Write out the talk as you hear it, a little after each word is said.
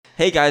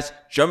Hey guys,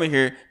 Drummer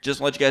here.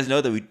 Just want to let you guys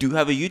know that we do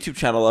have a YouTube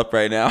channel up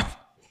right now.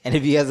 And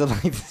if you guys would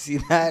like to see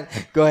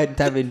that, go ahead and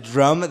type in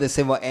drum, the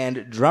symbol,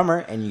 and drummer,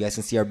 and you guys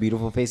can see our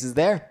beautiful faces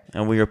there.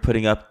 And we are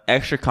putting up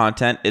extra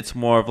content. It's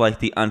more of like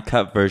the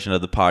uncut version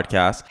of the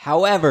podcast.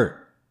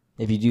 However,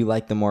 if you do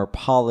like the more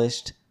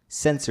polished,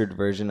 censored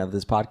version of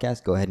this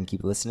podcast, go ahead and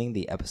keep listening.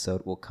 The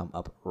episode will come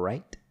up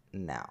right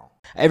now.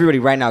 Everybody,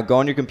 right now, go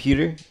on your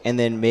computer and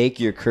then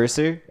make your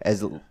cursor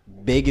as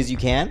big as you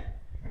can.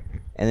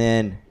 And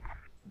then,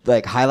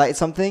 like, highlight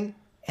something.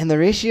 And the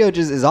ratio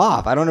just is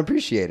off. I don't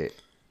appreciate it.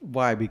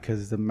 Why?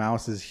 Because the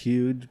mouse is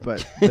huge,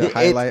 but the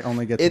highlight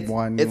only gets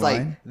one It's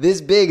line? like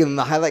this big, and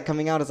the highlight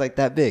coming out is like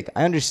that big.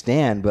 I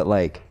understand, but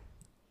like,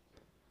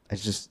 it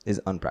just is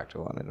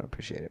unpractical, and I don't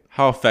appreciate it.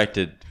 How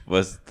affected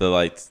was the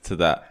lights to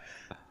that?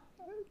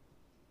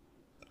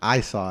 I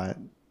saw it.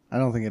 I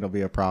don't think it'll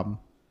be a problem.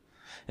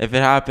 If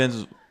it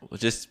happens,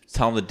 just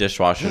tell them the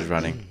dishwasher's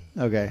running.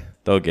 Okay.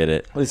 They'll get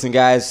it. Listen,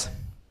 guys,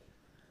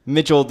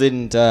 Mitchell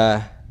didn't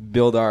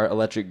build our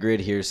electric grid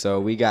here, so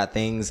we got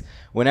things.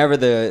 Whenever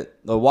the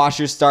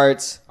washer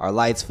starts, our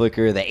lights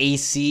flicker, the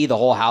AC, the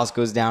whole house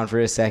goes down for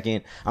a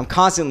second. I'm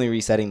constantly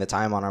resetting the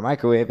time on our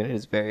microwave, and it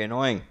is very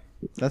annoying.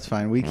 That's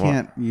fine. We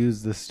can't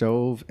use the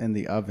stove and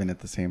the oven at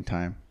the same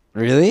time.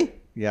 Really?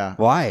 Yeah.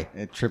 Why?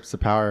 It trips the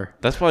power.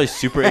 That's probably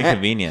super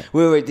inconvenient.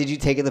 Wait, did you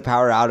take the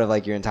power out of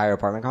like your entire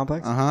apartment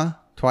complex? Uh-huh.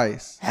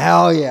 Twice.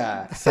 Hell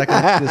yeah.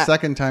 The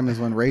second time is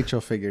when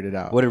Rachel figured it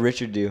out. What did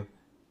Richard do?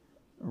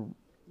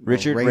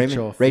 Richard Rachel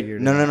Raymond?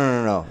 figured it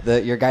No.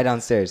 Your guy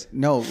downstairs.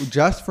 No,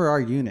 just for our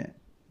unit.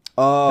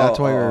 Oh, That's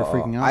why we were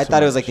freaking out I so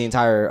thought it was much. like the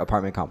entire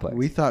apartment complex.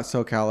 We thought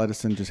SoCal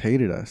Edison just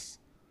hated us.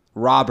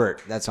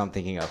 Robert, that's what I'm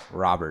thinking of.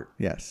 Robert.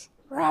 Yes.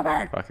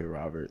 Fucking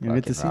Robert. You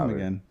get to see him Robert.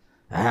 again.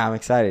 I'm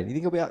excited. You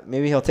think he'll be out?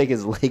 Maybe he'll take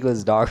his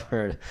legless dog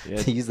to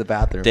use the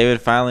bathroom.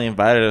 David finally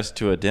invited us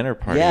to a dinner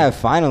party. Yeah,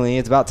 finally,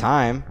 it's about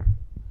time.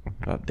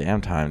 About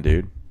damn time,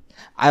 dude.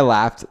 I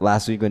laughed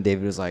last week when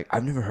David was like,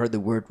 "I've never heard the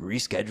word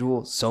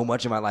reschedule so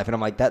much in my life," and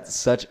I'm like, "That's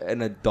such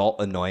an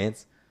adult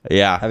annoyance."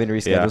 Yeah. Having to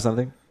reschedule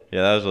something.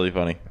 Yeah, that was really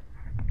funny.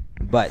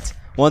 But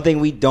one thing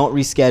we don't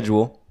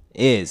reschedule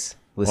is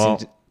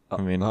listening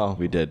to.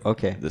 We did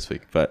this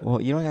week, but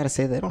Well, you don't got to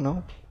say they don't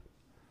know.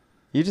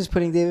 You're just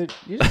putting David.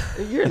 You're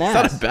an it's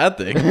not ass. a bad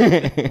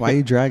thing. Why are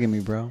you dragging me,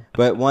 bro?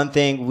 But one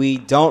thing we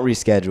don't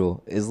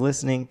reschedule is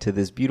listening to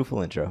this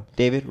beautiful intro.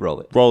 David, roll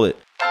it. Roll it.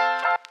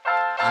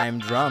 I'm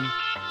Drum.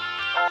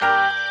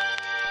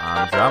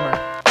 I'm Drummer.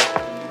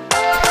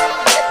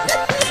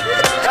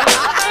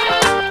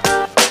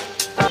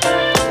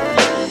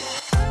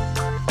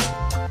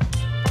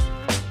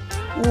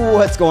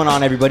 What's going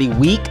on, everybody?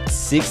 Week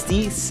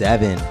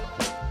 67.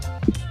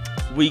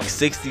 Week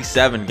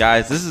 67,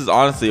 guys. This is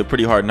honestly a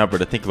pretty hard number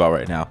to think about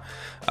right now.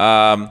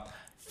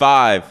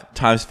 5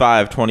 times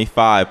 5,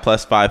 25,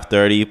 plus 5,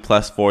 30,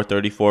 plus 4,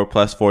 34,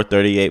 plus 4,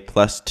 38,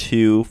 plus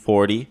 2,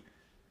 40,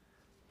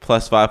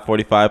 plus 5,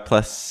 45,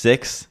 plus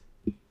 6,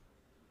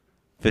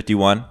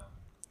 51,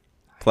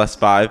 plus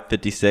 5,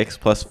 56,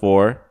 plus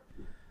 4,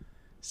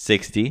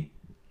 60,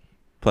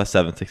 plus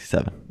 7,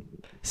 67.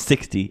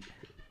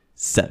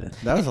 67.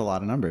 That was a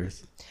lot of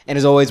numbers. And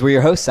as always, we're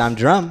your hosts. I'm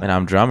Drum. And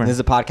I'm Drummer. This is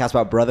a podcast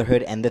about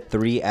brotherhood and the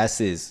 3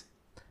 S's.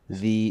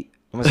 I'm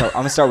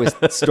gonna start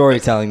with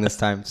storytelling this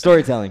time.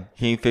 Storytelling.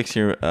 Can you fix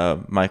your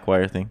mic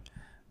wire thing?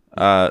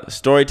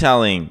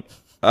 Storytelling.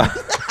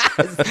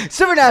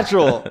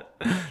 Supernatural.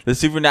 The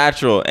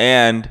supernatural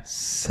and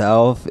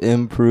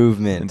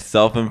Self-improvement.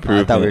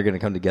 self-improvement. I thought we were gonna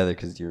come together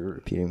because you're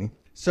repeating me.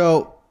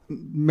 So,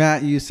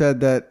 Matt, you said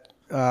that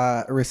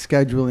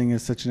rescheduling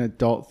is such an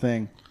adult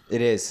thing.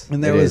 It is.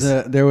 And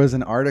there was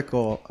an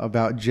article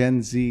about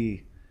Gen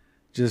Z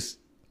just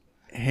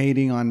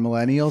hating on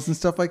millennials and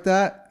stuff like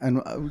that.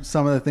 And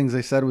some of the things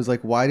they said was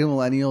like, why do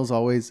millennials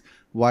always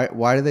why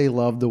do they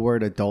love the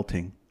word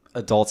adulting?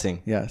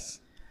 Adulting. Yes.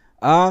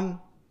 I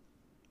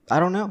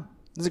don't know.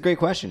 This is a great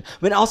question.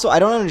 But also, I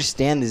don't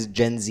understand this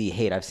Gen Z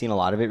hate. I've seen a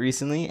lot of it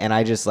recently, and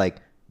I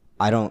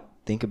don't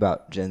think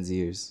about Gen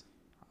Zers.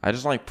 I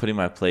just like putting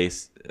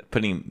myself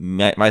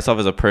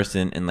as a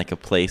person in like a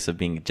place of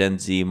being Gen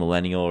Z,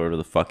 millennial, or whatever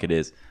the fuck it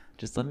is.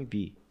 Just let me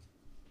be.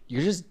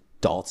 You're just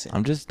Dalton.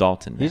 I'm just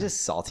Dalton. You're Man.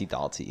 just salty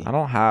Dalty. I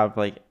don't have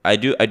like I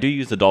do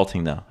use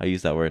adulting though. I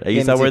use that word. I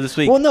use that word this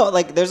week. Well, no,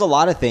 like there's a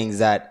lot of things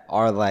that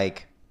are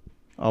like.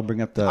 I'll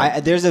bring up the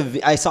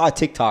I saw a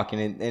TikTok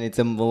and it's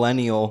a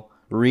millennial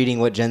reading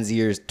what Gen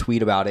Zers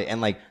tweet about it, and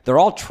like they're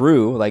all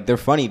true, like they're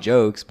funny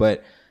jokes,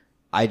 but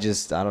I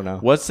don't know.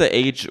 What's the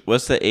age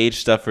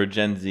stuff for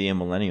Gen Z and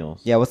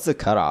millennials? Yeah, what's the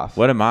cutoff?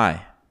 What am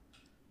I?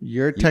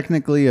 You're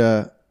technically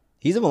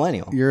He's a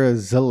millennial. you're a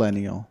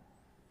zillennial.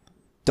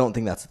 Don't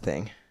think that's a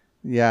thing.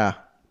 Yeah.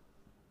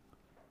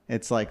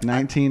 It's like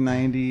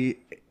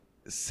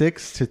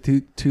 1996 to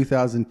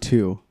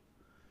 2002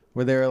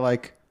 where they were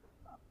like,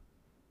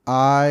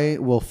 I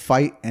will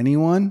fight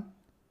anyone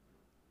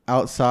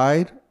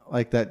outside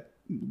like that.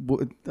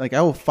 Like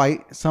I will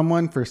fight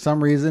someone for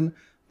some reason,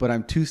 but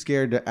I'm too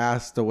scared to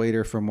ask the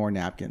waiter for more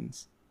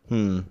napkins.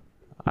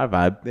 I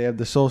vibe. They have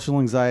the social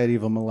anxiety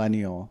of a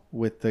millennial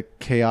with the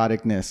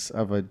chaoticness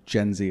of a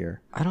Gen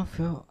Zer. I don't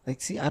feel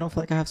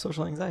like I have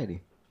social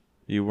anxiety.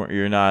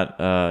 You're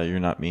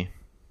not me.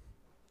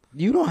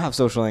 You don't have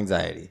social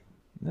anxiety.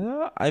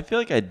 No, I feel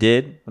like I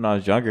did when I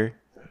was younger.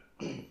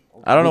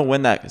 I don't know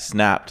when that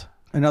snapped.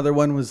 Another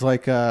one was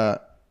like,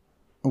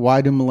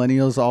 why do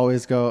millennials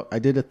always go, I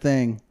did a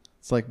thing?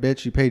 It's like,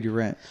 bitch, you paid your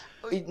rent.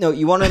 No,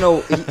 you want to know?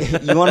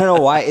 You want to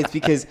know why? It's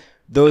because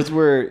those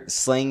were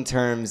slang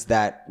terms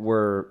that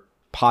were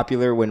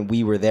popular when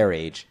we were their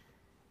age.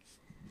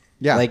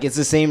 Yeah. Like it's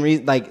the same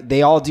reason. Like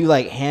they all do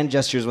like hand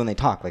gestures when they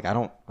talk. Like I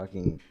don't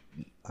fucking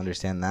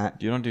understand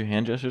that. You don't do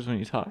hand gestures when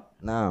you talk?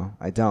 No,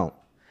 I don't.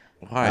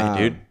 Why,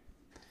 dude?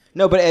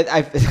 No, but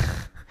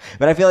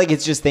but I feel like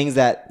it's just things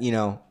that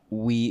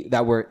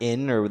that were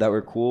in or that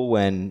were cool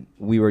when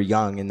we were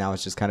young, and now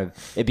it's just kind of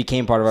it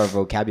became part of our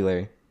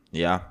vocabulary.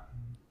 Yeah.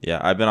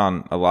 I've been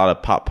on a lot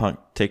of pop punk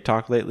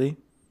TikTok lately.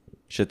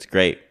 Shit's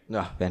great.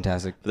 Oh,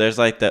 fantastic. There's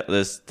like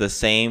the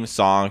same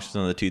songs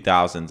from the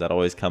 2000s that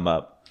always come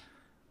up,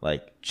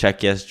 like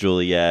Check Yes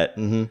Juliet.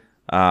 Mm-hmm.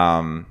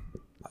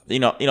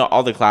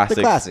 All the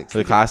classics.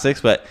 The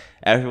classics. But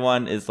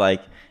everyone is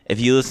like, if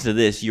you listen to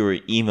this, you were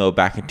emo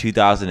back in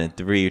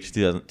 2003 or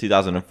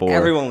 2004.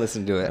 Everyone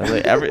listened to it.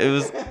 Like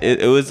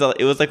it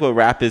was like what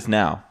rap is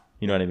now.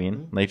 You know what I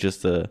mean? Like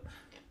just the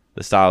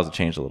styles have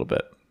changed a little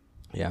bit.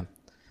 Yeah.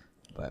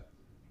 But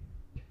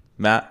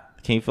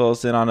Matt, can you fill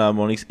us in on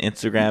Monique's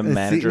Instagram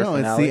manager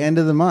finale? It's the end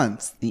of the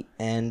month. the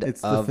end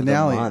It's of the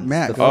finale. month.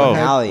 Matt, The go ahead.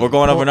 finale. We're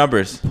going over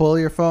numbers. Pull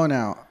your phone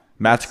out.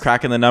 Matt's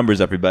cracking the numbers,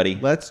 everybody.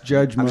 Let's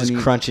judge I'm Monique.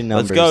 just crunching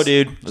numbers. Let's go,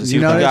 dude. Let's see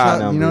You what we got.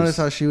 you numbers. notice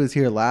how she was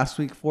here last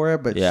week for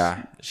it, but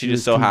Yeah, she was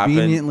just so happened.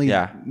 conveniently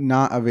Yeah.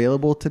 not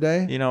available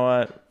today You know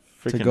what?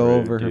 to Freaking go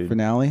rude, over her dude.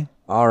 finale.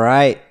 All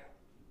right.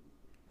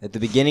 At the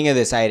beginning of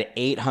this, I had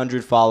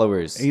 800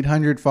 followers.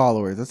 800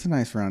 followers. That's a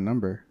nice round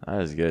number.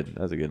 That is good.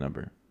 That's a good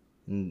number.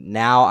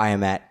 Now I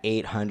am at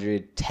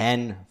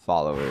 810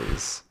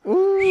 followers.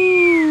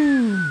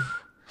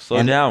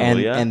 Slow down, will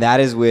ya? And that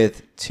is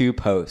with 2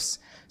 posts.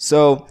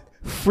 So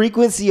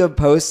frequency of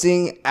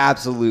posting,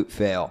 absolute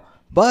fail.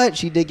 But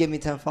she did give me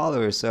 10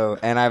 followers.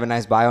 And I have a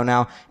nice bio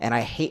now. And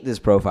I hate this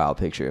profile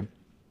picture.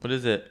 What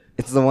is it?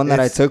 It's the one that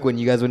I took when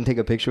you guys wouldn't take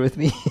a picture with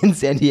me in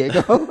San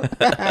Diego.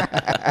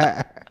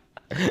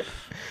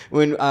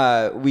 When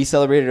we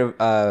celebrated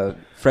a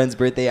friend's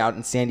birthday out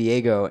in San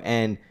Diego,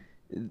 and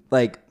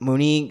like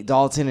Monique,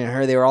 Dalton, and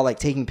her, they were all like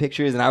taking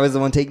pictures, and I was the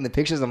one taking the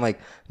pictures. I'm like,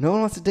 no one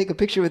wants to take a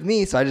picture with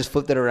me, so I just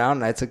flipped it around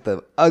and I took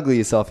the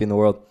ugliest selfie in the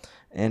world,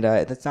 and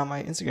that's not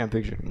my Instagram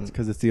picture.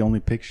 Because it's the only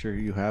picture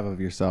you have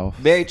of yourself.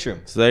 Very true.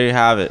 So there you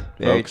have it.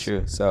 Very folks.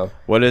 true. So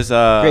What is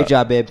great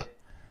job, babe.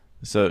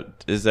 So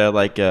is there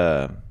like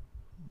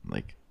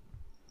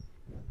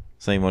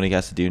something Monique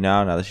has to do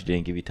now that she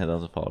didn't give you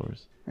 10,000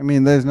 followers? I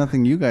mean, there's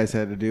nothing you guys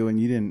had to do and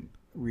you didn't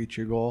reach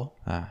your goal.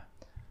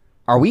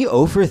 Are we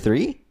 0 for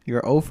 3?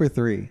 You're 0 for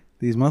 3.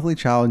 These monthly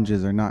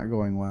challenges are not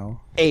going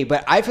well. Hey,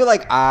 but I feel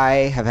like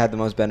I have had the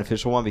most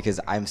beneficial one because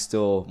I'm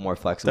still more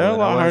flexible. They're a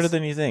than I lot was. harder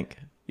than you think.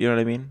 You know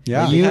what I mean?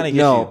 Yeah. Like, they kinda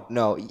get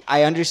No,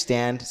 I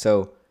understand.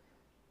 So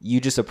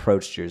you just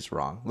approached yours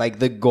wrong. Like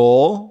the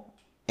goal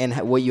and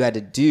what you had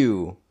to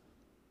do,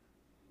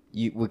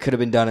 we could have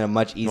been done in a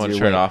much easier wanna way.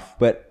 turn it off?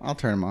 But I'll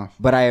turn them off.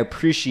 I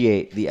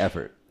appreciate the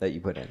effort that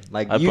you put in.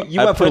 Like I you put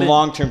went for in-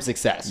 long-term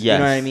success. You Yes.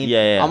 know what I mean?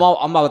 Yeah, yeah.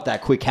 I'm about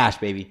that quick cash,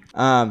 baby.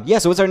 Yeah.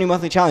 So what's our new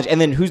monthly challenge?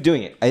 And then who's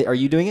doing it? Are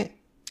you doing it?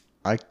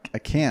 I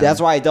can't. That's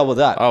why I doubled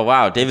up. Oh,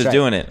 wow. David's That's right.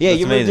 doing it. Yeah, That's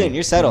you moved amazing. in.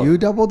 You're settled. You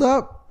doubled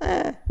up?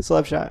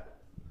 Celeb shot.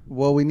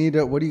 Well, we need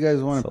to. What do you guys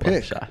want to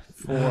Select pick shot.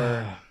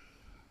 for?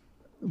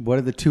 What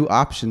are the 2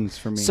 options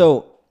for me?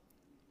 So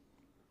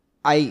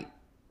I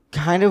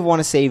kind of want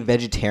to say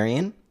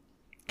vegetarian,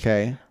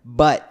 okay.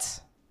 but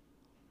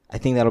I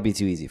think that'll be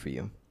too easy for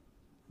you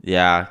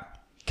Yeah.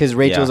 because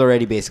Rachel's Yeah.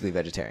 already basically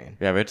vegetarian.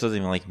 Yeah, Rich doesn't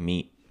even like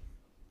meat.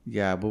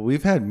 Yeah, but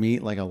we've had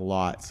meat like a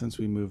lot since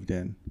we moved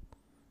in.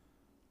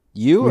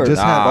 You We or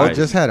just Nah,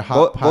 had hot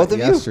both pot of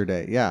you?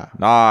 yesterday. Yeah.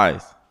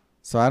 Nice.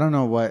 So I don't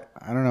know what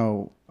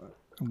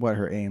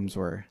her aims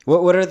were.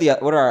 what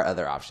are our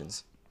other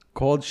options?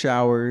 Cold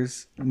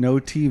showers, no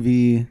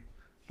TV,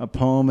 a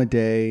poem a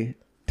day,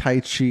 Tai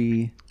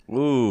Chi.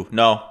 Ooh,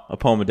 no. A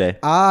poem a day.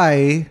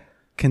 I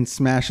can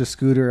smash a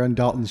scooter on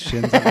Dalton's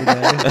shins every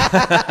day.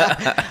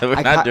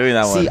 We're not doing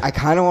that one. See, I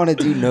kind of want to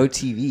do no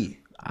TV.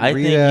 I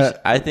read think.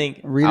 a- I think.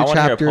 Read I a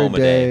wanna hear chapter a poem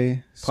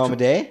day. Poem a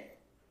day?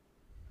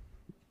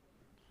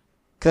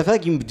 Because I feel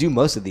like you do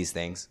most of these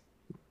things.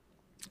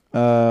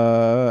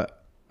 A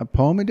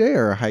poem a day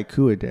or a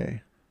haiku a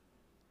day?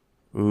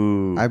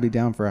 Ooh. I'd be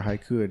down for a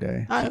haiku a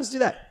day. All right, let's do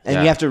that. And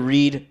Yeah. you have to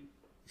read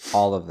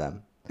all of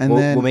them. And we'll,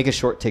 then- we'll make a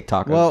short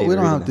TikTok. of Well, David we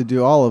don't reading have to them.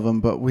 do all of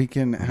them, but we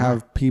can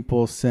have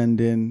people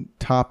send in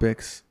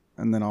topics,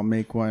 and then I'll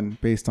make one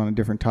based on a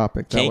different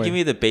topic. That Can you way- give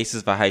me the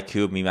basis of a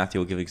haiku? Me, and Matthew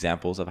will give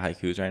examples of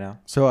haikus right now.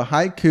 So a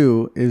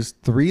haiku is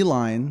 3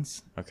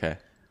 lines. Okay.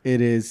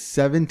 It is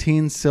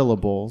 17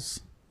 syllables.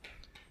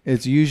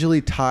 It's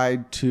usually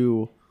tied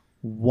to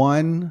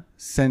one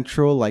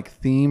central like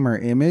theme or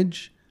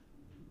image,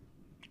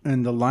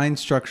 and the line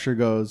structure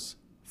goes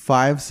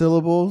 5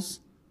 syllables,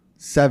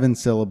 7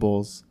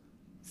 syllables,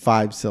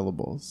 5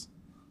 syllables.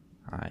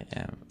 I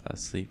am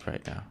asleep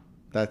right now.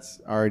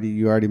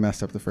 You already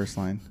messed up the first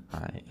line.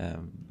 I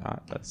am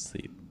not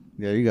asleep.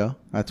 There you go.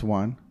 That's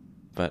one.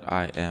 But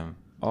I am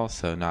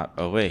also not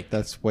awake.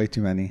 That's way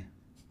too many.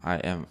 I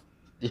am.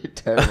 You're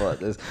terrible at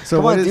this. So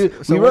Come what on, is-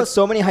 dude. so We what- wrote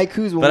so many haikus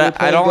when we were But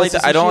playing I don't Ghost like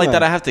of that. I don't like Tsushima.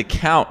 that I have to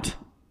count.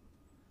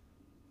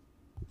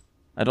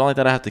 I don't like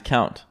that I have to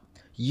count.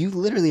 You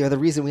literally are the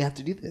reason we have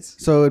to do this.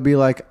 So it would be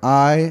like,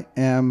 I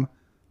am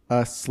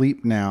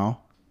asleep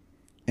now,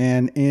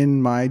 and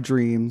in my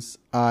dreams,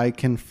 I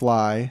can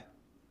fly.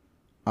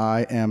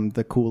 I am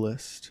the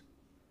coolest.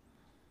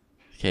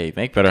 Okay,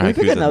 make better Can we haikus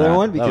pick than another that.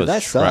 one? Because was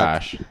that sucked.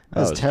 trash. That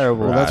was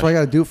terrible. Well, that's why I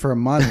got to do it for a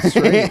month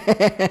straight.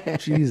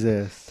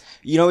 Jesus.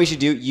 You know what we should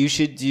do? You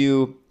should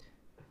do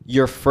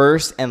your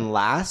first and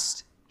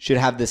last should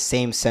have the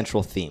same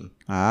central theme.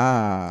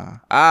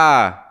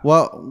 Ah.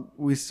 Well,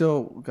 we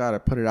still got to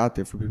put it out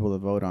there for people to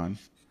vote on.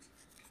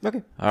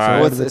 Okay. All right.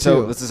 what are the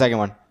two? What's the second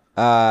one?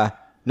 No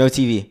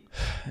TV.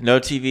 No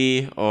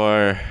TV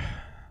or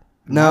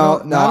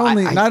No,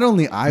 Not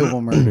only I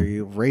will murder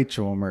you,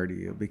 Rachel will murder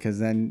you, because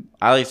then.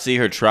 I like to see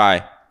her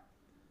try.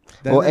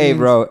 then Well, that hey, means-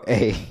 bro,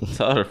 hey.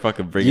 Tell her to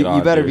fucking bring it on.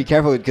 You better dude. be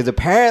careful because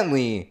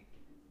apparently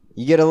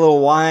you get a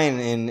little wine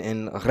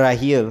in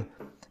Rahil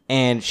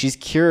and she's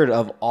cured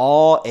of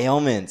all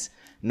ailments.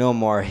 No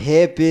more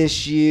hip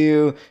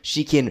issue.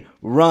 She can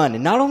run.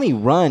 And not only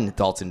run,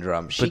 Dalton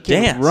Drum. She But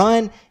can dance.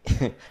 run.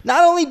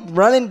 Not only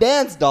run and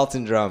dance,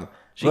 Dalton Drum.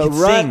 She can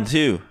sing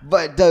too.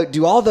 But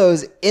do all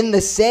those in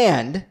the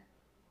sand.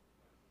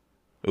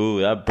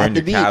 Ooh, that At burned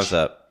the your calves beach.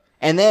 up.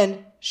 And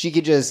then she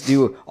could just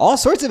do all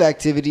sorts of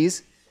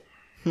activities.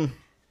 I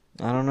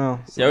don't know.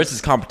 There was this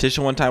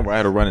competition one time where I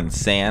had to run in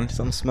sand,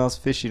 Something smells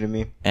fishy to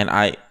me. and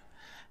I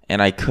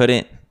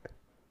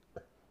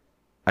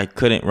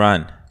couldn't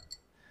run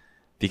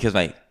because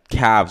my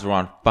calves were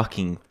on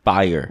fucking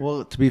fire.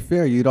 Well, to be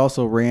fair, you'd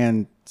also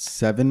ran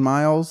 7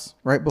 miles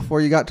right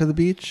before you got to the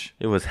beach.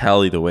 It was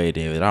hell either way,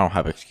 David. I don't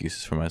have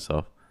excuses for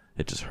myself.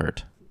 It just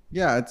hurt.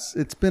 Yeah,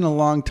 it's been a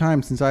long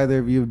time since either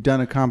of you have done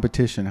a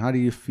competition. How do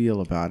you feel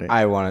about it?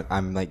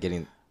 I'm like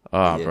getting.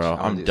 Oh, itch. bro, I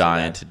wanna I'm do so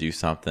dying bad. to do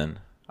something.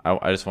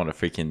 I just want to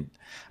freaking.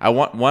 I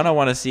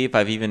want to see if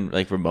I've even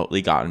like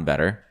remotely gotten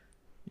better.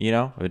 You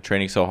know, I've been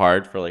training so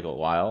hard for like a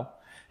while,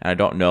 and I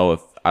don't know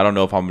if I'm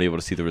gonna be able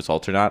to see the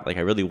results or not. Like,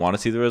 I really want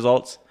to see the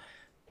results,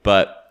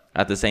 but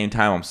at the same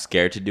time, I'm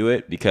scared to do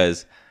it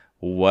because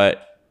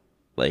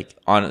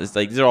it's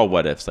like these are all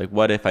what ifs. Like,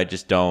 what if I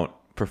just don't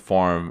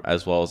perform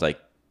as well as I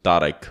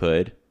thought I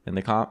could in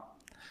the comp,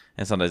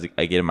 and sometimes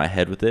I get in my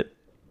head with it.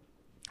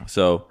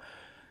 So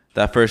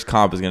that first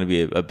comp is going to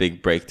be a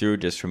big breakthrough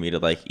just for me to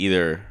like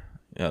either,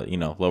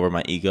 lower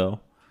my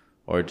ego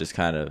or just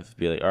kind of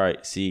be like, all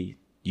right, see,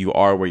 you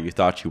are where you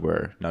thought you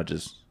were. Now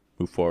just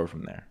move forward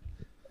from there.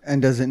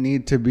 And does it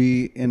need to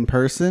be in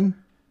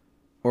person,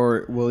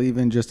 or will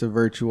even just a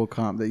virtual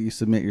comp that you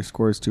submit your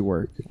scores to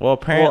work? Well,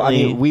 apparently, Well, I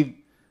mean,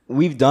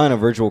 we've done a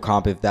virtual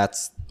comp if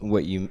that's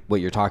what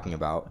you're talking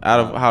about.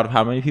 out of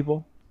how many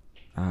people?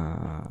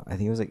 I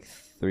think it was like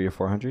 300 or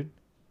 400.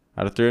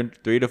 Out of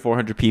 300 to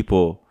 400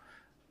 people,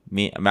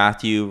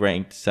 Matthew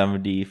ranked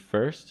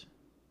 71st,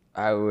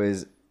 I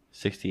was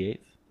 68th,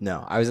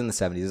 I was in the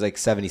 70s. It was like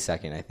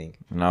 72nd, I think.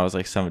 and I was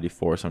like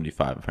 74,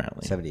 75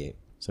 apparently. 78.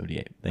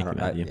 78. Thank you,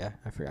 Matthew.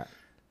 I forgot.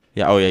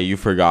 Yeah. Oh yeah, you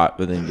forgot,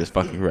 but then you just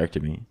fucking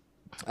corrected me.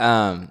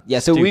 So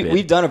Stupid.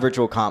 we've done a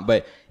virtual comp,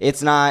 but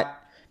it's not.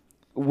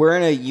 We're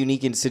in a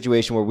unique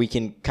situation where we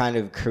can kind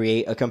of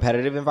create a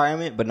competitive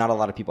environment, but not a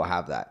lot of people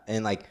have that.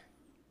 And like,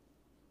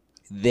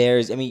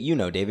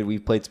 David,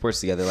 we've played sports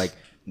together. Like,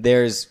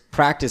 there's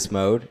practice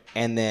mode,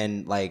 and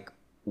then like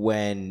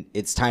when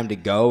it's time to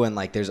go, and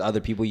like there's other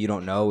people you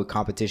don't know.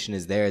 Competition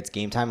is there. It's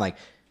game time. Like,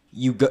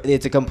 you go.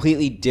 It's a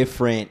completely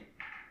different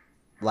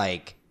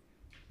like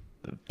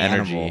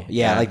Energy. animal.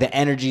 Yeah, like the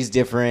energy's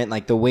different,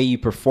 like the way you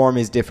perform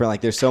is different,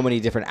 like there's so many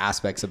different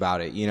aspects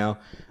about it,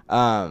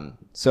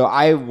 so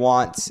I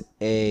want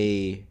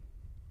a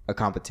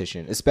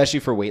competition,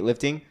 especially for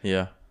weightlifting,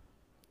 Yeah.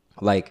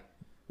 like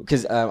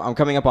because I'm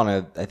coming up on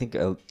I think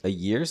a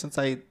year since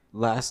I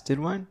last did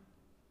one.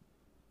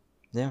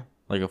 Yeah.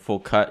 Like a full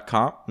cut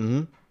comp.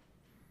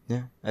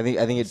 Yeah, I think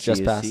it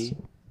just passed CSC?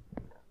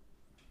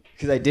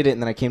 because I did it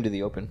and then I came to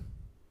the open.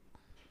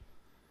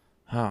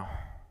 Oh.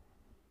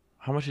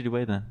 How much did you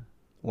weigh then?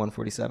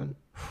 147.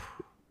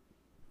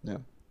 Yeah.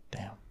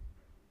 Damn.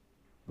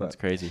 But- That's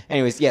crazy.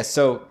 Anyways, yes,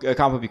 so a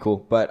comp would be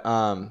cool. But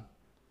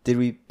did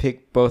we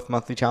pick both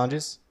monthly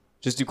challenges?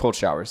 Just do cold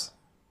showers.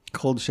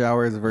 Cold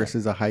showers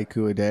versus a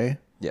haiku a day.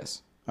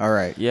 Yes. All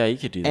right. Yeah, you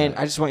could do that. And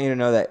I just want you to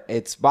know that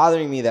it's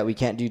bothering me that we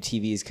can't do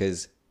TVs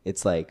because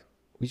it's like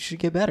we should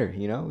get better.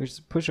 We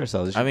should push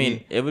ourselves.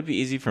 It would be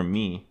easy for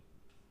me.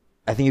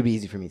 I think it'd be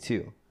easy for me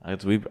too. I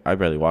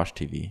barely watch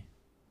TV.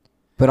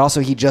 But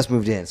also, he just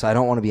moved in, so I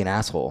don't want to be an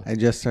asshole. I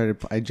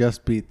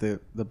just beat the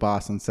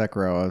boss on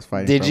Sekiro. I was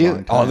fighting. Did for a you?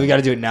 long time. Oh, we got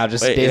to do it now.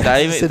 Just Wait, stay, is that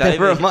even- sit is that there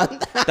for a even-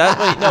 month.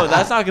 No,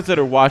 that's not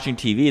considered watching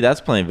TV.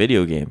 That's playing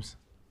video games.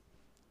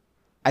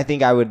 I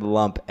think I would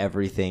lump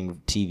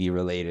everything TV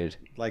related.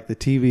 Like the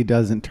TV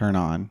doesn't turn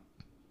on.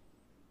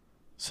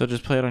 So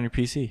just play it on your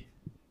PC.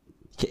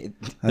 Okay,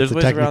 There's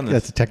ways around this.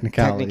 That's a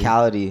technicality.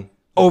 Technicality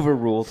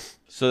overruled.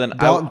 So then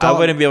Dalton- I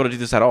wouldn't be able to do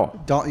this at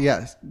all.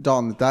 Yes,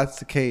 Dalton. If that's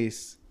the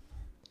case,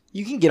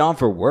 You can get on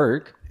for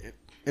work.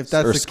 if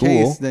that's Or the school.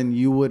 case, then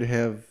you would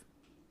have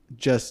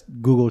just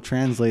Google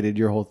translated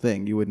your whole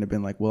thing. You wouldn't have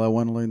been like, "Well, I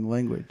want to learn the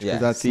language." 'Cause Yeah,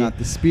 that's see? not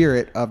the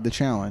spirit of the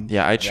challenge.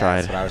 Yeah, I Yeah, tried.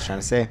 that's what I was trying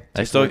to say.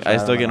 I still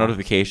get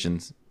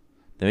notifications.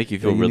 They make you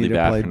feel That you really need to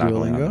bad play for not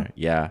going on Duolingo? there.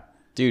 Yeah.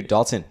 Dude,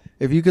 Dalton.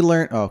 If you could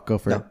learn, go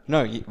for it.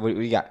 No. What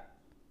do you got?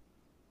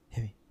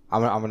 Hit me.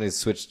 I'm gonna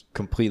switch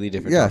completely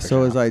different. Yeah, topics so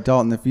right is now. I,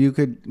 Dalton. If you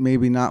could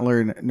maybe not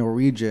learn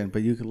Norwegian,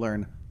 but you could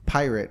learn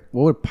pirate,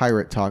 what would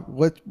pirate talk?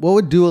 What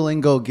would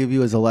Duolingo give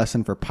you as a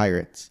lesson for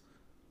pirates?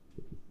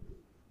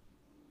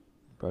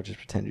 Bro, just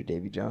pretend you're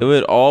Davy Jones. It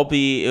would all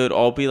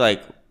be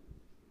like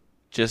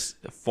just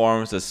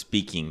forms of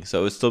speaking.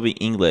 So it would still be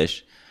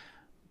English,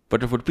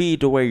 but it would be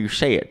the way you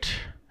say it.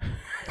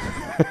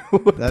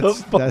 What That's-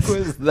 the fuck that's-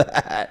 was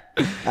that?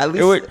 At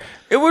least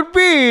It would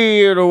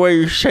be the way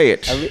you say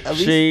it. at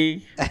least-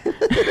 See?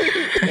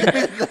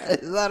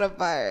 it's not a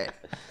pirate.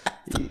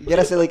 You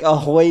gotta say like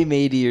ahoy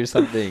matey or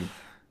something.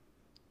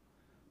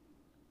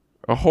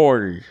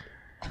 Ahoy.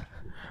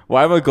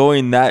 Why am I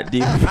going that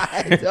deep?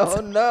 I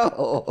don't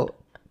know.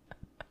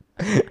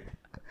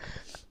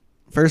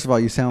 First of all,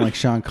 you sound like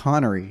Sean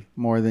Connery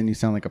more than you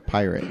sound like a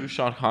pirate. Who's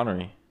Sean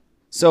Connery?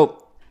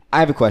 So I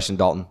have a question,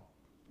 Dalton.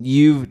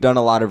 You've done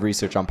a lot of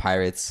research on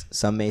pirates.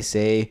 Some may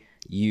say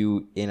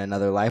you in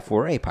another life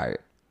were a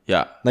pirate.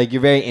 Yeah. Like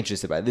you're very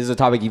interested by it. This is a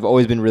topic you've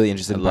always been really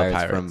interested in I love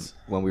pirates, pirates.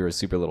 from when we were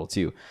super little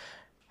too.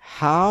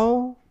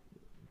 How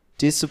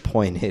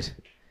disappointed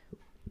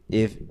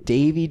if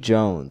Davy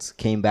Jones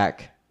came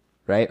back,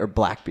 right? Or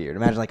Blackbeard.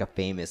 Imagine like a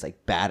famous,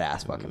 like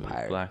badass fucking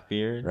pirate.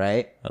 Blackbeard.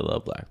 Right? I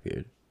love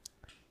Blackbeard.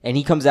 And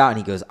he comes out and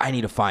he goes, I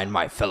need to find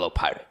my fellow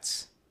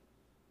pirates.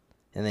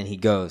 And then he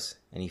goes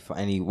and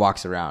he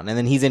walks around. And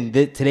then he's in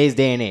today's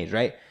day and age,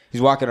 right?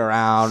 He's walking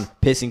around,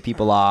 pissing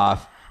people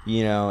off.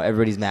 You know,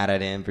 everybody's mad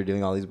at him for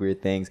doing all these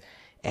weird things.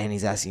 And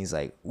he's asking, he's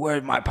like,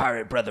 where's my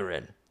pirate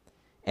brethren?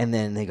 And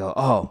then they go,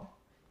 oh,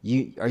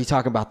 are you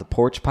talking about the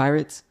porch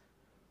pirates?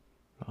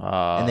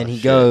 And then he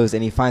goes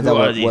and he finds Who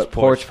out are what, these what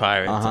porch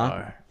pirates are?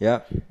 Uh-huh.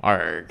 Yep.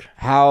 Arg.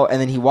 How, and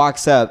then he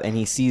walks up and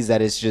he sees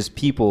that it's just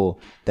people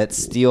that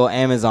steal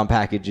Amazon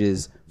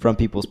packages from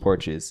people's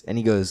porches. And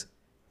he goes,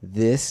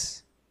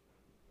 this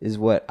is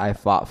what I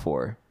fought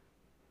for.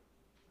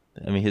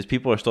 I mean, his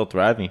people are still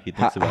thriving if he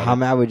thinks about How it.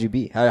 mad would you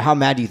be? How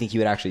mad do you think he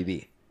would actually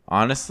be?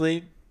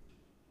 Honestly,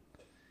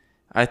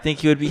 I think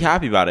he would be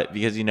happy about it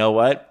because you know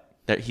what?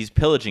 That he's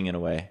pillaging in a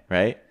way,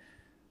 right?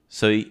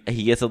 So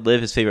he gets to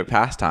live his favorite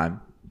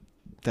pastime.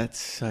 That's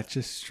such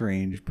a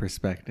strange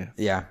perspective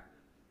Yeah.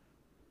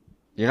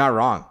 You're not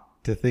wrong.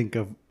 to think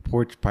of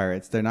porch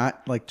pirates. They're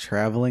not like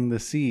traveling the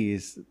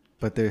seas,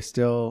 but they're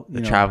still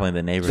They're traveling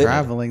the neighborhood.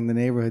 traveling the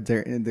neighborhood.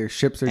 Their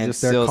ships are And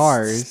just their still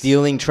cars.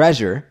 stealing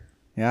treasure.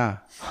 Yeah.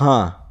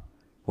 Huh.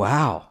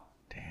 Wow.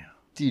 Damn.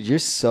 Dude,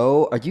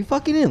 are you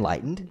fucking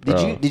enlightened?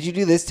 Bro. Did you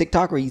do this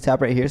TikTok where you tap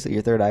right here so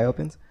your third eye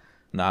opens?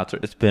 Nah,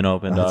 it's been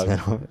open,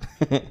 dog.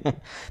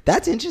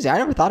 That's interesting. I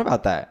never thought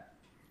about that.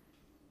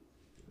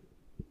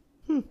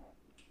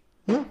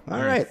 All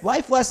right.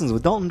 Life lessons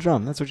with Dalton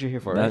Drum. That's what you're here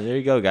for, Now, right? there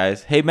you go,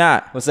 guys. Hey,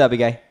 Matt. What's up, big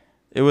guy?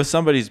 It was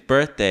somebody's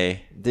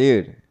birthday.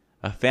 Dude,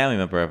 A family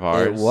member of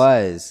ours. it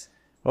was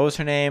What was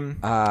her name?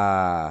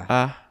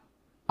 Aubrey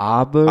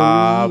Aubrey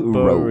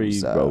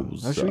Rosa.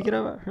 Rosa. Oh, should we get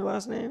her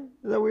last name?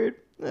 Is that weird?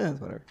 It's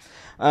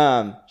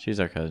whatever. She's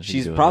our cousin.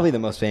 She's doing probably it. the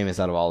most famous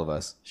out of all of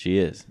us. She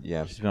is.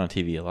 Yeah. She's been on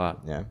TV a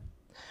lot. Yeah.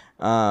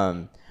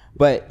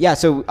 But yeah,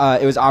 so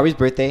it was Aubrey's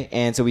birthday,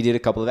 and so we did a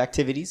couple of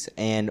activities,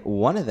 and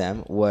one of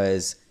them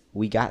was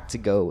we got to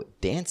go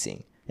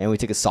dancing, and we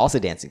took a salsa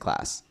dancing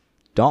class.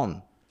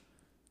 Dalton,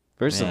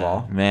 first of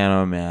all, Man,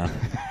 oh, man.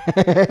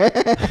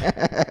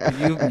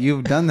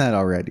 You've done that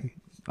already.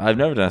 I've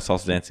never done a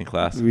salsa dancing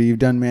class. You've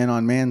done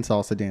man-on-man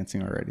salsa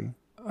dancing already.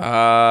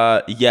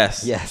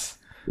 Yes. yes.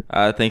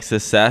 Thanks to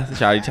Seth,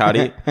 Chowdy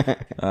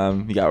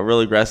Chowdy. He got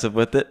really aggressive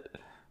with it.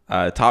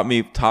 Taught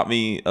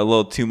me a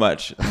little too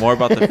much, more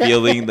about the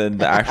feeling than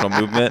the actual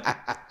movement.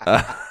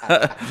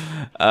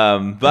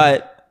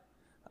 But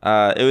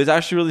it was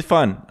actually really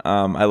fun.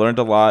 I learned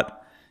a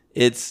lot.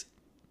 It's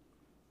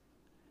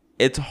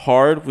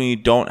hard when you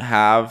don't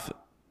have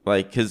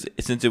because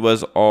since it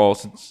was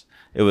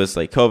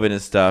like COVID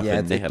and stuff, Yeah,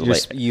 and they had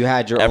you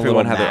had your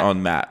everyone own had little their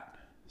own mat,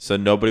 so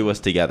nobody was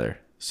together.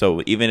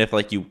 So even if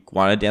you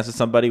want to dance with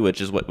somebody,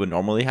 which is what would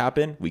normally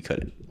happen, we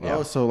couldn't. Yeah.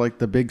 Oh, so like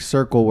the big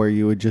circle where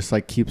you would just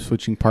like keep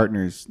switching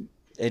partners.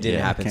 It didn't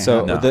Yeah, happen. can't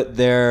So happen.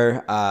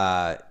 their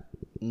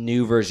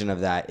new version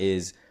of that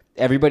is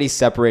everybody's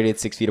separated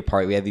 6 feet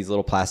apart. We have these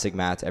little plastic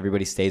mats.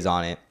 Everybody stays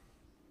on it.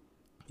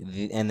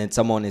 and then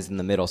someone is in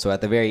the middle. So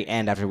at the very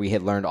end, after we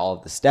had learned all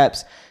of the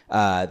steps,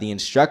 the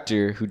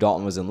instructor who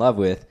Dalton was in love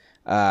with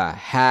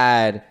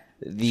had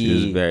She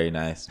was very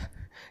nice.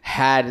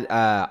 had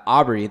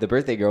Aubrey, the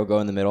birthday girl, go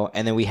in the middle,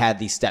 and then we had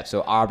these steps.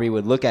 So Aubrey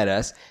would look at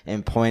us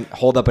and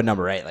hold up a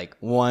number, right? Like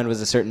 1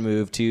 was a certain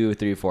move, 2,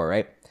 3, 4,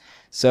 right?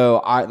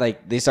 So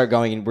they start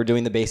going, and we're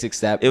doing the basic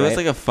step. It was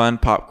like a fun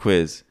pop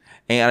quiz,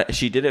 and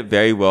she did it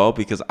very well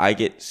because I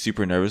get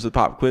super nervous with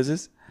pop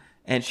quizzes,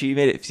 and she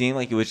made it seem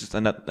like it was just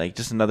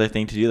another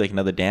thing to do, like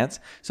another dance.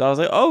 So I was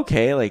like, oh,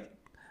 okay, like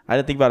I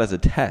didn't think about it as a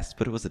test,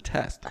 but it was a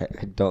test. I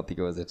don't think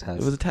it was a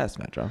test. It was a test,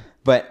 Metro.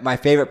 But my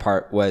favorite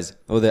part was,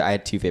 I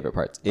had 2 favorite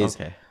parts. Is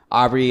Okay.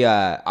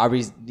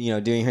 Aubrey's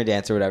doing her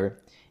dance or whatever,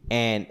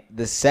 and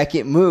the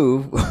second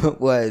move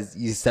was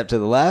you step to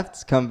the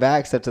left, come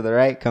back, step to the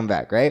right, come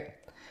back, right?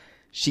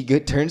 She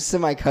turns to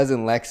my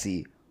cousin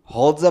Lexi,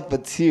 holds up a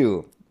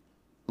 2.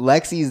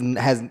 Lexi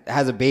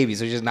has a baby,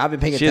 so she's not been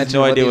paying attention. She has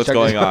no idea what's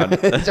going on.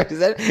 And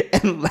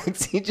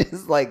Lexi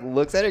just like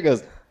looks at her, and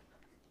goes,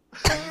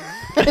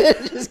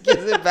 just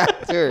gives it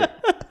back to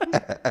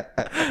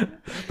her.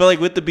 But like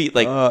with the beat,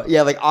 like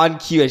like on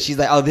cue, and she's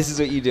like, "Oh, this is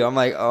what you do." I'm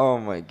like, "Oh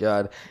my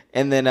god!"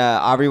 And then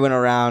Aubrey went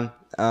around,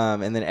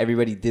 and then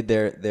everybody did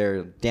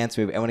their dance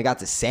move. And when it got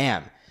to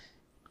Sam,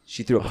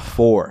 she threw up a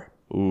 4.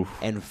 oof.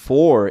 And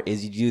 4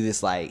 is you do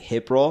this like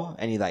hip roll,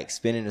 and you like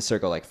spin in a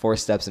circle, like 4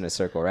 steps in a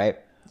circle, right?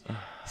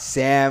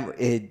 Sam,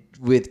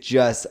 with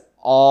just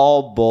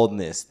all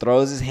boldness,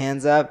 throws his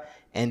hands up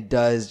and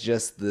does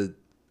just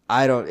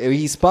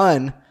he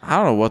spun. I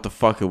don't know what the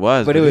fuck it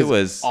was, but it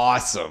was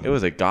awesome. It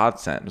was a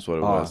godsend, is what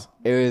it was.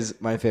 It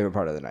was my favorite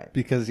part of the night.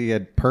 Because he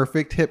had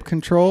perfect hip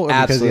control, or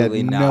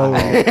Absolutely because he had not. no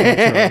hip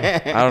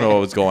control? I don't know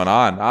what was going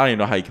on. I don't even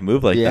know how you can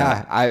move like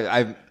that.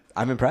 Yeah,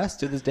 I'm impressed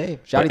to this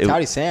day. Shouty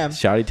touty Sam.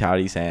 Shouty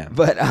touty Sam.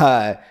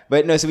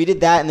 But no, so we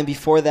did that, and then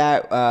before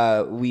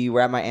that, we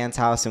were at my aunt's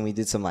house, and we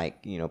did some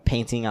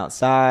painting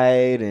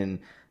outside, and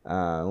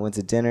went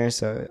to dinner.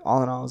 So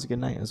all in all, it was a good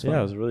night. It was fun. Yeah,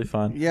 it was really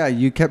fun. Yeah,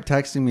 you kept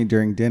texting me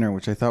during dinner,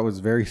 which I thought was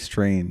very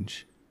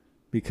strange,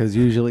 because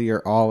usually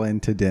you're all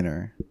into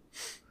dinner.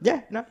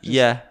 Yeah, no.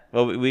 Yeah.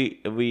 Well, we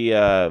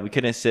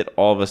couldn't sit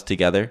all of us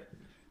together,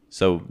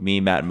 so me,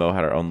 Matt, and Mo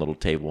had our own little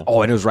table.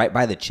 Oh, and it was right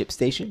by the chip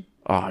station.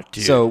 Oh,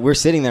 dude. So we're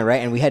sitting there,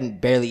 right? And we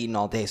hadn't barely eaten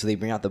all day. So they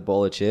bring out the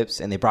bowl of chips,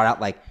 and they brought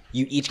out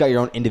you each got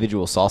your own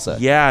individual salsa.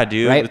 Yeah,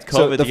 dude. Right? With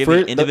So COVID, the they give fir-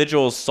 you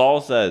individual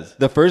salsas.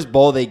 The first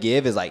bowl they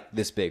give is like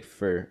this big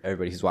for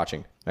everybody who's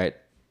watching, right?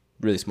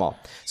 Really small.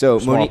 So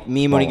Monique,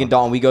 and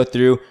Dalton, we go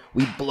through,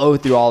 we blow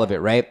through all of it,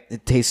 right?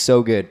 It tastes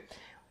so good.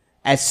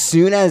 As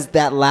soon as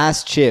that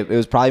last chip, it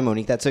was probably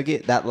Monique that took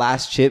it, that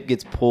last chip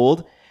gets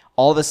pulled,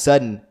 all of a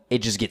sudden, it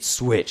just gets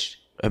switched.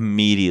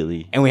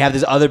 Immediately. And we have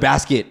this other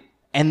basket.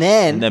 And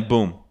then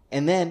boom.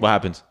 And then What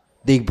happens?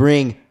 they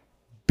bring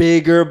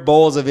bigger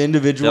bowls of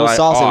individual They're like,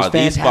 salsa. It oh, was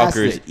these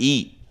fantastic. fuckers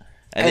eat.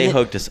 And And they it-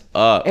 hooked us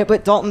up.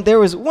 But Dalton, there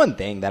was one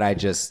thing that I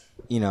just,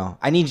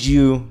 I need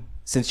you,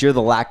 since you're the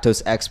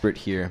lactose expert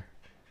here,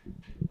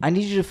 I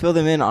need you to fill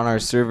them in on our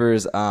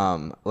server's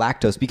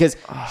lactose, because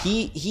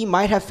he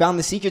might have found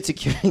the secret to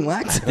curing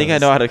lactose. I think I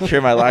know how to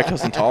cure my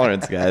lactose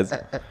intolerance, guys.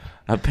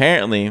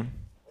 Apparently,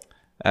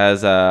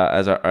 as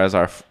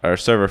our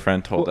server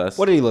friend told us.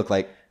 What did he look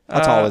like? How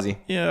tall was he?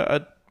 Yeah,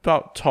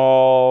 about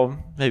tall,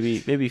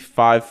 maybe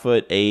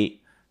 5'8",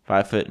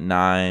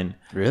 5'9".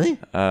 Really?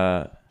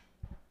 Uh,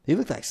 He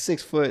looked like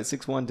 6 foot,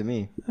 6'1" to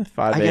me.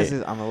 5'8". I guess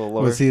I'm a little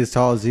lower. Was he as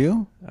tall as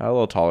you? A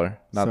little taller.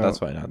 Not So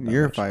that's why not. That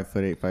You're much.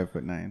 5'8",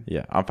 5'9".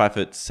 Yeah, I'm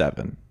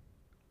 5'7".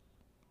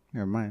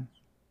 Never mind.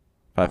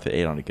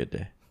 5'8" on a good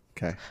day.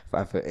 Okay.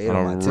 5'8" On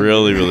on my a team.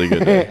 really really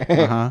good day.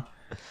 Uh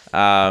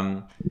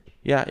huh.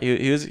 Yeah,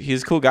 he was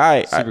a cool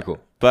guy. Super cool.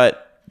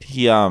 But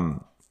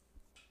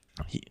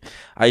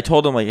I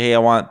told him like, hey, I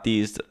want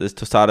this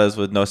tostadas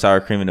with no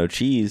sour cream and no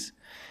cheese.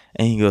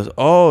 And he goes,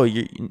 oh,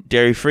 you're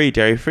dairy free.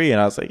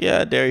 And I was like,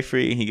 yeah, dairy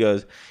free. And he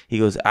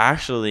goes,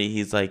 actually,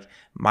 he's like,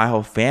 my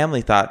whole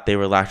family thought they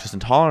were lactose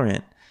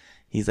intolerant.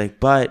 He's like,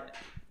 but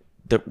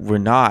we're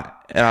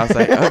not. And I was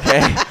like,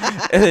 okay.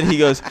 And then he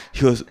goes,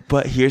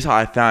 but here's how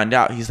I found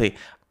out. He's like,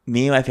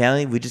 me and my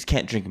family, we just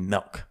can't drink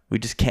milk.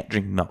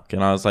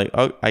 And I was like,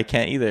 oh, I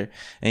can't either.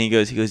 And he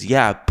goes,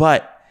 yeah,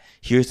 but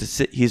here's the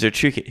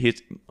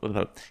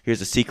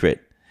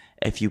secret.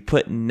 If you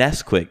put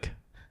Nesquik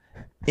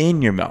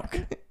in your milk,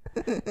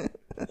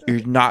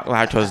 you're not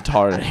lactose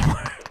intolerant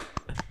anymore.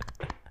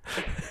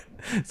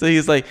 So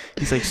he's like,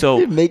 so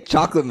Dude, make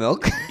chocolate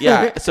milk.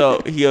 yeah.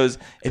 So he goes,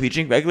 if you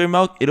drink regular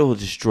milk, it'll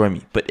destroy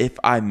me. But if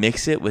I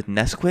mix it with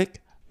Nesquik,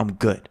 I'm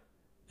good.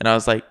 And I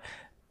was like,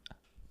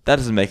 that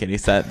doesn't make any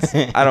sense.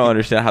 I don't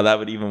understand how that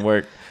would even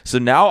work. So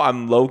now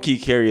I'm low key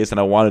curious and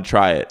I want to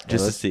try it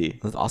just to see.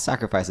 I'll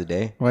sacrifice a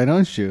day. Why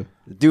don't you?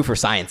 Do for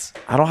science.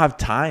 I don't have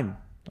time.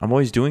 I'm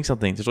always doing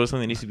something. There's always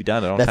something that needs to be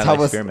done. I don't That's have how time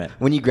to experiment.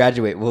 when you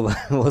graduate,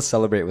 we'll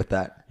celebrate with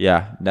that.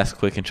 Yeah,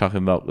 Nesquik and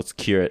chocolate milk. Let's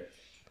cure it.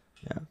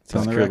 Yeah.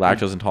 Let's cure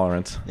lactose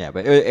intolerance. Yeah,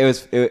 but it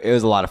was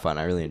a lot of fun.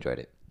 I really enjoyed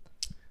it.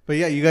 But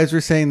yeah, you guys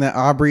were saying that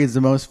Aubrey is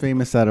the most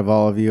famous out of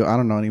all of you. I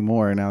don't know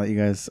anymore now that you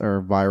guys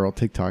are viral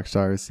TikTok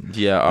stars.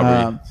 Yeah,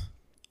 Aubrey.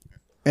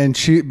 And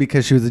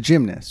because she was a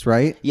gymnast,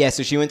 right? Yeah,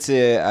 so she went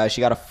to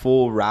she got a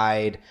full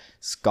ride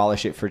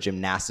scholarship for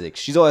gymnastics.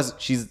 She's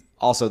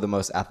also the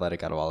most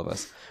athletic out of all of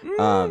us.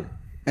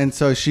 And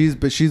so she's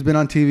been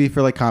on TV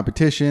for like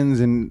competitions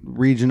and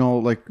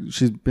regional, like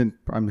she's been,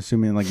 I'm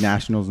assuming, like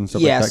nationals and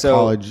stuff Yeah, like that.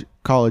 so-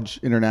 College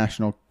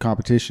international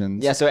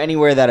competitions. Yeah, so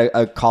anywhere that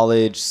a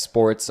college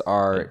sports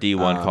are A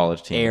D1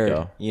 college team would aired,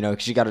 go. you know,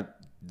 'cause she got a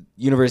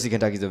University of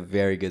Kentucky is a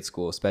very good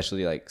school,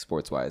 especially like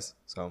sports wise.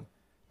 So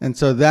And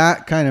so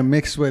that kind of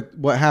mixed with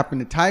what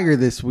happened to Tiger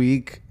this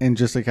week and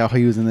just like how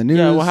he was in the news.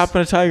 Yeah, what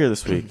happened to Tiger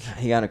this week?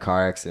 he got in a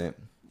car accident.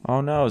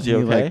 Oh no, is he He,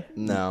 okay? like-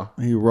 No,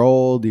 He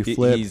rolled, he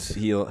flipped.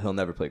 he'll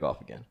never play golf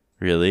again,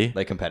 Really?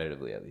 like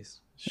competitively at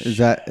least. Is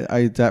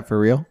that for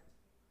real?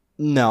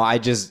 No,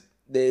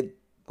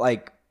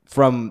 like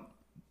from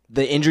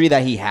the injury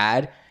that he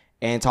had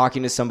and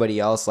talking to somebody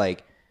else,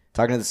 like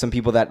talking to some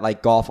people that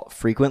like golf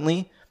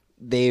frequently,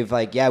 they've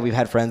like, yeah, we've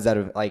had friends that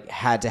have like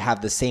had to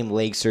have the same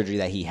leg surgery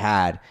that he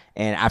had.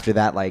 And after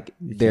that, like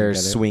their get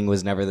it. swing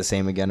was never the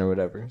same again or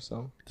whatever.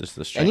 So, Just the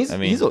and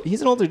strength.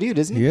 he's an older dude,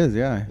 isn't he? He is,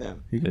 yeah. Yeah.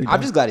 He could be I'm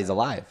done. just glad he's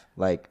alive.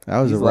 Like That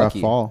was a he's rough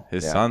lucky. fall.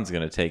 His Yeah. son's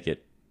gonna take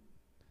it.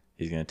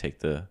 He's gonna take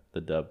the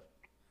dub.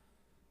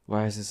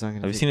 Why is his son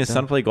gonna Have you take seen his the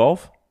son dub? play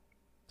golf?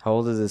 How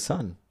old is his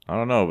son? I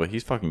don't know, but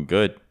he's fucking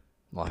good.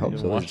 Well, I hope You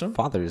so. watched His him?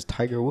 father is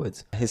Tiger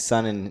Woods. His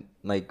son and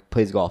like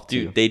plays golf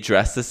too. Dude, they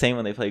dress the same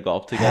when they play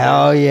golf together.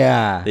 Hell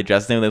yeah. They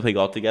dress the same when they play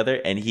golf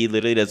together, and he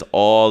literally does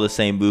all the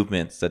same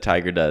movements that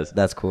Tiger does.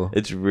 That's cool.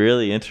 It's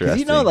really interesting. Because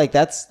you know, like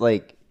that's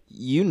like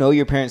you know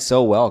your parents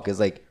so well because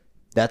like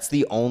that's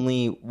the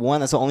only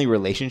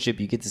relationship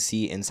you get to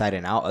see inside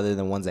and out other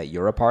than ones that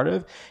you're a part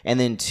of, and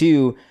then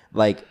two,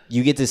 like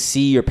you get to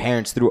see your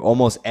parents through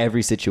almost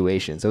every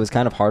situation. So it's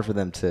kind of hard for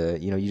them to,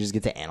 you know, you just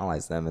get to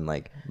analyze them and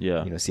like,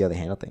 Yeah. you know, see how they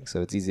handle things.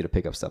 So it's easy to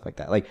pick up stuff like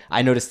that. Like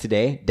I noticed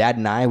today, Dad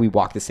and I, we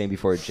walk the same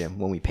before a gym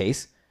when we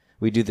pace.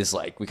 We do this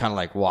like we kind of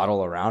like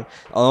waddle around.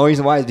 The only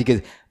reason why is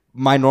because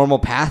my normal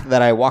path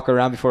that I walk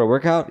around before a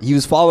workout, he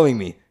was following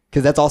me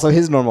because that's also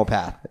his normal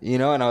path, you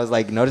know. And I was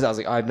like,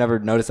 oh, I've never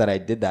noticed that I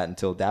did that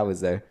until Dad was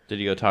there. Did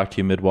you go talk to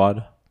you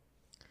mid-wad?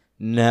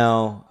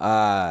 No,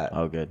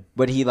 Oh, good.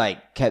 but he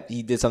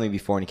did something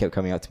before and he kept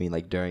coming up to me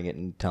like during it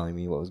and telling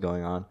me what was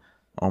going on.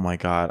 Oh my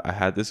god, I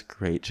had this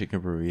great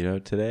chicken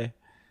burrito today.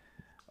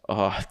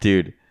 Oh,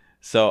 dude.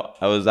 So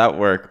I was at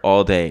work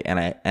all day and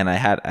I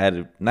had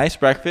a nice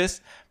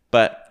breakfast,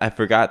 but I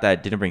forgot that I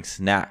didn't bring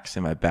snacks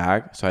in my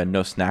bag, so I had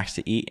no snacks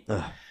to eat.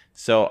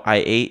 So I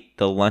ate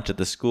the lunch at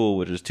the school,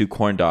 which was 2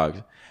 corn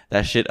dogs.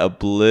 That shit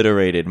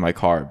obliterated my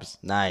carbs.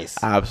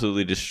 Nice.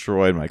 Absolutely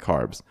destroyed my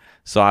carbs.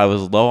 So I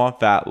was low on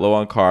fat, low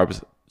on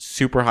carbs,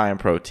 super high on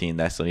protein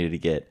that I still needed to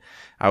get.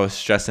 I was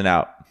stressing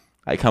out.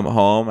 I come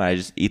home and I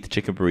just eat the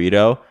chicken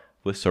burrito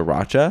with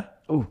sriracha.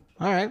 Ooh,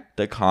 all right.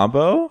 The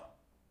combo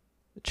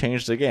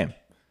changed the game.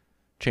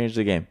 Changed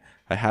the game.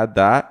 I had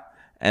that,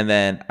 and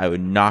then I was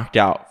knocked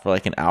out for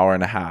like an hour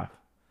and a half.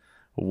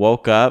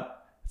 Woke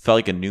up, felt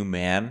like a new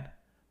man,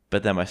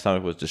 but then my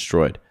stomach was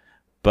destroyed.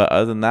 But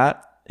other than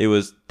that, it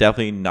was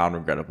definitely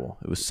non-regrettable.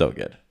 It was so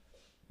good.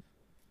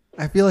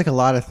 I feel like a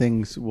lot of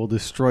things will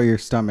destroy your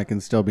stomach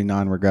and still be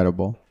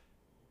non-regrettable.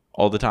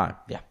 All the time.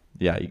 Yeah.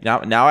 Yeah.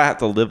 Now I have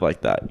to live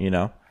like that, you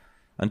know?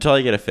 Until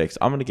I get it fixed.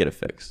 I'm going to get it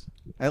fixed.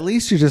 At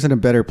least you're just in a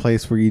better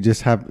place where you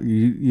just have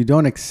you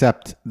don't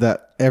accept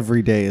that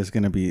every day is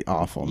going to be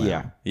awful now.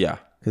 Yeah. Yeah.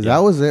 Because that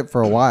was it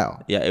for a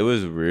while. Yeah, it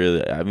was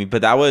really, I mean,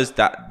 but that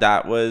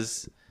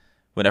was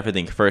when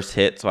everything first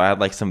hit. So I had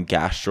like some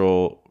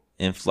gastro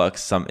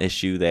influx, some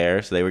issue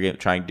there. So they were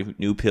trying to do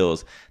new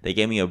pills. They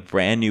gave me a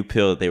brand new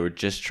pill that they were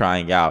just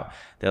trying out.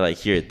 They're like,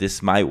 here,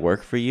 this might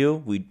work for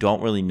you. We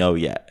don't really know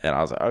yet. And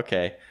I was like,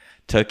 okay.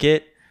 Took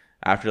it.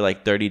 After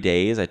like 30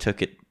 days, I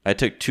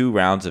took 2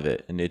 rounds of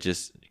it, and it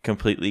just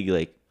completely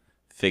like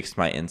fixed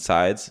my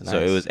insides.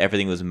 So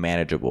everything was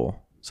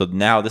manageable. So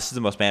now this is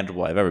the most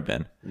manageable I've ever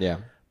been. Yeah.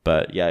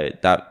 But yeah,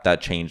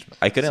 that changed.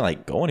 I couldn't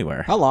like go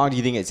anywhere. How long do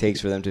you think it takes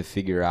for them to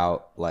figure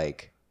out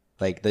like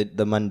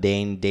the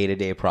mundane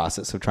day-to-day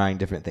process of trying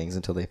different things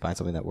until they find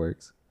something that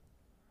works?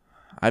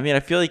 I mean, I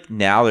feel like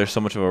now there's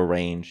so much of a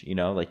range, you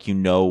know, like you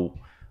know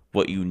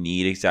what you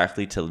need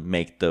exactly to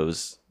make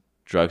those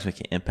drugs make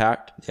an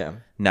impact. Yeah.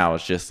 Now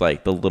it's just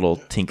like the little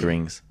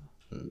tinkerings.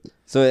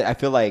 So I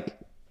feel like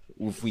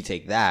if we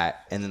take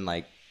that and then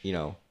like, you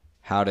know,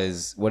 what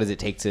does it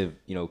take to,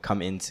 you know,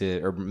 come into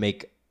or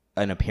make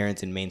an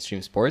appearance in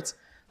mainstream sports?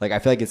 Like, I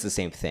feel like it's the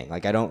same thing.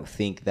 Like, I don't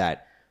think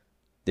that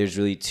there's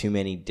really too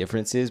many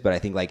differences, but I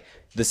think like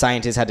the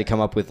scientists had to come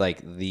up with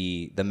like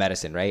the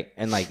medicine, right?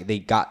 And like they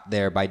got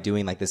there by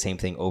doing like the same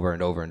thing over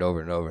and over and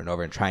over and over and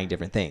over and trying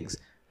different things.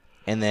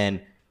 And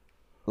then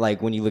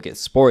like when you look at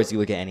sports, you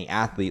look at any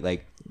athlete,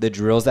 like the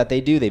drills that they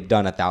do, they've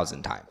done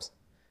 1,000 times.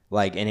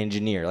 Like an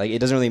engineer, like it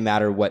doesn't really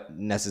matter what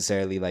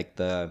necessarily like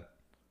the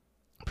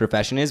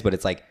profession is, but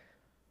it's like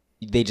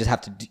they just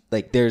have to do,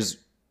 like there's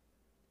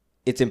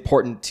it's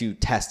important to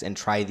test and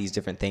try these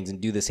different things and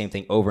do the same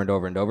thing over and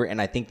over and over.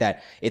 And I think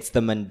that it's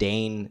the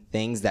mundane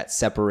things that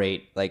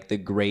separate like the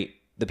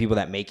people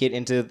that make it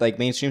into like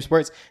mainstream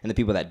sports and the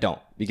people that don't,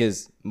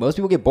 because most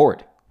people get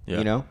bored,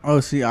 you know?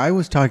 Oh, see, I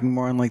was talking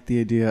more on like the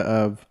idea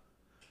of,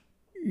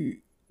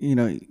 you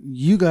know,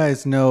 you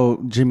guys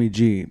know Jimmy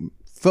G.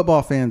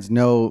 Football fans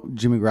know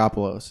Jimmy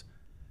Garoppolo.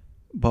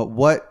 But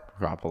what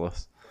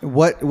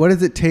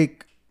does it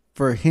take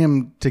for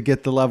him to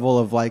get the level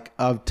of like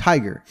of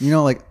Tiger? You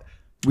know, like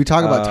we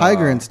talk about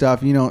Tiger and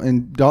stuff, you know,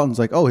 and Dalton's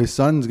like, oh, his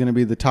son's going to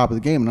be the top of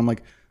the game. And I'm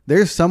like,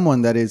 there's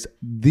someone that is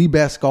the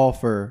best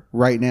golfer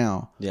right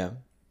now. Yeah.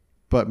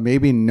 But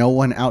maybe no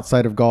one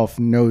outside of golf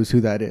knows who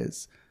that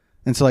is.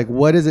 And so like,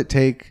 what does it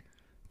take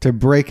to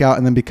break out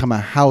and then become a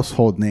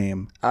household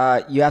name?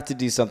 You have to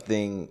do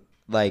something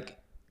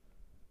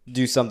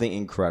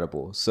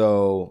incredible.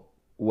 So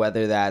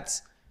whether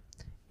that's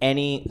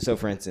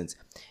for instance,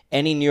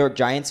 any New York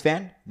Giants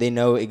fan, they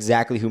know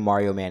exactly who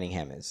Mario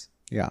Manningham is.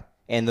 Yeah.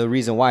 And the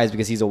reason why is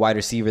because he's a wide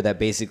receiver that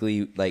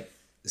basically like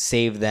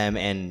saved them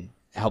and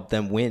helped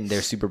them win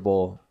their Super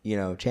Bowl, you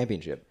know,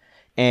 championship.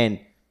 And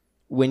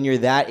when you're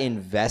that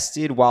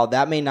invested, while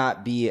that may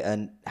not be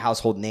a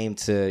household name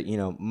to, you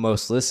know,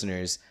 most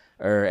listeners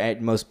or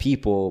at most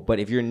people, but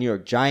if you're a New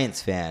York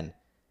Giants fan,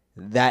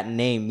 that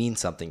name means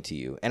something to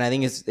you. And I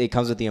think it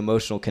comes with the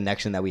emotional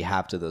connection that we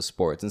have to those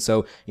sports. And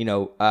so, you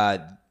know,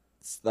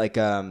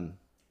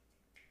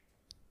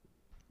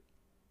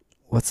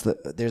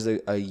 there's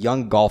a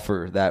young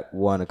golfer that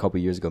won a couple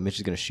years ago. Mitch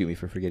is going to shoot me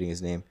for forgetting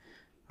his name.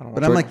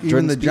 But I'm like, even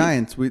Jordan the Spieth.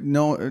 Giants, we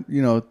know,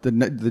 you know,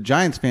 the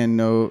Giants fan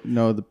know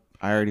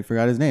I already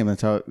forgot his name.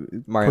 That's how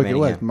Mario quick it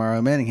was. Manningham.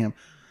 Mario Manningham.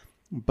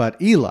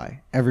 But Eli,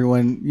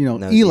 everyone, you know,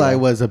 No, Eli Eli.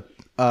 was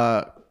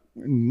a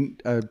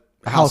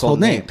household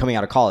name. coming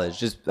out of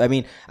college. I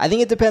think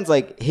it depends.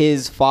 Like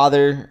his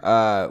father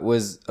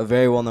was a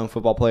very well-known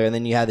football player, and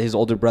then you had his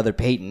older brother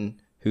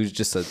Peyton, who's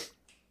just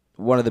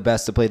one of the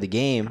best to play the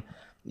game.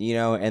 You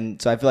know,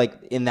 and so I feel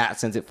like in that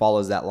sense it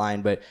follows that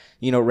line. But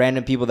you know,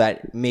 random people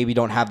that maybe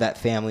don't have that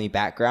family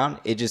background,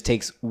 it just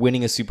takes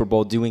winning a Super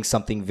Bowl, doing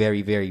something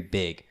very, very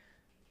big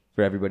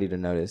for everybody to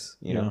notice.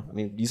 You know, I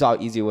mean, you saw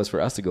how easy it was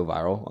for us to go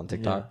viral on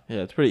TikTok. Yeah,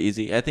 it's pretty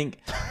easy. I think.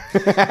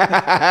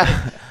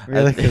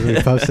 Really, because we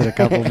posted a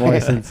couple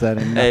more since then.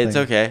 And Hey, it's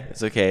nothing. okay.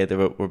 It's okay.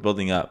 We're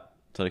building up.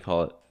 That's what I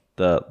call it.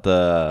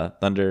 The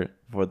thunder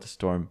before the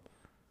storm.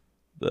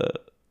 Yeah,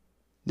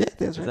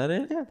 that's Is right. that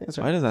it? Yeah, that's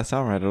right. Why does that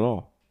sound right at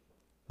all?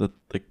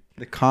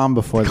 The calm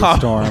before the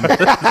storm.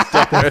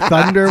 The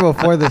thunder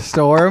before the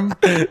storm.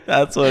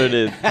 That's what it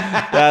is.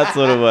 That's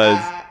what it was.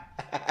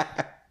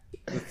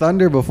 The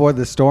thunder before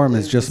the storm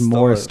is just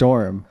more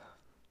storm.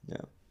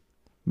 Yeah.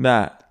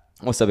 Matt,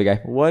 What's up, big guy?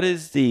 what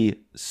is the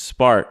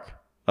spark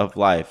of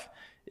life?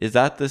 Is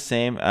that the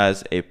same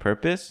as a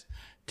purpose?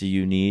 Do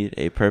you need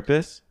a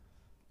purpose?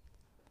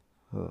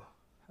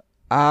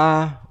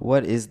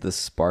 What is the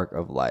spark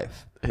of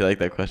life? You like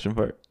that question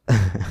part?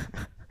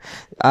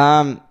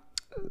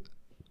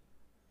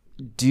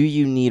 Do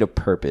you need a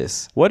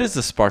purpose? What is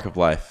the spark of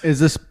life?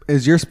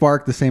 Is your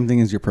spark the same thing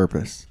as your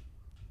purpose?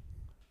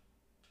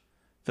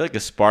 I feel like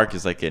a spark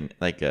is like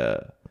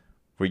where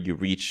you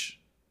reach.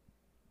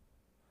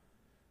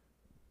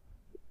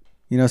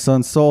 You know, so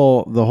in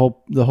Soul, the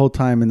whole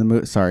time in the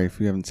movie. Sorry if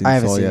you haven't seen I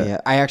haven't Soul seen yet. it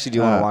yet. I actually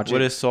do want to watch it.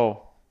 What is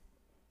soul?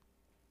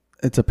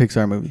 It's a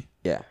Pixar movie.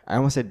 Yeah, I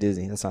almost said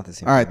Disney. That's not the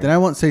same. All right, then I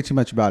won't say too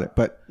much about it.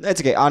 But That's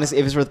okay. Honestly,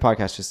 if it's for the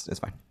podcast, it's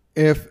fine.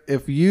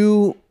 if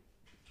you,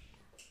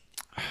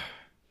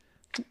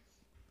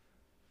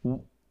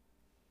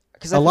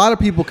 Because a lot of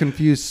people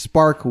confuse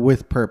spark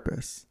with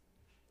purpose.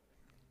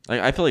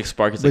 Like I feel like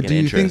spark is But like do an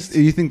you interest.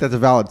 think that's a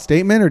valid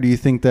statement, or do you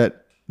think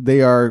that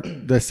they are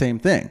the same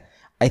thing?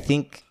 I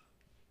think.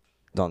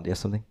 Don't you have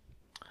something?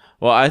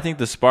 Well, I think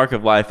the spark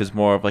of life is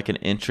more of like an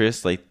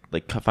interest, like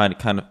kind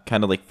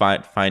of like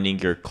finding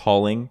your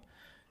calling,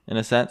 in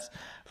a sense.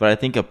 But I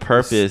think a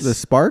purpose, The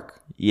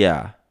spark.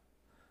 yeah,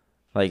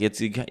 like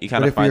it's you kind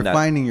But of if you're find that.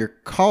 finding your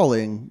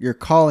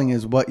calling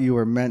is what you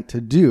were meant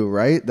to do,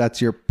 right? That's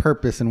your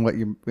purpose in what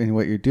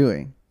you're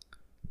doing.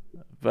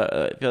 But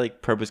I feel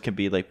like purpose can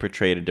be like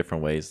portrayed in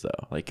different ways,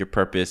 though. Like your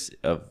purpose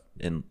of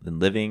in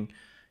living,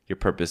 your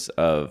purpose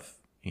of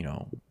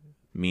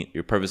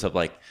your purpose of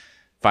like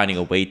finding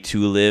a way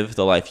to live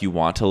the life you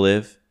want to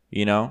live.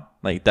 You know,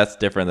 like that's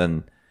different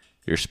than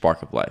your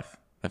spark of life.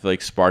 I feel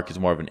like spark is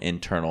more of an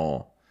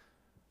internal,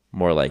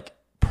 more like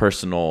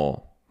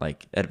personal,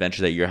 like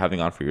adventure that you're having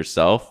on for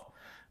yourself.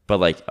 But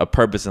like a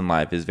purpose in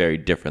life is very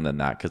different than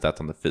that because that's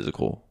on the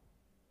physical.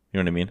 You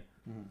know what I mean?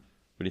 Mm-hmm.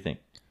 What do you think?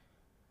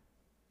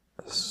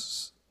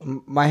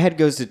 My head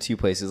goes to two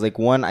places. Like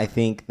one, I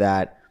think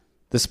that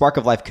the spark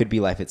of life could be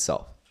life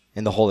itself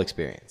and the whole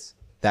experience.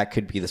 That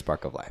could be the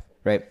spark of life,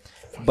 right?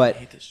 But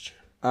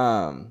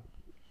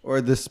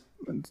Or that's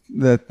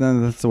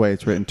the way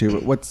it's written too.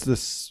 But what's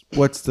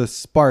the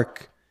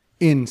spark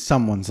in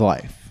someone's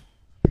life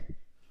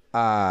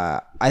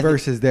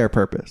versus their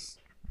purpose?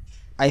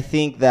 I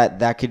think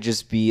that could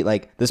just be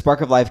like the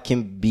spark of life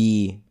can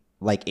be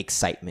like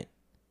excitement.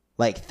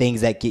 like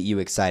things that get you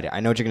excited.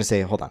 I know what you're gonna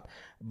say. Hold on,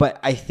 but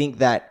I think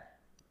that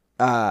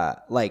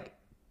like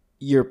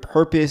your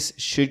purpose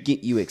should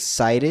get you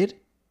excited.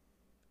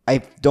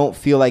 I don't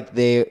feel like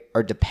they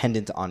are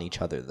dependent on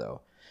each other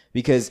though,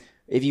 because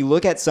if you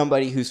look at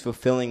somebody who's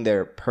fulfilling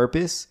their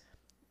purpose,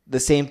 the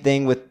same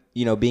thing with,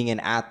 you know, being an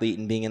athlete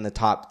and being in the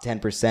top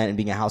 10% and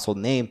being a household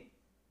name,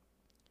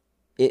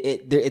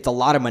 it's a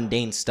lot of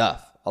mundane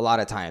stuff. A lot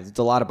of times it's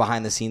a lot of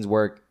behind the scenes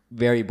work,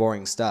 very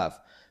boring stuff,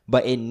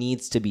 but it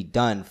needs to be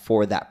done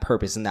for that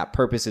purpose. And that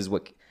purpose is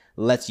what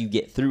lets you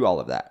get through all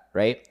of that,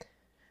 right?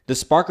 The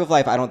spark of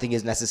life, I don't think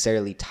is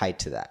necessarily tied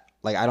to that.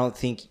 Like, I don't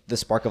think the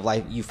spark of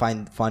life, you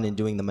find fun in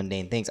doing the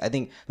mundane things. I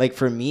think, like,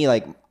 for me,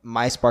 like,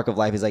 my spark of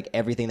life is, like,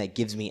 everything that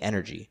gives me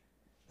energy.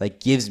 Like,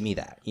 gives me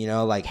that, you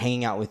know? Like,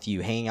 hanging out with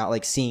you, hanging out,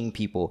 like, seeing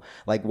people,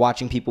 like,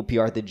 watching people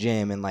PR at the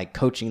gym and, like,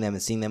 coaching them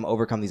and seeing them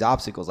overcome these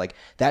obstacles. Like,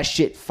 that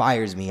shit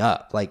fires me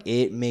up. Like,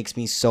 it makes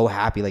me so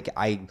happy. Like,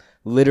 I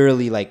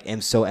literally, like, am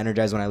so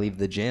energized when I leave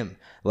the gym.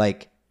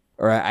 Like,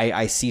 or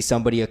I see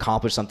somebody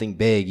accomplish something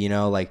big, you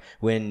know, like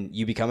when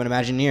you become an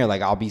Imagineer,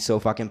 like I'll be so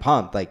fucking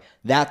pumped. Like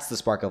that's the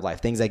spark of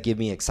life, things that give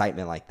me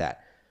excitement like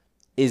that.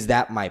 Is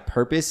that my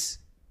purpose?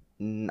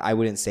 I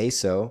wouldn't say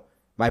so.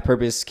 My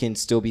purpose can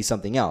still be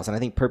something else. And I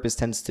think purpose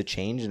tends to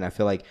change. And I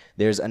feel like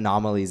there's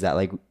anomalies that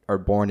like are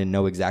born and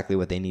know exactly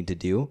what they need to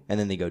do. And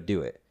then they go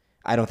do it.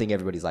 I don't think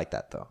everybody's like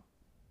that though.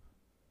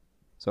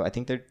 So I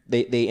think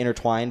they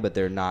intertwine, but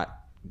they're not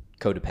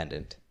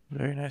codependent.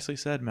 Very nicely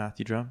said,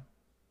 Matthew Drum.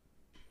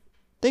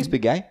 Thanks,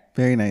 big guy.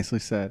 Very nicely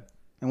said.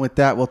 And with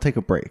that, we'll take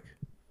a break.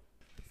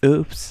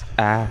 Oops,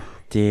 I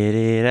did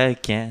it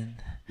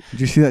again. Did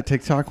you see that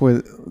TikTok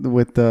with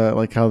the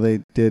like how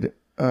they did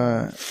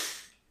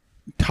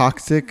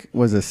Toxic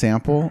was a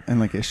sample and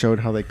like it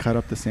showed how they cut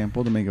up the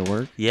sample to make it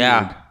work?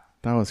 Yeah. Dude,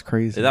 that was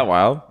crazy. Is that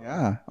wild?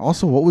 Yeah.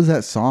 Also, what was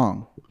that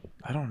song?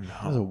 I don't know.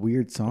 That was a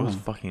weird song. It was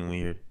fucking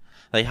weird.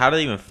 Like, how do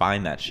they even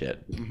find that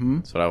shit? Mm-hmm.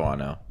 That's what I want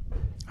to know.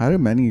 How do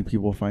many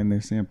people find their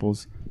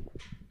samples?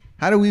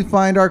 How do we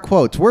find our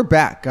quotes? We're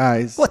back,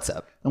 guys. What's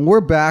up? And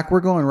we're back.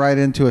 We're going right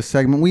into a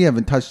segment we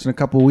haven't touched in a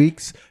couple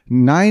weeks.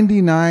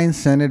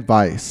 99-cent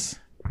advice.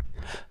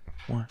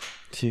 1,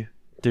 2,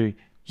 3.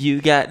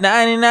 You got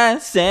 99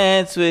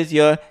 cents with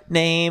your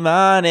name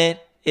on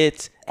it.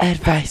 It's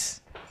advice.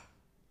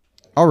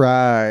 All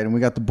right. And we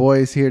got the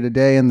boys here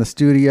today in the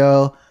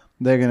studio.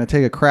 They're going to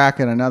take a crack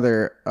at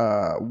another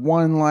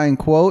one-line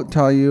quote,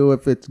 tell you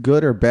if it's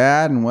good or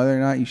bad and whether or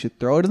not you should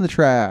throw it in the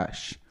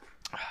trash.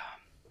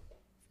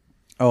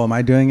 Oh, am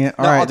I doing it?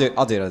 All right.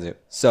 I'll do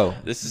it. So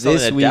This is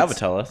something that Dad would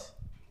tell us.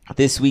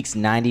 This week's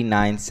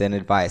 99-cent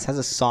advice has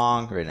a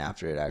song written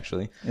after it,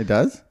 actually. It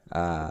does?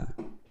 I'm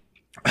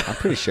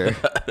pretty sure.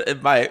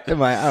 It might. I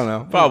don't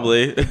know.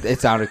 Probably. It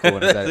sounded cool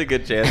when it That's said a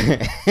good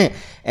chance.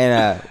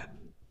 And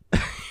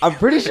I'm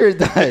pretty sure it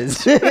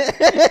does.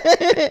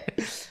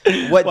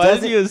 Why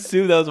did you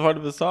assume that was part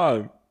of the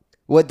song?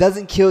 What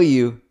doesn't kill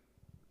you...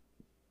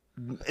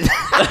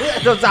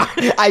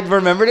 I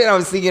remembered it and I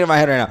was thinking in my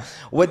head right now.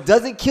 What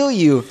doesn't kill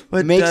you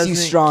makes you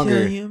stronger.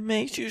 Kill you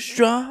makes you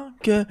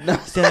stronger.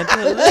 Stand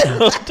a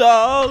little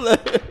taller.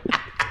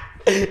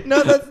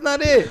 No, that's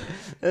not it.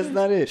 That's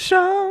not it.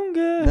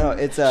 Stronger. No,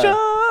 it's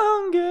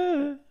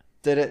stronger.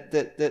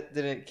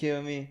 Didn't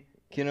kill me.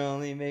 Can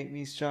only make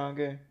me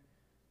stronger.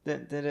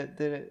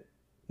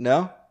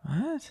 No?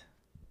 What?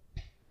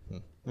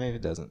 Maybe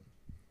it doesn't.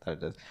 Thought it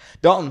does.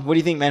 Dalton, what do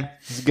you think, man?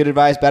 Is it good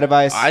advice, bad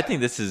advice? I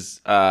think this is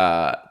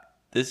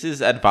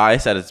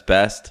advice at its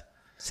best.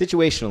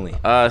 Situationally.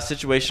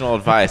 Situational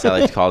advice, I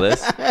like to call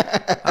this.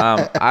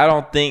 I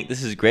don't think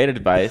this is great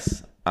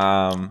advice.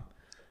 I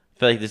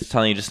feel like this is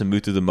telling you just to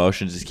move through the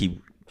motions, just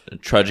keep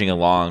trudging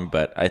along.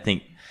 But I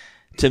think,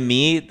 to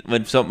me,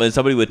 when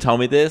somebody would tell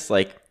me this,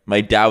 like my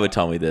dad would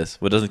tell me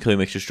this, what doesn't kill you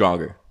makes you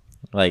stronger.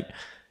 Like,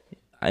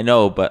 I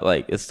know, but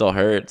like it still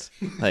hurts.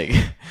 Like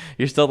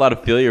you're still allowed to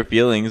feel your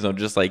feelings. Don't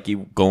just like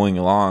keep going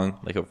along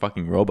like a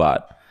fucking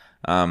robot.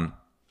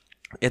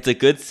 It's a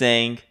good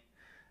saying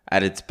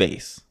at its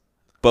base,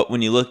 but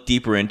when you look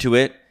deeper into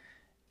it,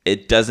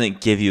 it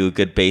doesn't give you a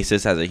good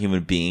basis as a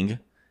human being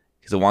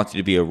because it wants you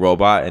to be a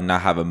robot and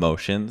not have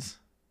emotions.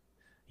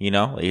 You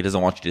know, like it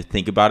doesn't want you to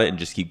think about it and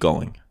just keep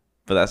going.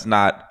 But that's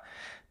not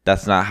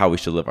how we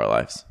should live our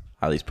lives,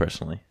 at least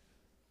personally.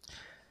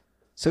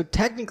 So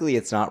technically,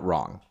 it's not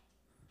wrong.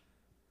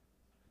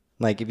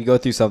 Like, if you go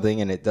through something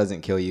and it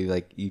doesn't kill you,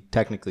 like, you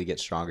technically get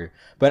stronger.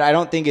 But I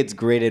don't think it's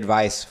great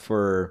advice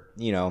for,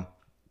 you know...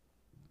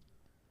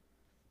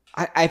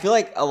 I feel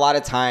like a lot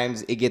of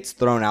times it gets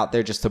thrown out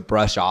there just to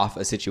brush off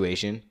a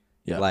situation.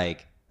 Yeah.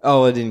 Like,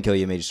 oh, it didn't kill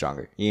you, it made you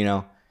stronger, you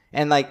know?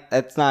 And, like,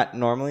 that's not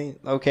normally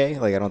okay.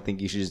 Like, I don't think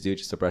you should just do it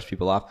just to brush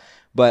people off.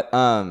 But,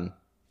 I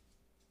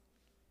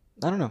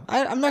don't know.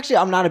 I'm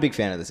not a big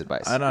fan of this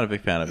advice. I'm not a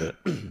big fan of it.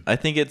 I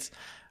think it's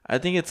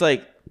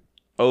like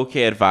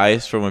okay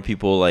advice for when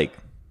people like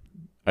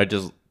are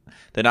just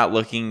they're not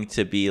looking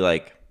to be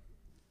like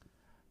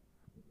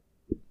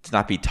to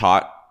not be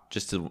taught,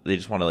 they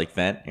just want to like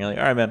vent. And you're like,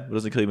 all right, man, what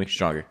doesn't kill you makes you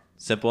stronger.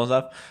 Simple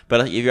enough.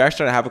 But like, if you're actually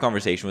trying to have a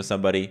conversation with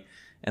somebody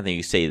and then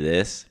you say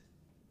this.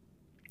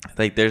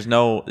 Like that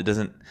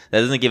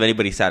doesn't give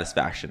anybody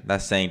satisfaction.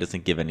 That saying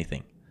doesn't give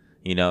anything,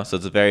 So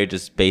it's a very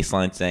just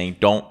baseline saying.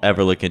 Don't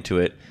ever look into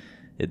it.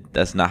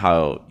 That's not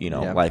how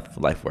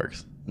life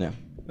works. Yeah,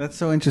 That's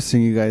so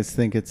interesting. You guys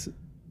think it's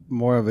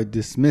more of a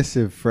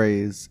dismissive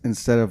phrase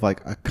instead of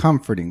like a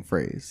comforting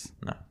phrase.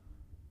 No,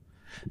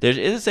 there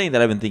is a saying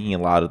that I've been thinking a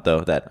lot of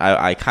though. That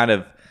I kind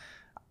of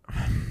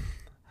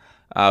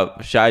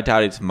Shy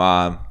Toddy's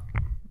mom.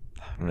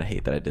 I'm gonna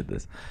hate that I did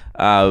this,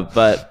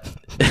 but.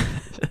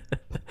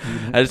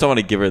 I just don't want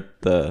to give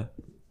her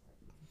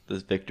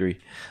this victory.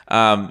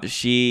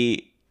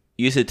 She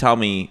used to tell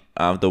me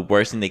the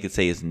worst thing they could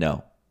say is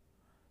no.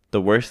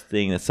 The worst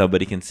thing that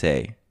somebody can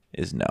say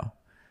is no.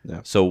 Yeah.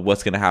 So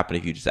what's going to happen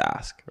if you just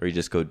ask or you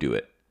just go do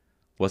it?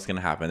 What's going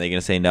to happen? Are they going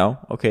to say no?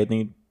 Okay,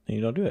 then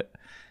you don't do it.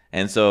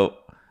 And so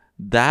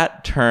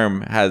that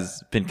term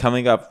has been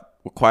coming up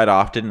quite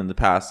often in the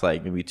past,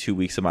 like maybe 2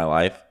 weeks of my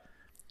life,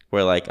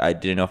 where like I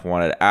didn't know if I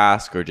wanted to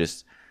ask or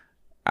just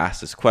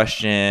ask this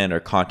question or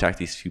contact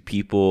these few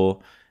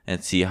people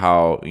and see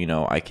how,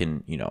 I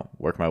can,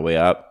 work my way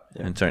up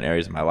in certain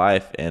areas of my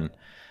life. And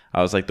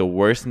I was like, the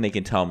worst thing they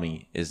can tell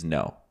me is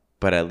no.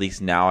 But at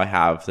least now I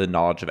have the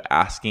knowledge of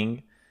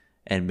asking,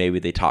 and maybe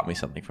they taught me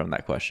something from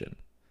that question.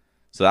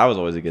 So that was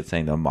always a good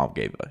saying that mom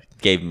gave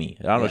me.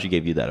 I don't know if she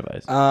gave you that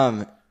advice.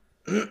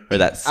 Or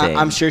that saying.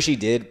 I'm sure she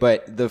did,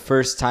 but the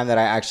first time that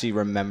I actually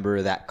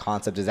remember that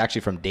concept is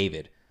actually from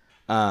David.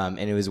 And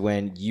it was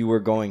when you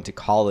were going to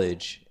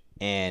college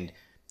and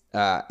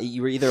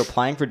you were either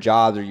applying for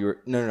jobs or you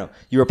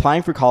were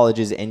applying for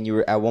colleges, and you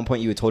were at one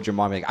point you had told your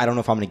mom, like, I don't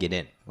know if I'm going to get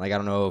in. Like, I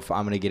don't know if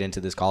I'm going to get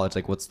into this college.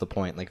 Like, what's the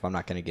point? Like, if I'm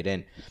not going to get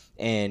in.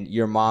 And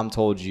your mom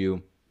told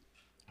you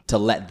to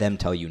let them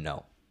tell you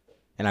no.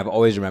 And I've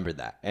always remembered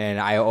that. And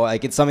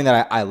it's something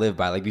that I live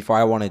by. Like, before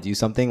I want to do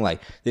something,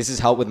 like, this has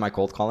helped with my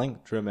cold calling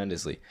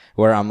tremendously,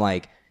 where I'm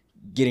like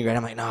getting ready.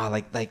 I'm like, no,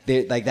 like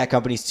that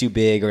company's too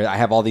big, or I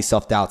have all these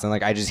self-doubts. And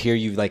like, I just hear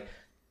you like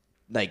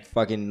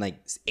fucking like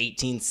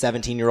 18,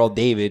 17-year-old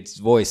David's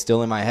voice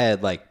still in my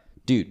head. Like,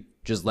 dude,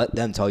 just let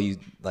them tell you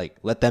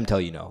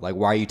no. Like,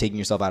 why are you taking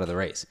yourself out of the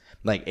race?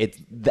 Like, it's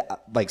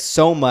like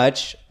so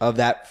much of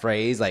that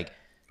phrase, like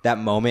that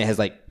moment has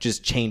like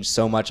just changed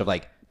so much of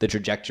like the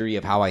trajectory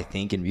of how I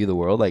think and view the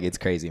world. Like, it's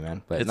crazy,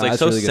 man. But it's like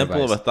so really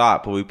simple of a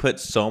thought, but we put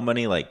so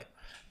many like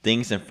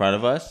things in front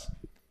of us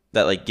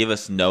that like give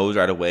us no's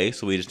right away.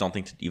 So we just don't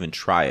think to even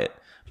try it.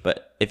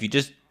 But if you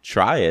just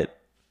try it,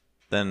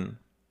 then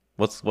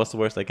what's the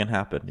worst that can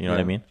happen? You know what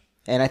I mean?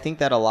 And I think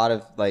that a lot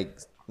of like,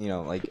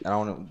 like, I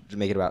don't want to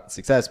make it about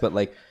success, but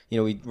like,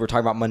 we were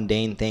talking about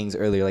mundane things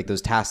earlier, like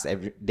those tasks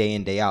every day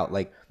in, day out.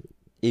 Like,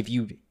 if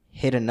you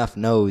hit enough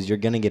no's, you're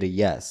going to get a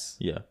yes.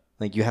 Yeah.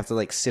 Like, you have to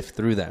like sift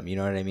through them. You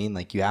know what I mean?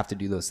 Like, you have to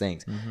do those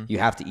things. Mm-hmm. You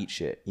have to eat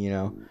shit,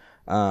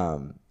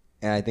 And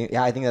I think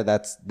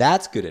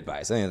that's good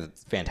advice. I think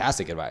that's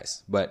fantastic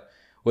advice. But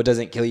what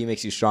doesn't kill you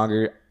makes you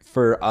stronger.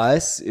 For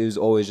us, it was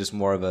always just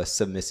more of a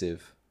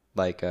submissive,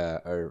 like,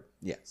 submissive.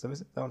 Is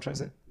that what I'm trying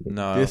to say?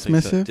 No,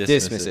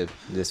 dismissive?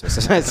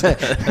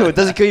 Dismissive. What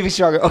doesn't kill you makes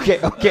you stronger. Okay.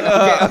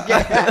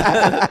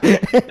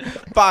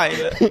 Fine.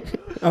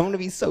 I'm gonna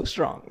be so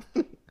strong.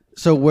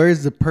 So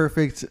where's the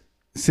perfect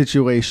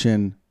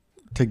situation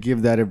to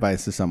give that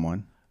advice to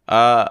someone?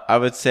 I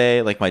would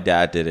say like my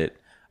dad did it.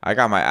 I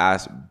got my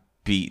ass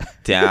beat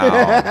down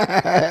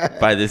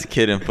by this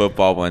kid in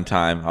football one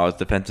time. I was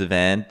defensive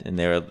end, and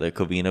they were the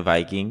Covina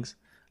Vikings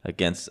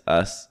against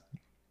us,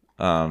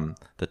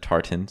 the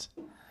Tartans.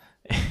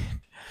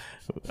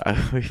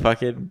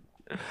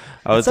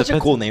 It's such a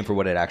cool name for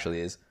what it actually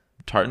is.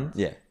 Tartans?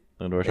 Yeah.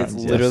 It's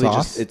literally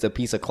just it's a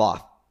piece of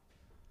cloth.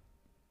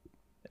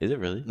 Is it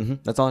really? Mm-hmm.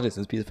 That's all it is.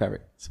 It's a piece of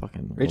fabric. It's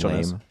fucking Rachel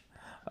lame.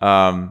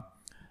 knows.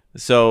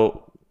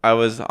 So I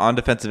was on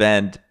defensive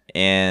end,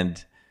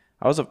 and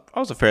I was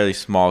a fairly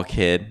small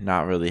kid,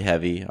 not really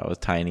heavy. I was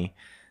tiny,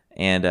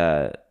 and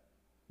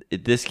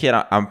this kid,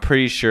 I'm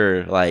pretty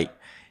sure, like,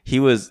 he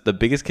was the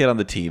biggest kid on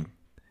the team,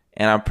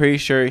 and I'm pretty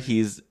sure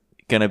he's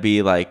gonna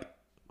be like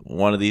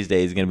one of these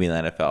days gonna be in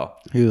the NFL.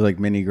 He was like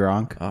mini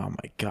Gronk. Oh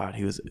my god,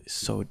 he was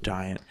so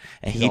giant,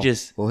 and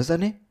what was that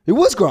name? It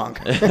was Gronk.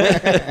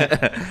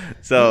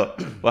 So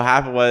what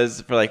happened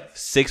was, for like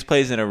 6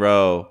 plays in a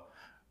row,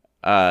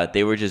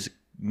 they were just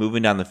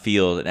moving down the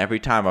field, and every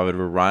time I would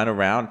run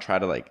around, try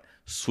to like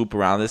swoop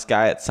around this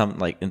guy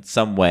in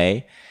some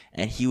way,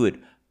 and he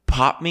would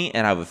pop me,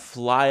 and I would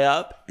fly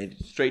up and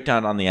straight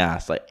down on the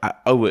ass. Like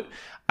I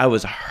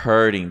was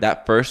hurting.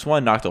 That first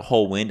one knocked the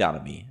whole wind out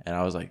of me, and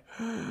I was like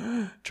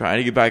trying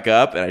to get back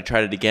up, and I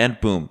tried it again,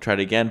 boom, tried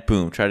it again,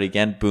 boom, tried it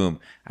again, boom.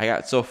 I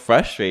got so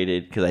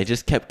frustrated because I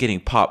just kept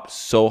getting popped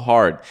so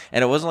hard,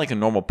 and it wasn't like a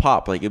normal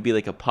pop. Like, it'd be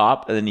like a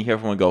pop, and then you hear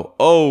everyone go,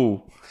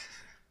 "Oh."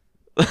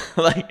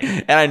 Like,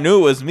 and I knew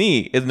it was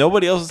me. If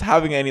nobody else was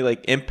having any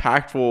like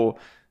impactful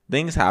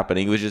things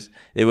happening, it was just,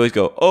 they always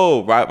go,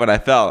 "Oh," right when I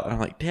fell, and I'm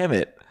like, damn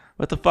it,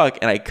 what the fuck?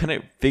 And I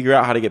couldn't figure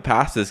out how to get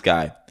past this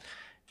guy.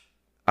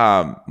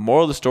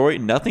 Moral of the story,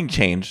 nothing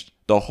changed.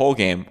 the whole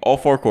game, all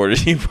 4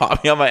 quarters. He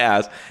popped me on my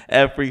ass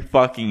every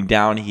fucking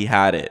down he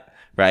had it,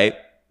 right?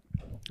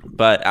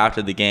 But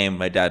after the game,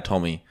 my dad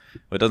told me,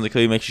 "What doesn't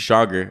kill you makes you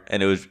stronger,"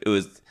 and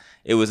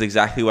it was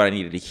exactly what I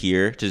needed to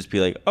hear to just be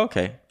like,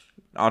 okay,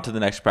 on to the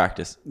next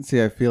practice.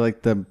 See, I feel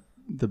like the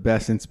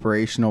best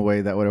inspirational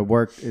way that would have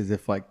worked is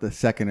if like the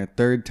second or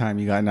third time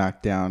you got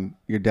knocked down,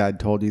 your dad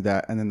told you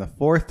that, and then the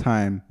fourth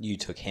time You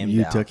took him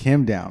you down. took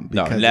him down.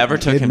 No, because never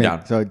it took did him make-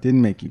 down. So it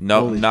didn't make you.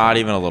 No, fully not strong.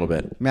 even a little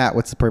bit. Matt,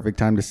 what's the perfect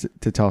time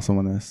to tell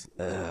someone this?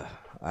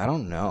 I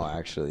don't know,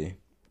 actually.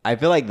 I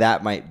feel like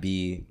that might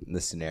be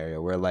the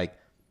scenario where, like,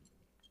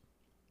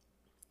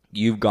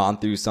 you've gone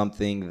through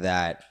something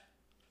that,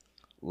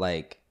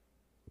 like,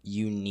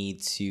 you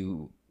need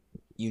to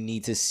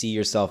see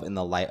yourself in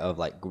the light of,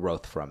 like,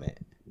 growth from it.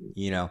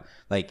 You know,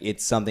 like,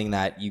 it's something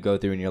that you go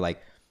through and you're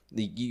like,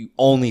 you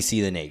only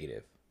see the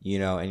negative, you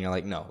know, and you're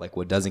like, no, like,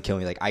 what doesn't kill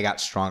me, like, I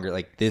got stronger,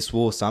 like, this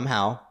will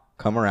somehow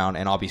come around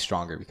and I'll be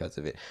stronger because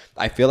of it.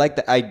 I feel like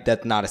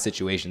that's not a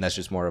situation. That's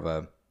just more of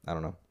a, I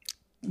don't know.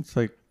 It's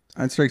like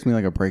it strikes me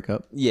like a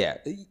breakup. Yeah.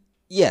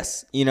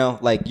 Yes. You know,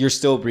 like, you're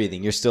still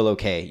breathing. You're still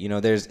okay. You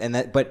know,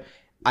 but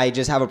I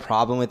just have a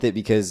problem with it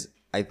because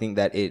I think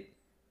that it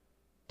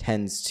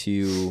tends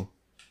to,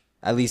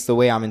 at least the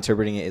way I'm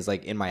interpreting it is,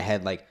 like, in my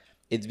head, like,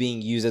 it's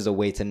being used as a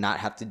way to not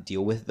have to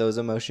deal with those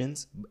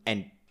emotions,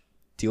 and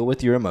deal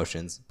with your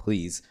emotions,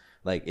 please.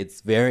 Like,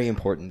 it's very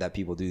important that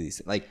people do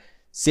these. Like,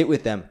 sit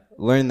with them,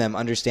 learn them,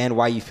 understand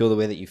why you feel the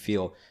way that you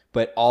feel,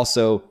 but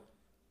also,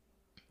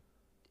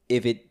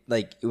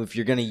 if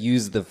you're gonna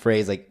use the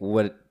phrase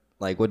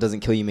what doesn't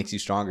kill you makes you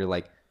stronger,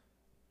 like,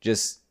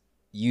 just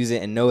use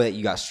it and know that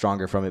you got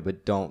stronger from it,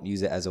 but don't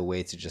use it as a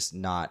way to just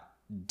not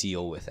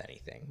deal with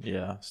anything.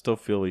 Yeah, still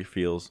feel what he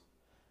feels.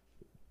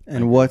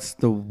 And what's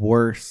the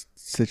worst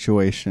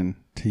situation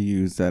to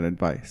use that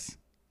advice?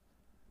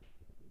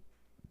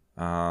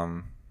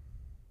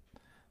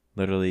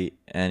 Literally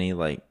any,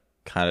 like,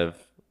 kind of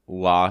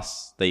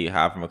loss that you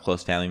have from a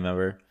close family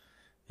member,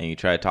 and you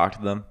try to talk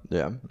to them,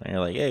 Yeah. and you're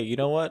like, hey, you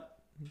know what?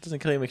 It doesn't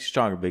kill you, makes you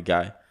stronger, big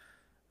guy.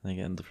 And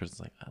again, the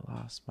person's like, I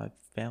lost my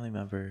family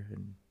member,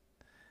 and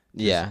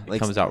Yeah. it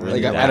comes out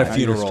really like bad. at a You're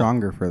funeral.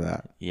 stronger for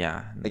that.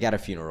 yeah, Like at a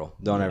funeral.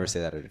 Don't ever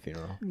say that at a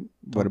funeral.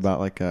 What about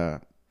like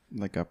a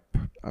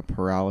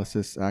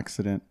paralysis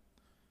accident?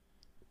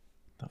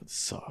 that would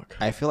suck.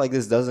 I feel like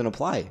this doesn't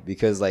apply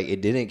because, like,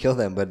 it didn't kill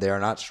them, but they are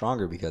not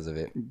stronger because of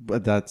it.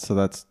 But that's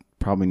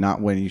probably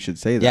not when you should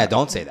say that. Yeah,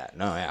 don't say that.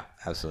 No, yeah,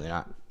 absolutely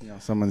not. You know,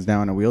 someone's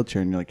down in a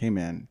wheelchair and you're like, hey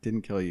man,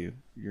 didn't kill you.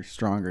 You're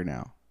stronger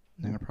now.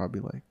 And they're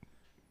probably like,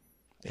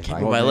 If Kick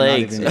I, my they're not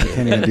legs. even- they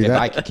can't even do if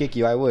I that. could kick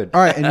you, I would.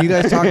 All right, and you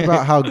guys talked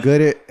about how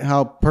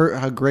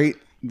great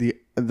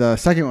the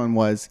second one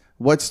was.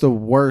 What's the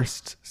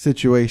worst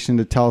situation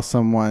to tell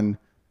someone?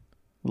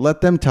 Let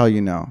them tell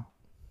you no,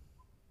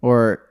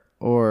 or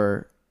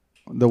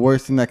the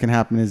worst thing that can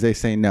happen is they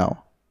say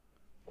no.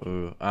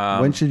 Ooh,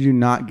 When should you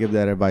not give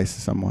that advice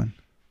to someone?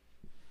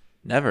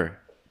 never.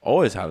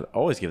 Always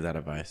give that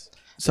advice.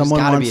 Someone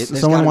gotta be- wants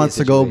there's someone gotta be a wants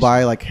to go situation.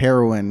 buy like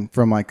heroin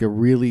from like a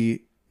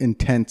really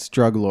intense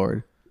drug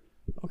lord.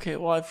 Okay,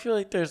 well, I feel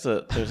like there's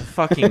a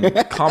fucking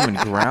common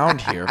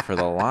ground here for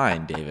the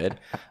line, David.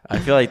 I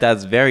feel like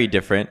that's very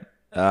different.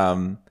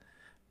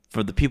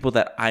 For the people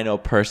that I know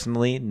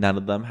personally, none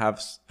of them have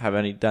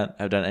done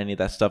any of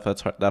that stuff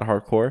that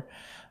hardcore.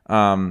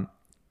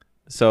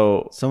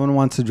 So Someone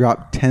wants to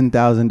drop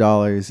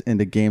 $10,000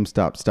 into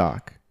GameStop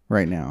stock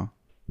right now.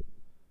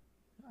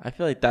 I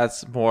feel like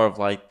that's more of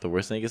like the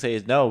worst thing you can say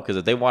is no, because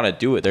if they want to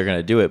do it, they're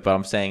gonna do it. But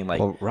I'm saying like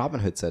Well, Robin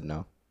Hood said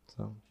no.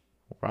 So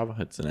Robin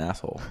Hood's an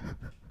asshole.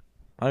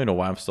 I don't even know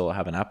why I'm still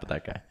having an app with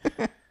that guy.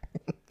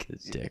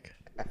 His dick.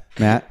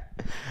 Matt,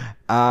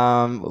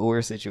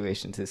 worst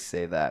situation to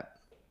say that.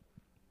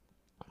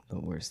 The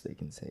worst they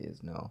can say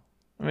is no.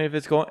 I mean, if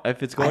it's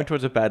going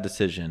towards a bad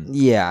decision,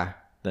 Yeah.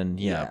 then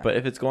yeah. Yeah. But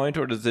if it's going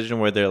toward a decision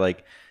where they're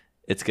like,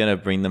 it's gonna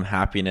bring them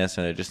happiness,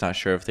 and they're just not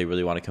sure if they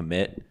really want to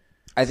commit.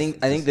 I think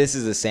this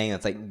is a saying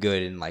that's like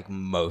good in like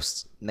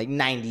most, like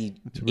 90.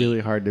 it's really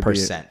hard to be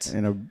percent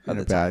in a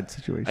bad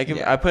situation.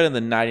 I put in the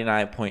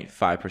 99.5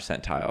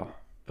 percentile,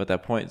 but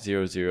that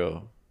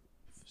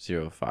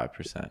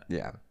 0.0005%,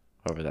 Yeah.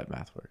 however that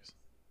math works.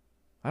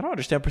 I don't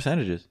understand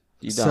percentages.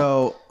 You don't.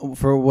 So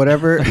for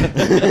whatever,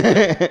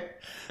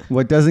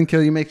 what doesn't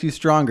kill you makes you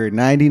stronger.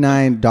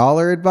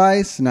 $99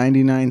 advice,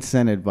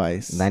 99-cent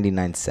advice.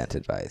 99-cent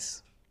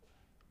advice.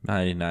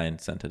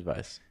 99-cent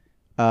advice.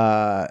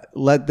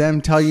 Let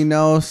them tell you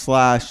no /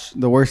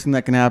 the worst thing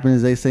that can happen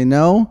is they say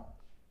no.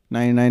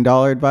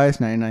 $99 advice,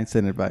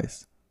 99-cent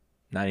advice.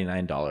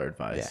 $99 Yeah,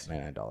 advice.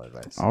 $99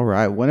 advice. All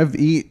right, one of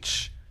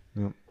each.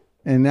 Yep.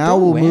 And now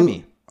Double we'll whammy.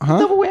 move. Huh?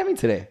 Double whammy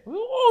today.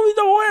 Oh, we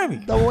double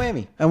whammy. Double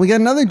whammy. And we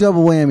got another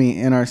double whammy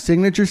in our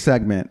signature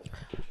segment.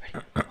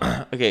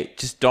 Okay,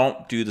 just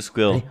don't do the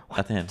squeal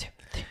at the end.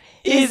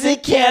 Is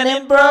it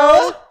canon,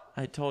 bro?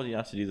 I told you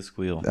not to do the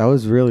squeal. That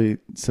was really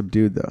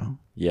subdued, though.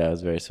 Yeah, it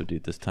was very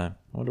subdued this time.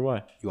 I wonder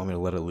why. You want me to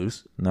let it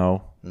loose?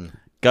 No.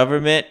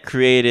 Government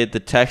created the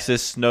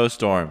Texas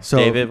snowstorm. So,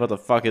 David, what the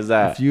fuck is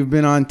that? If you've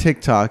been on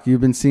TikTok, you've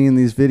been seeing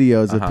these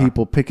videos of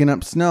people picking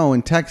up snow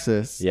in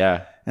Texas.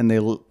 Yeah. And they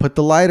put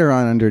the lighter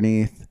on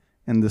underneath,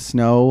 and the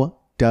snow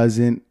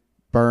doesn't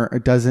burn.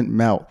 It doesn't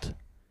melt.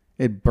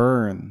 It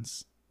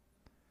burns.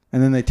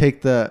 And then they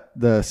take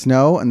the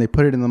snow and they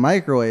put it in the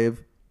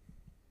microwave.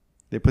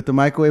 They put the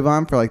microwave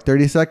on for like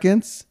 30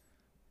 seconds.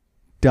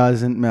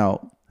 Doesn't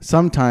melt.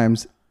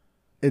 Sometimes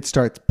it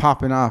starts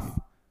popping off,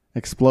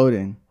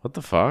 exploding. What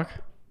the fuck?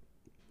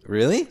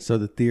 Really? So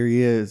the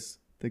theory is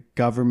the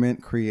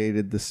government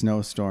created the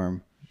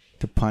snowstorm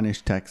to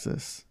punish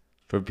Texas.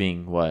 For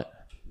being what?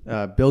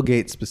 Bill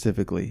Gates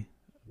specifically.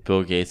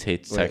 Bill Gates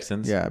hates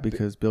Texans? Yeah,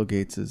 because Bill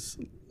Gates is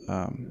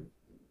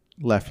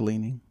left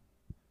leaning.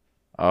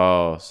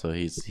 Oh, so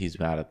he's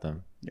mad at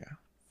them. Yeah.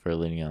 For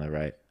leaning on the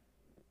right.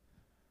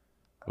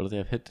 What do they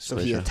have hit So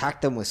display he show?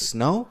 attacked them with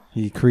snow?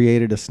 He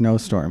created a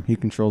snowstorm. He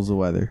controls the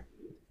weather.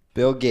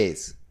 Bill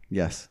Gates.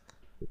 Yes.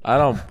 I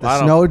don't.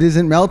 Snow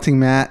isn't melting,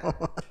 Matt.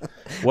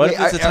 What Wait, if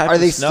it's a type are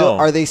of they snow? still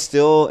are they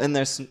still in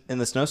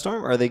the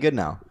snowstorm? Or are they good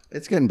now?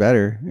 It's getting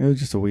better. It was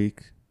just a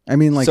week. I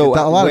mean, like So,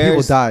 a lot of people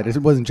where's- died. It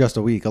wasn't just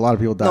a week. A lot of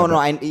people died. No,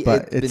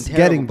 but it's it's been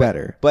getting terrible,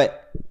 better.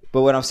 But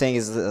what I'm saying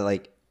is that,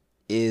 like,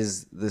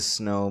 is the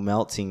snow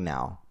melting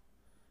now?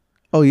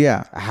 Oh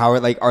yeah, How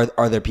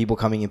are there people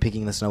coming and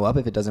picking the snow up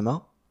if it doesn't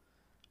melt?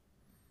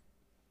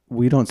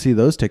 we don't see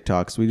those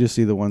TikToks. We just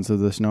see the ones of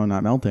the snow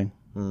not melting.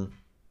 I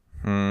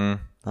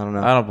don't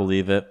know. I don't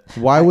believe it.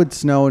 Why would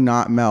snow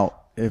not melt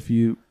if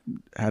you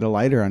had a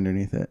lighter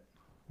underneath it?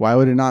 Why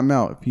would it not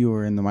melt if you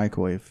were in the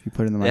microwave? If you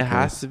put it in the It microwave.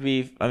 has to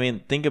be. I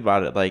mean, think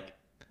about it. Like,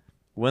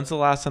 when's the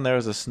last time there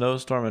was a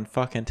snowstorm in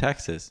fucking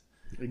Texas?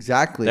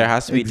 Exactly. There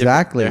has to be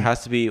exactly. There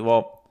has to be.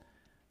 Well,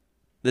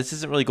 this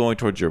isn't really going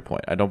towards your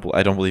point. I don't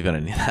believe in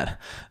any of that.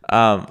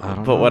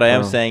 But what I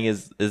am saying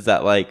is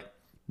that, like,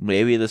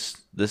 maybe this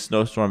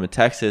snowstorm in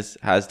Texas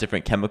has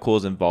different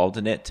chemicals involved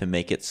in it to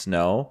make it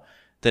snow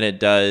than it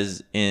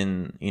does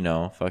in,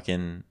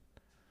 fucking,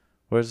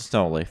 where's the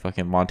snow? Like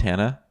fucking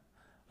Montana.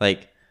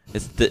 Like,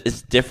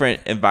 it's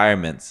different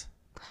environments.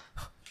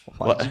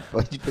 Why'd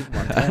you pick I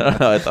Montana? don't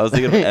know. I was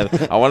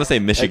thinking. I want to say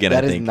Michigan.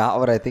 That I is think. not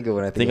what I think of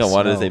when I I think think I of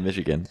wanted to snow. say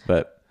Michigan,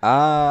 but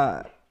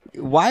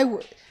Why?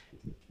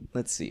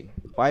 Let's see.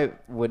 Why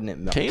wouldn't it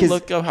melt? can you 'Cause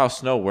look up how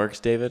snow works,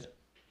 David?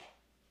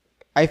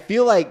 I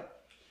feel like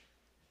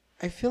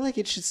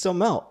it should still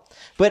melt,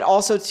 but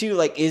also too,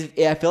 like,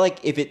 I feel like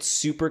if it's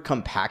super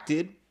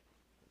compacted,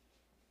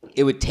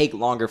 it would take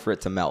longer for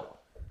it to melt.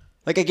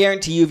 Like, I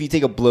guarantee you, if you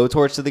take a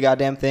blowtorch to the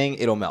goddamn thing,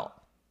 it'll melt.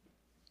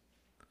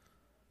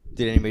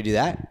 Did anybody do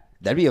that?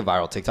 That'd be a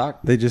viral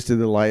TikTok. They just did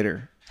the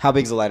lighter. How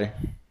big's the lighter?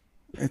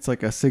 It's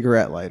like a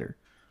cigarette lighter.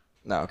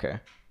 No, okay.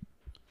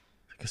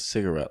 Like a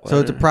cigarette. So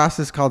it's a lighter.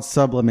 process called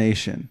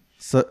sublimation.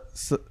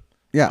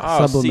 Yeah,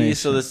 Oh, sublimation.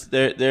 see, so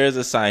there is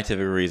a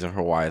scientific reason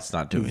for why it's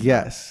not doing that.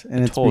 Yes,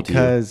 and it's told you.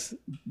 because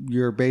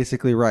you're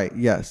basically right.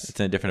 Yes, It's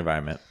in a different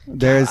environment.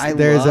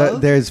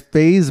 there's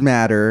phase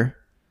matter,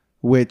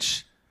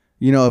 which,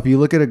 if you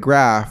look at a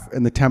graph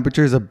and the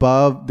temperature's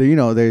above,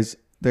 there's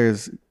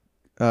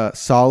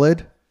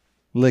solid,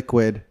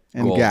 liquid,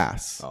 and Gold.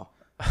 gas. Oh.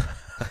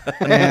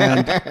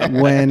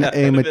 And when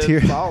a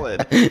material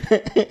solid.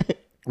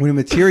 when a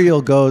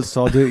material goes,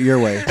 so I'll do it your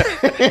way.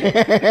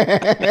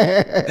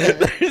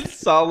 There's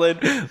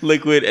solid,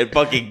 liquid, and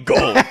fucking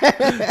gold.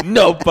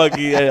 No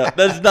fucking.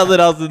 There's nothing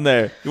else in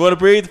there. You want to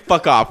breathe?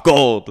 Fuck off.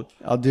 Gold.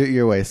 I'll do it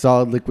your way.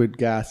 Solid, liquid,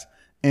 gas.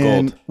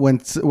 And Gold.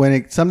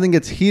 when something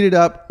gets heated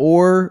up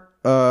or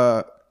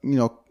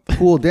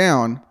cooled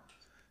down,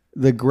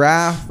 the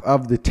graph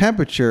of the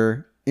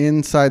temperature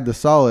inside the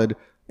solid,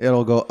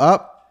 it'll go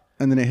up,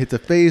 and then it hits a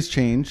phase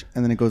change,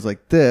 and then it goes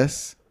like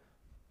this,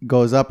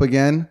 goes up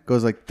again,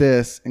 goes like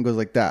this, and goes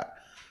like that.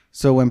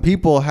 So when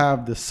people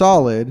have the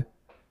solid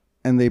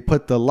and they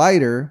put the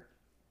lighter,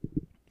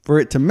 for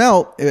it to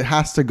melt, it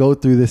has to go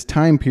through this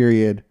time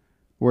period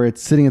where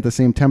it's sitting at the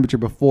same temperature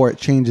before it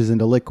changes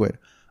into liquid.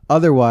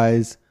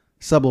 Otherwise,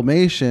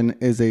 sublimation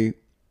is a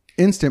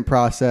instant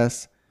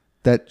process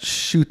that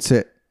shoots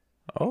it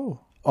Oh.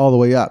 all the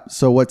way up.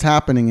 So what's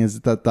happening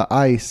is that the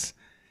ice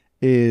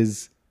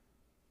is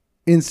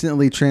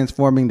instantly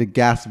transforming to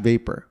gas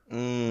vapor. So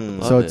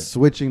Love it's it.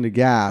 switching to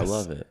gas. I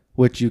love it.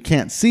 Which you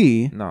can't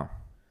see. No.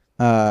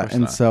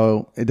 And not.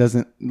 so it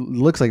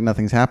looks like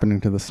nothing's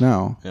happening to the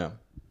snow. Yeah.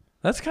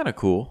 That's kind of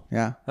cool.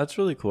 Yeah. That's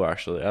really cool,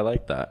 actually. I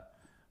like that.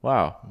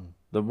 Wow.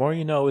 The more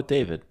you know with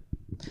David.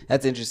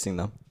 That's interesting,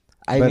 though.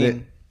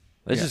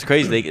 It's just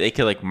crazy. They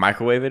could like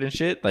microwave it and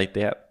shit. Like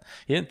he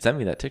didn't send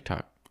me that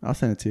TikTok. I'll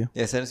send it to you.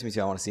 Yeah, send it to me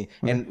too. I want to see.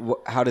 And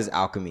how does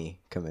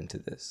alchemy come into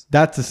this?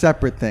 That's a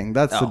separate thing.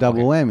 That's the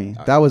double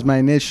whammy. That was my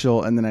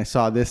initial, and then I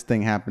saw this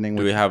thing happening.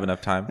 Do we have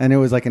enough time? And it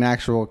was like an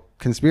actual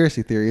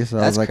conspiracy theory. So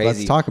I was like, crazy.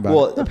 let's talk about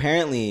well, it.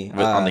 apparently,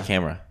 On the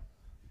camera.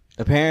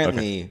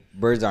 apparently,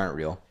 birds aren't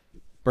real.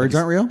 Birds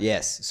aren't real?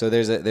 Yes. So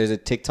there's a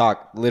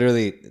TikTok.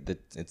 Literally,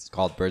 it's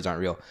called "Birds Aren't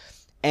Real,"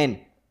 and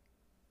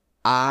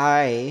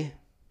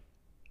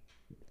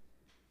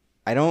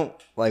I don't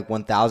like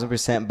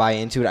 1000% buy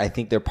into it. I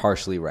think they're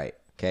partially right.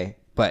 Okay,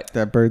 but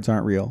That birds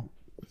aren't real.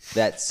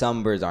 that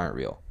some birds aren't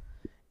real.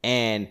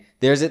 And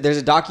there's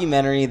a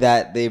documentary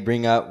that they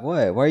bring up.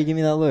 What? Why are you giving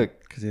me that look?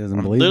 Because he doesn't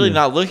I'm believe literally you.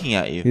 not looking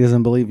at He you.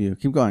 doesn't believe you.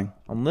 Keep going.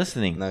 I'm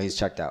listening. No, he's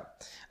checked out.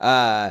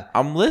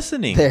 I'm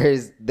listening.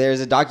 There's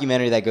a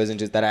documentary that goes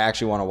into it that I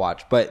actually want to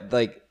watch. But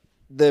like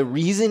the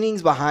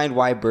reasonings behind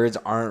why birds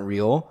aren't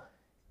real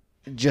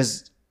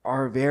just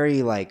are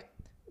very like,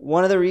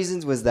 one of the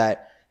reasons was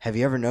that, have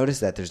you ever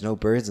noticed that there's no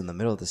birds in the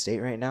middle of the state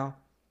right now?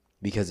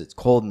 Because it's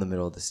cold in the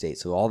middle of the state.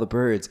 So all the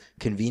birds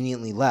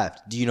conveniently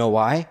left. Do you know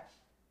why?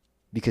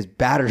 Because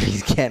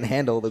batteries can't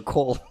handle the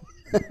cold.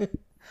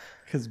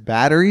 Because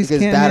batteries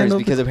Because can't batteries, handle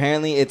because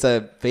apparently it's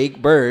a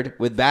fake bird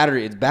with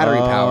battery. It's battery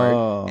powered,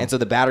 Oh. and so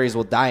the batteries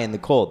will die in the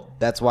cold.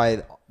 That's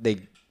why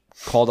they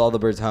called all the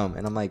birds home.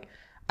 And I'm like,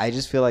 I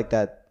just feel like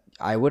that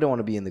I wouldn't want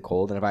to be in the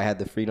cold, and if I had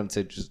the freedom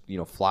to just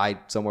fly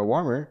somewhere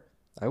warmer,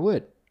 I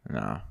would.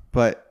 No.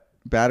 But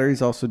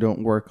batteries also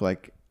don't work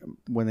like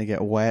when they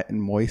get wet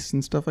and moist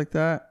and stuff like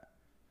that.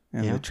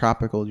 And Yeah. the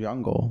tropical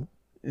jungle,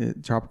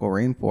 tropical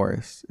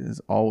rainforest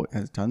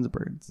has tons of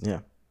birds.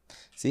 Yeah.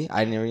 See,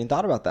 I never even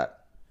thought about that.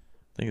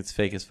 I think it's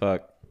fake as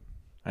fuck.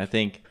 I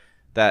think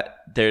that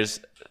there's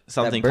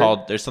something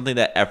bird- there's something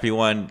that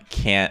everyone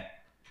can't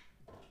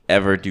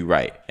ever do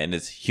right, and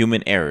it's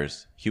human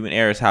errors. Human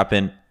errors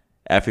happen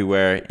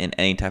everywhere in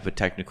any type of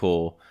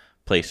technical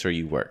place where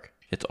you work.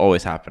 It's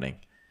always happening.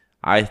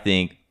 I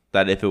think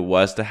that if it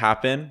was to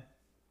happen,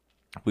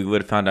 we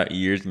would have found out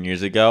years and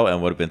years ago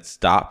and would have been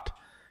stopped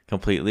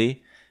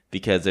completely,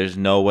 because there's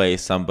no way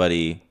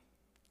somebody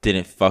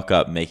didn't fuck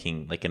up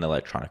making like an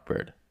electronic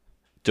bird.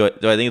 Do I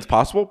think it's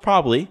possible?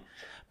 Probably.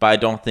 But I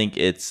don't think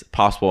it's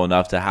possible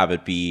enough to have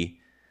it be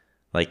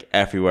like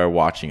everywhere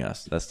watching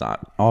us. That's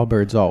not. All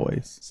birds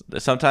always.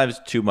 Sometimes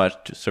too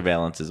much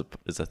surveillance is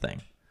a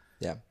thing.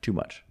 Yeah. Too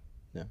much.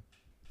 Yeah.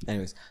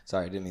 Anyways,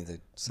 sorry, I didn't mean to.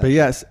 But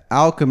yes,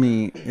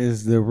 alchemy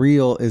is the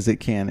real is it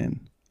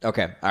canon.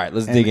 Okay. All right.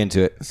 Let's dig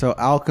into it. So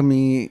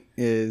alchemy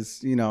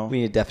is, We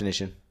need a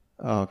definition.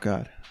 oh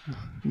God.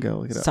 Go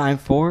look it It's up. time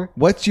for.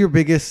 What's your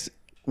biggest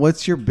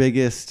what's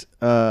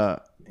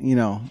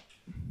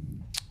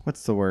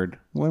the word?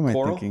 What am I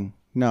Quarrel? thinking?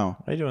 No.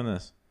 Why are you doing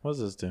this? What does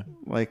this do?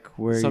 Like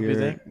where Something you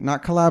you're think?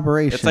 not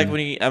collaboration. It's like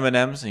when you eat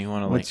M&Ms and you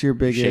want to what's like your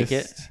biggest shake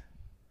it.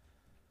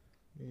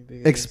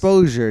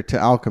 exposure to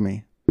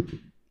alchemy?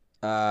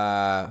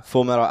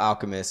 Full Metal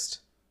Alchemist,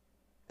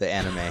 the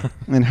anime.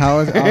 And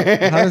how does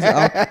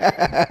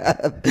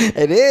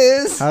It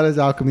is. how does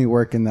alchemy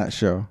work in that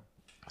show?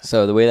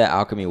 So the way that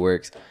alchemy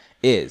works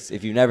is,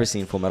 if you've never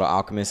seen Full Metal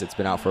Alchemist, it's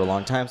been out for a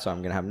long time, so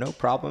I'm gonna have no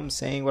problem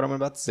saying what I'm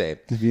about to say.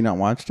 Have you not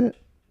watched it?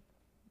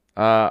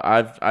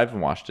 I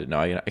haven't watched it. No,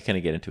 I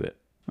can't get into it.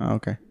 Oh,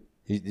 okay.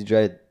 Did you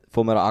try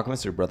Full Metal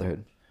Alchemist or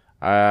Brotherhood?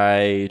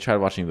 I tried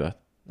watching both.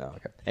 No,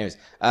 okay. Anyways,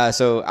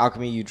 so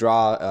alchemy, you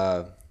draw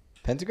a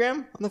pentagram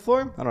on the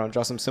floor. I don't know,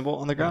 draw some symbol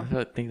on the ground.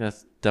 I think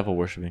that's devil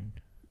worshipping.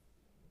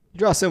 You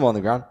draw a symbol on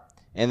the ground,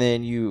 and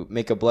then you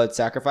make a blood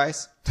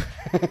sacrifice.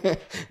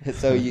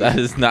 So you. That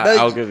is not No,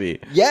 alchemy.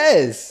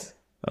 Yes.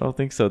 I don't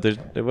think so. There's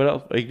what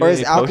else? Are you Or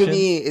getting is potions?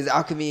 alchemy? Is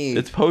alchemy?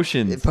 It's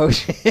potions.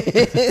 Potion.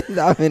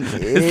 I'm an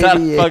It's not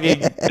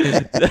idiot.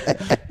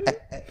 fucking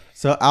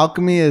So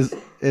alchemy is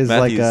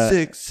like Matthew a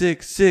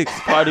 666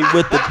 party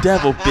with the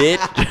devil, bitch.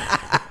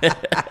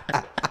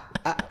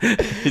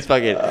 He's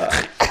fucking.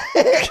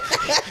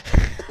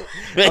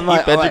 I'm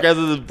like- he pentagrams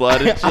with his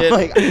blood and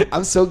shit.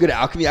 I'm so good at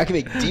alchemy. I can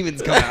make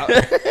demons come out.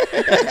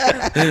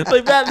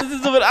 Like, man, this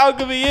is what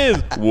alchemy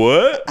is.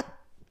 What?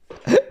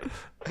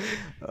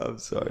 I'm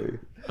sorry.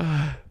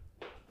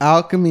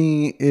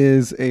 alchemy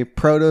is a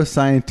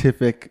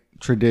proto-scientific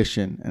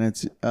tradition, and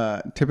it's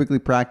typically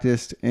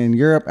practiced in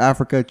Europe,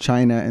 Africa,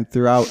 China, and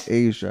throughout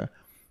Asia,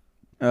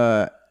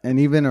 and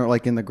even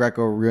like in the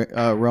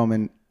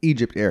Greco-Roman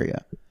Egypt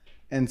area.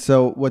 And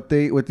so what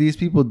these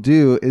people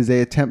do is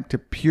they attempt to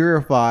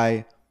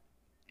purify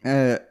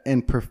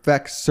and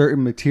perfect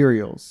certain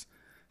materials.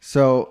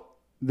 So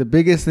the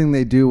biggest thing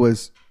they do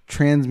was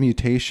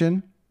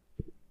transmutation,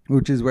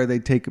 which is where they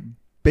take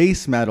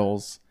base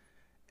metals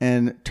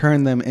and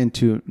turn them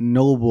into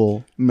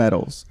noble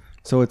metals.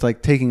 So it's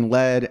like taking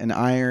lead and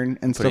iron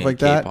and stuff Putting a like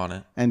that cape on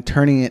it. and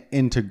turning it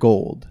into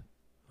gold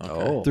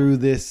Oh. through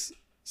this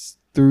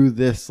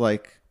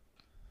like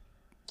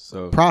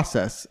So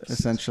process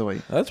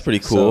essentially. That's pretty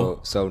cool.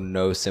 So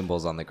no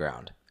symbols on the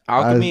ground.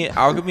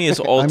 Alchemy is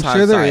old I'm time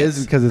sure there science.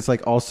 is, because it's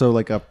like also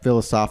like a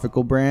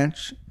philosophical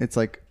branch. It's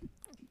like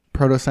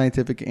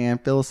proto-scientific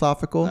and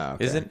philosophical. Oh,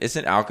 okay.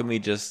 Isn't alchemy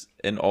just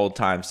an old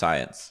time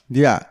science?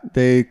 Yeah,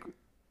 the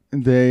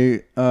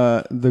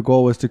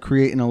goal was to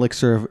create an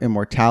elixir of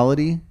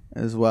immortality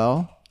as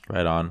well.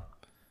 Right on.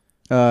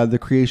 The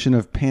creation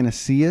of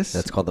Panaceus.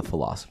 That's called the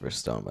Philosopher's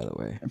Stone, by the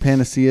way.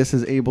 Panaceus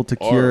is able to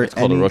Or cure it's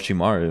called any,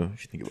 Orochimaru,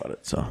 if you think about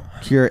it. So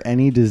cure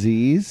any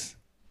disease,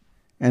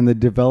 and the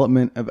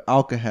development of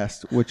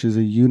alkahest, which is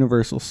a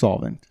universal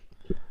solvent.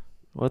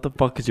 what the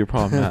fuck is your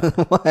problem, Matt?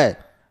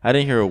 What? I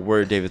didn't hear a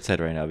word David said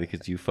right now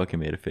because you fucking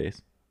made a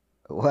face.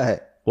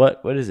 What?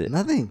 What is it?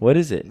 Nothing. What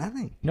is it?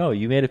 Nothing. No,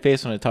 you made a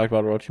face when I talked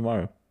about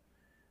Orochimaru.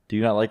 Do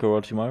you not like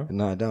Orochimaru?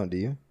 No, I don't. Do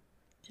you?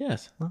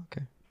 Yes.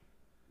 Okay.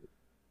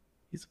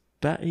 He's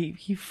bad.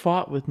 He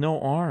fought with no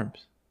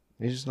arms.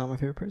 He's just not my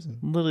favorite person.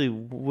 Literally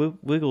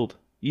wiggled.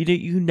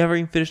 You never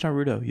even finished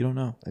Naruto. You don't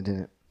know. I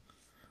didn't.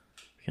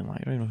 I can't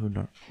lie. I don't even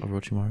know who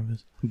Orochimaru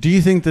is. Do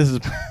you think this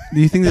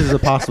is a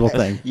possible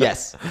thing?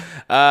 Yes.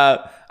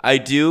 I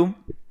do.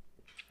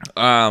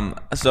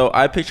 So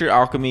I picture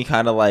alchemy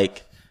kind of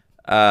like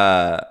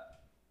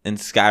in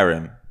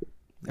Skyrim,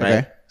 right?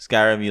 Okay.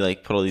 Skyrim, you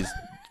like put all these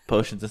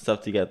potions and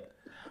stuff together.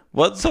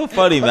 What's so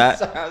funny, Matt?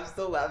 Sorry, I'm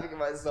still laughing at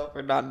myself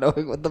for not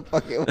knowing what the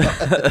fuck it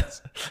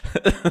was.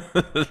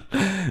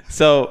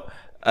 So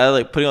I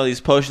like putting all these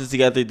potions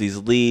together, these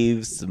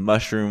leaves,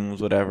 mushrooms,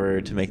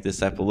 whatever, to make this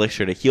type of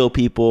elixir to heal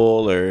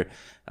people, or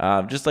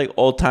just like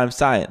old time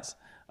science.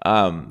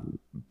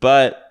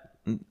 But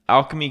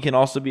alchemy can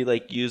also be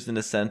like used in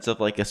a sense of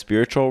like a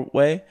spiritual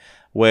way,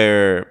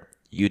 where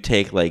you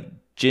take like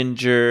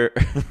ginger.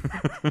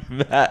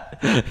 Matt,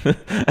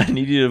 I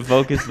need you to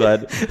focus,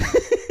 bud.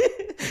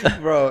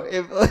 Bro,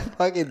 if a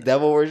fucking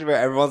devil worshiper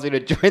ever wants me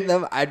to join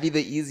them, I'd be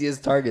the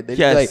easiest target. They'd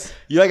Yes. be like,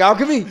 "You like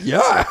alchemy?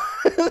 Yeah."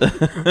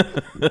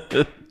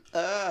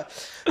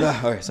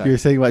 Okay, sorry. You're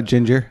saying about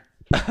ginger?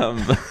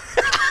 Um,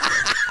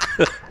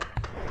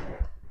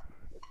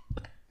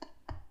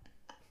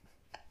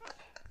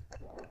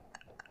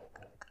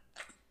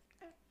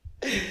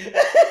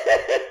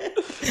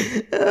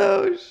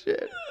 Oh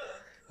shit.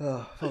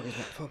 Oh,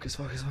 focus.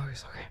 Okay.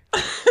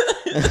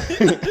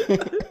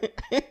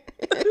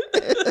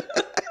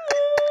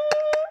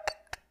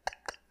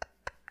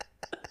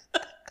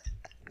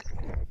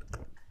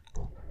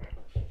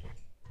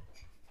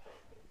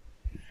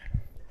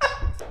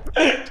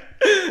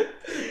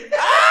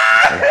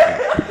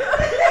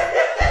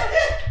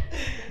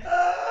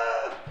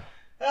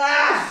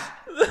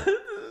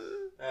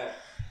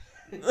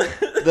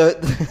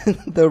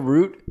 the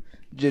root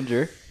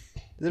ginger.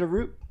 Is it a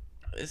root?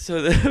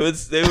 So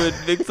they would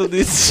mix all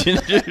these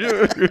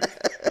ginger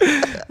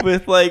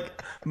with like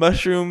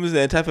mushrooms and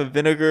a type of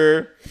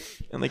vinegar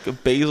and like a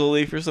basil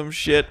leaf or some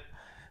shit.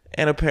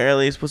 And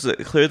apparently it's supposed to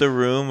clear the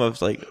room of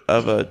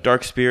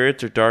dark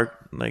spirits or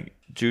dark like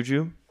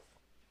juju.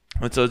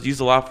 And so it's used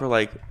a lot for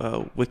like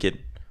Wiccan.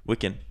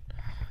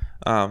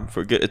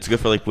 For good, it's good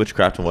for like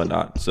witchcraft and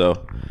whatnot.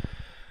 So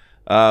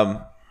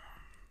I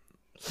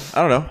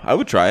don't know. I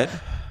would try it.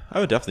 I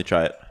would definitely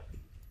try it.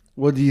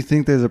 Well, do you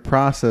think there's a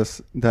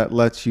process that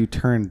lets you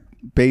turn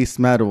base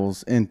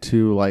metals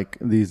into like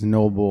these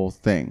noble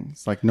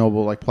things, like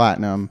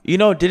platinum? You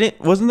know,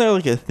 wasn't there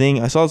like a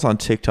thing? I saw this on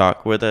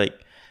TikTok where they like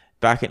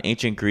back in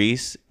ancient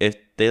Greece, if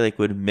they like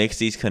would mix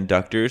these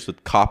conductors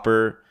with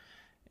copper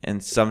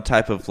and some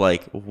type of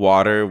like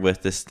water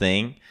with this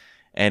thing,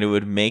 and it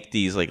would make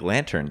these like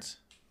lanterns.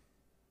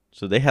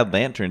 So they had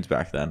lanterns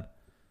back then.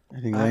 I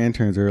think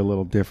lanterns are a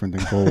little different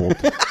than gold.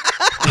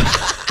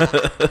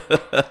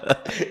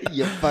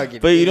 You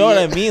fucking. But you know what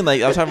I idiot. mean?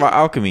 Like I'm talking about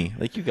alchemy.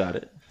 Like you got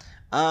it.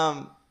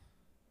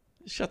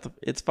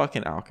 It's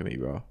fucking alchemy,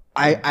 bro.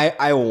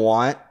 I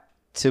want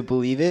to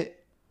believe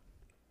it,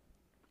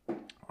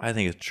 I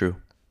think it's true.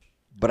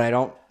 but I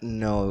don't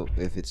know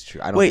if it's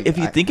true. I don't. Wait, if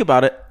you think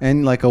about it,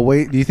 And like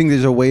do you think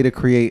there's a way to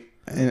create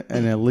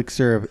an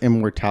elixir of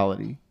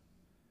immortality?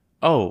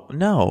 oh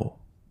no.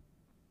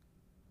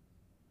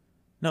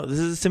 No, this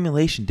is a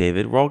simulation,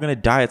 David. We're all gonna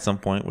die at some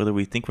point, whether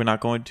we think we're not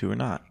going to or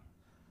not.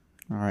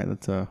 All right,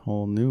 that's a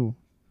whole new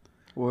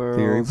World.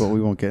 theory, but we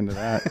won't get into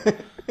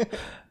that.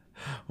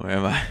 Where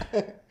am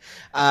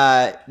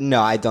I?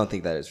 No, I don't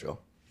think that is real.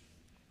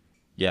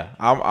 Yeah,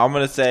 I'm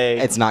gonna say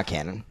It's not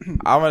canon.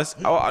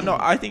 no,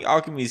 I think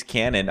alchemy is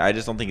canon. I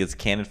just don't think it's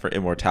canon for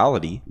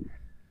immortality.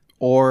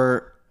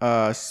 Or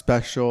a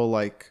special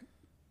like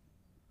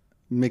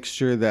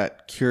mixture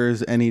that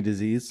cures any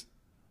disease.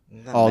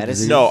 All Medicine?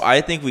 disease. No,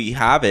 I think we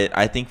have it.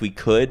 I think we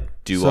could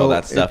do all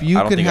that stuff. If you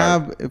I don't could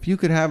think if you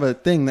could have a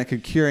thing that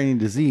could cure any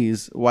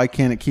disease, why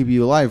can't it keep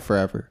you alive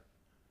forever?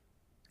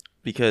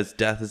 because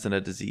death isn't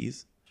a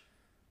disease.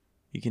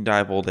 You can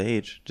die of old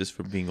age just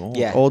from being old.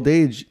 Yeah. Old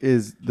age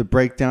is the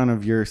breakdown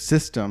of your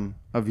system,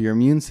 of your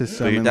immune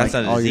system, and that's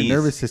like not a all disease. your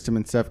nervous system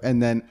and stuff.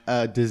 And then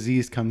a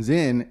disease comes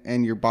in,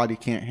 and your body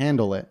can't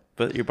handle it.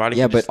 But your body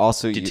Yeah, can but just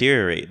also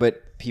deteriorate.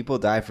 But people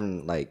die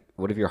from like,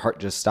 what if your heart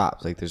just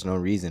stops? Like, there's no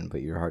reason,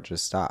 but your heart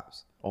just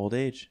stops. Old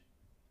age.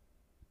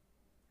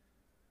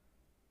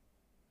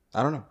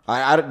 I don't know.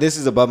 I this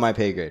is above my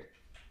pay grade.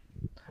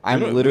 We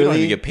don't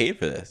even get paid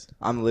for this.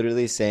 I'm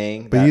literally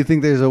saying. But that, you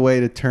think there's a way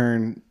to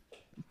turn,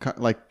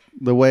 like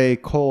the way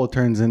coal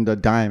turns into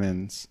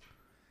diamonds?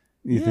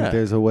 You Yeah. think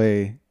there's a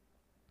way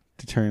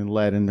to turn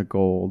lead into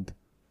gold?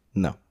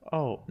 no.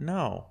 Oh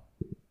no.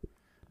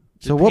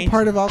 So what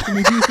part of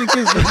alchemy do you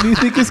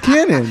think is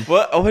canon?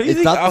 What do you It's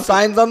think? not the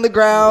signs on the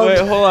ground. Wait,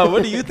 hold on.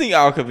 What do you think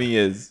alchemy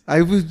is?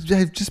 I've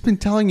just been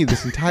telling you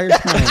this entire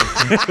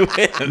time.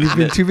 Wait a You've been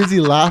minute. too busy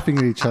laughing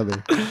at each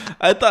other.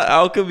 I thought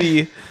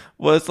alchemy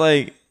was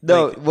like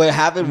No, like, what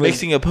happened was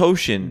mixing a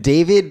potion.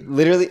 David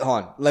literally.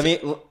 Hold on. Let me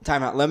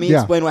time out. Let me Yeah.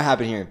 explain what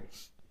happened here.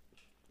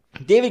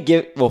 David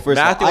gave. Well, first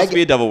Matthew of all, wants to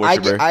be a devil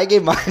worshiper. I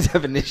gave my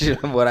definition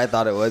of what I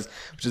thought it was,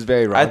 which is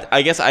very wrong.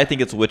 I guess I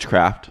think it's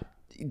witchcraft.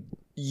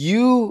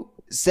 You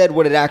said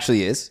what it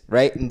actually is,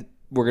 right? And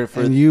we're gonna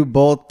for And you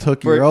both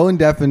took your own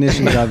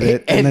definitions of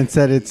it and then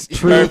said it's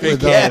true for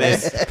Perfect canon.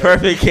 those.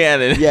 Perfect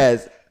canon.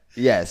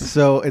 yes.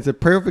 So it's a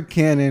perfect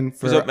canon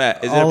for So,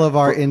 Matt, is it all a- of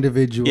our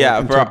individual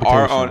Yeah, for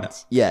our own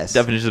interpretations. Yes.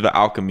 definitions of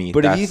alchemy. But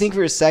if you That's- think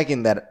for a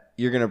second that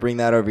you're gonna bring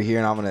that over here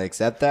and I'm gonna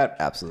accept that,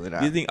 absolutely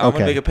not. you think I'm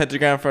gonna Okay. make a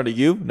pentagram in front of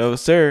you? No,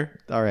 sir.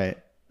 All right.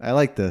 I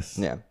like this.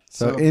 Yeah.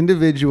 So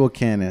individual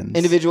canons.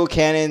 Individual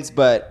canons,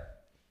 but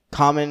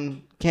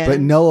common canon.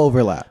 but no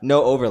overlap.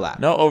 No overlap.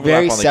 No overlap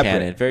Very on the separate.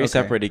 canon. Very Okay.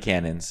 separated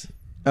canons.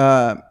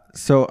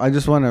 So I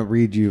just want to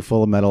read you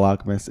Full Metal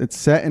Alchemist. It's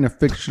set in a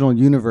fictional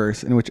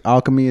universe in which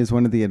alchemy is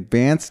one of the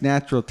advanced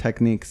natural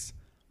techniques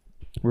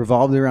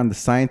revolved around the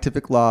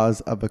scientific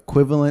laws of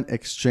equivalent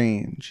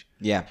exchange.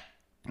 Yeah.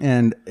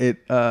 And it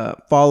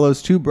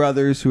follows two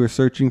brothers who are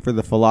searching for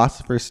the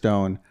Philosopher's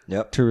Stone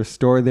Yep. to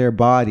restore their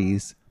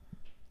bodies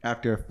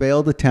after a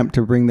failed attempt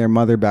to bring their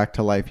mother back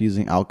to life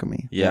using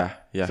alchemy. Yeah.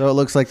 Yeah. So it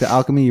looks like the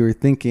alchemy you were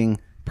thinking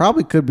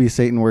probably could be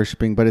Satan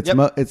worshiping, but it's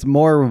Yep. it's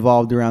more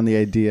revolved around the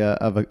idea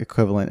of an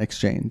equivalent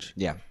exchange.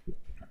 Yeah.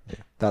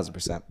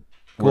 1,000%.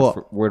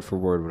 Cool. Word for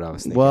word what I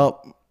was thinking.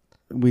 Well,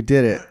 we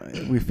did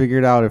it. We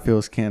figured out if it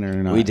was canon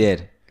or not. we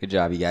did. Good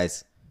job, you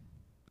guys.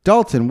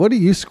 Dalton, what are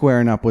you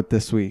squaring up with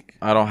this week?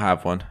 I don't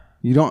have one.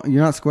 You're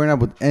not squaring up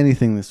with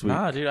anything this week.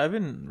 Nah, dude. I've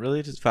been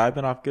really just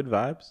vibing off good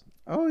vibes.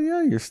 Oh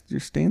yeah, your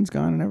stain's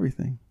gone and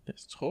everything.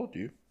 Just told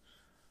you.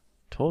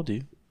 Told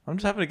you. I'm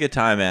just having a good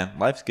time, man.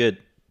 Life's good.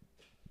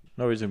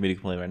 No reason for me to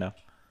complain right now.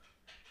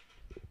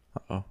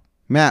 Uh-oh.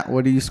 Matt,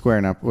 what are you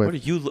squaring up with? What are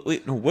you?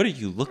 Wait, no, what are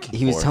you looking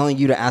He was for? telling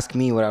you to ask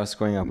me what I was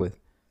scoring up with.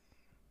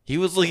 He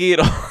was looking at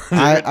all.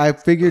 I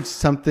figured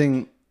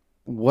something.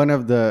 One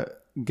of the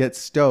Get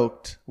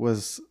Stoked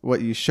was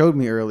what you showed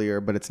me earlier,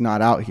 but it's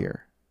not out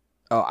here.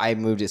 Oh, I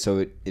moved it so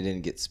it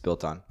didn't get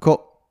spilt on.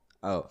 Cool.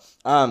 Oh.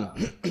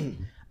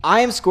 I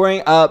am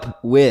scoring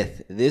up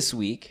with this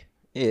week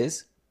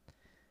is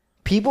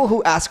people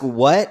who ask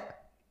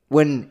what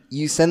when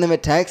you send them a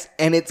text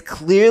and it's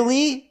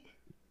clearly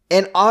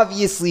and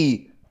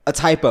obviously a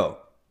typo.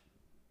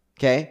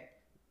 Okay?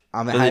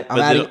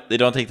 They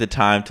don't take the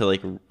time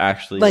to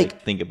actually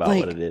think about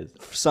what it is.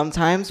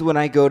 Sometimes when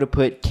I go to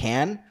put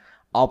can,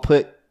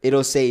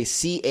 it'll say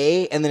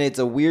CA and then it's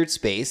a weird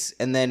space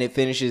and then it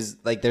finishes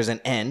like there's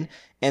an N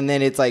and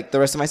then it's like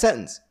the rest of my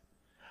sentence.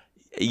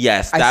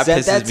 Yes, I that said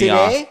pisses that me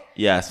today, off.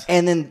 Yes.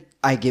 And then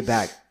I get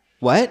back,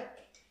 what?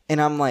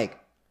 And I'm like,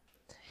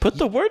 Put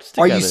the words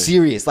are together. you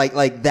serious?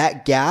 Like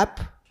that gap?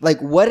 Like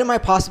what am I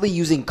possibly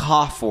using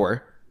 "ka"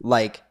 for?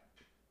 Like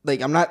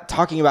I'm not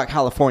talking about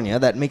California.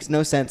 That makes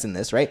no sense in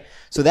this, right?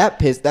 So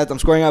I'm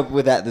scoring up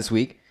with that this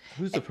week.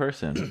 Who's the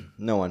person?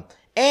 No one.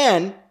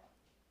 And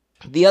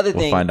the other We'll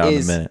thing find out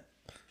in a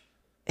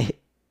minute.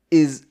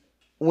 is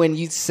when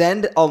you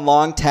send a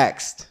long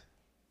text,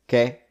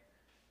 okay,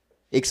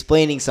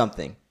 explaining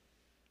something,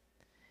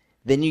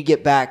 then you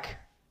get back,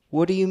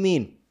 what do you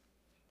mean?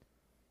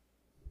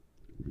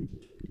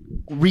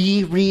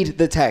 Reread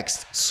the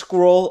text.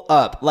 Scroll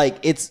up. Like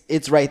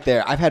it's right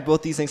there. I've had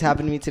both these things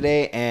happen to me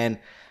today, and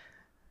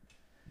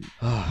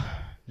I'm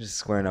just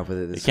squaring up with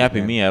it. This It can't week,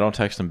 be man. me. I don't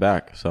text them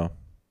back. So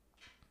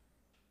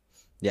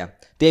Yeah,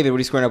 David, what are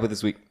you squaring up with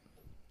this week?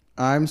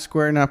 I'm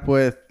squaring up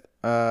with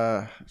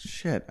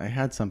shit. I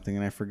had something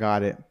and I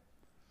forgot it.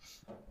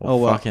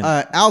 fucking-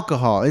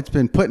 Alcohol. It's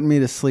been putting me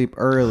to sleep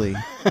early.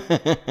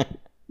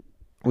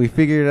 We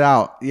figured it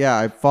out. Yeah,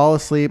 I fall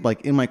asleep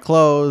like in my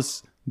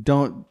clothes.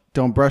 Don't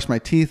brush my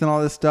teeth and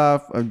all this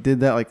stuff. I did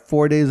that like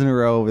 4 days in a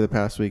row over the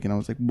past week, and I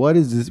was like, "What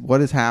is this? What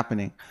is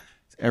happening?"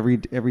 Every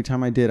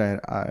time I did, I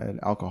had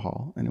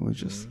alcohol, and it was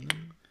just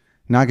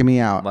knocking me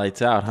out.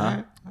 lights out,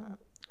 huh?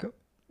 Good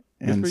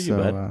And for you, so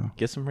bud.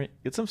 Get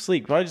some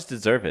sleep. Probably just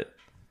deserve it.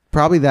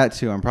 probably that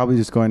too. I'm probably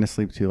just going to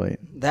sleep too late.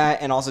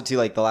 That and also too,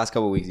 like the last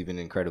couple of weeks, you've been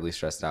incredibly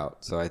stressed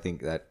out. So I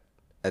think that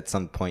at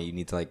some point you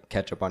need to like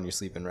catch up on your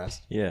sleep and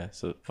rest. Yeah.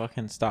 So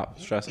fucking stop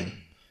stressing.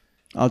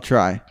 I'll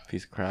try.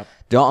 Piece of crap.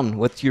 Dalton,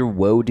 what's your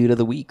woe dude of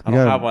the week? I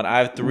don't have one. I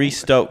have 3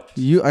 stoked.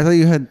 I thought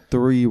you had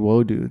 3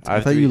 woe dudes. I I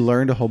have thought 3. you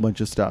learned a whole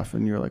bunch of stuff,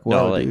 and you were like,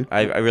 "Whoa, No, dude."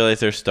 I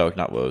realize they're stoked,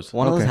 not woes.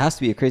 One of those Okay. has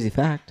to be a crazy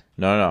fact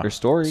No. or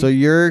story. So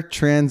you're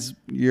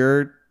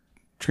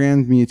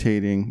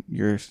transmutating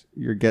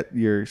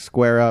your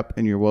square up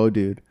and your woe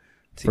dude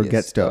for get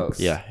get stokes.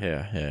 stokes.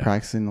 Yeah.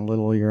 Practicing a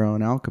little of your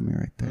own alchemy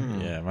right there,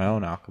 Yeah, my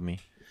own alchemy.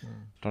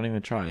 Don't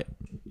even try it.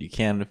 You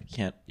can if you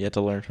can't. You have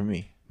to learn from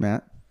me.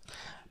 Matt.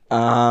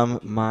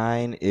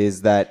 Mine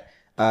is that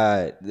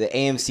the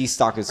AMC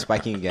stock is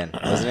spiking again,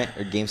 wasn't it?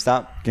 Or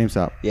GameStop?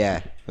 GameStop. Yeah,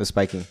 it was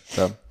spiking.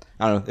 So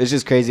I don't know. It's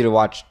just crazy to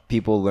watch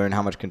people learn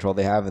how much control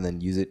they have and then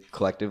use it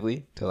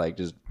collectively to like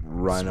just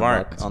run.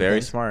 Smart. amok It's on very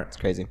things. smart. It's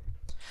crazy.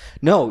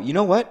 No, you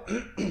know what?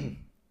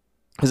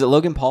 Was it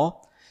Logan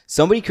Paul?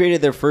 Somebody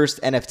created their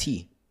first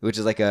NFT. which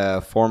is like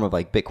a form of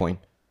like Bitcoin,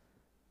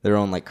 their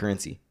own like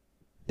currency.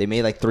 They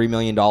made like $3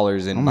 million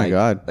in Oh my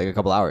God. like a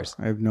couple hours.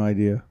 I have no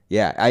idea.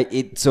 Yeah,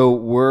 so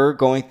we're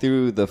going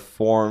through the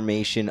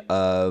formation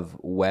of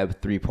Web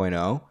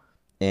 3.0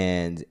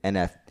 and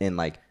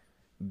like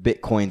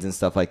Bitcoins and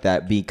stuff like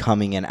that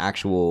becoming an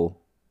actual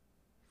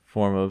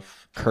Form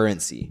of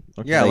currency.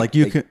 Yeah, like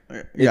you can.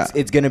 Yeah,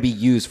 It's going to be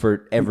used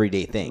for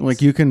everyday things.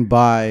 like you can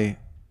buy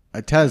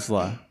a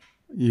Tesla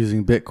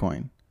using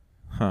Bitcoin.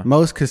 Huh.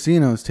 Most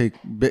casinos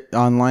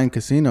online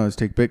casinos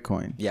take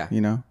Bitcoin. Yeah.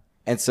 You know.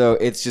 And so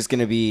it's just going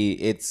to be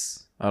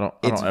I don't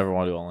ever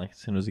want to do online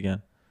casinos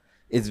again.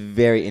 it's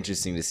very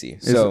interesting to see.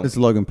 It's, So it's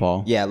Logan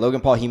Paul. yeah,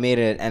 Logan Paul, he made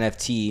an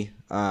NFT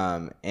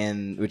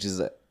and which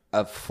is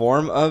a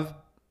form of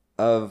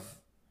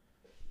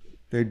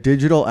They're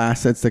digital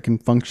assets that can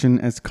function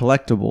as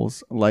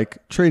collectibles, like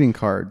trading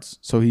cards.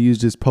 So he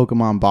used his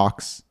Pokemon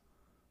box,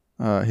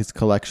 his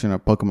collection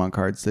of Pokemon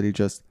cards that he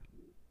just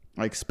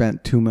like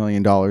spent $2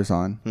 million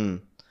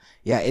on.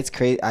 yeah, it's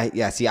crazy.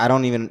 See, I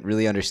don't even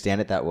really understand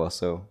it that well,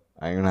 so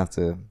I'm gonna have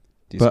to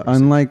do But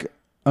some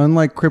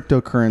unlike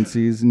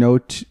cryptocurrencies, no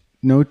two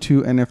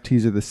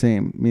NFTs are the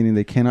same, meaning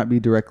they cannot be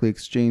directly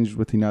exchanged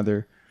with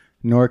another,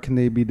 nor can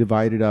they be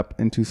divided up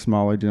into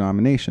smaller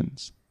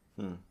denominations.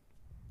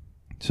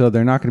 So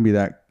they're not going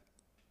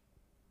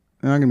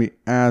to be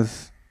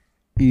as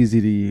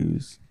easy to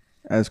use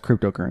as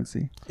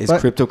cryptocurrency. Is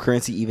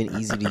cryptocurrency even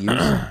easy to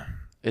use?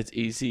 It's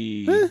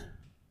easy.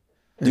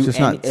 It's just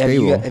not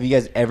stable. Have you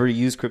guys ever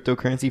used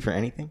cryptocurrency for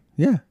anything?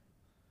 Yeah.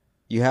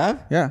 You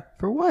have? Yeah.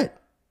 For what?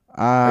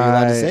 I you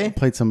allowed to say?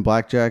 played some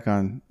blackjack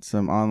on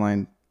some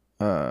online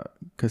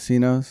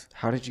casinos.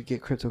 How did you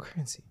get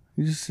cryptocurrency?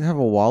 You just have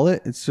a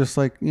wallet. It's just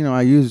like, you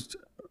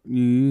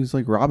use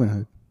like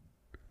Robinhood.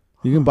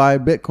 You can buy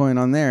Bitcoin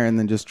on there and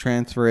then just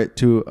transfer it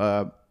to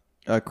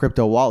a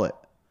crypto wallet.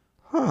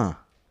 Huh.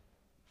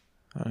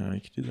 I don't know.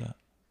 You could do that.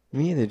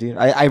 Me either, dude.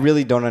 I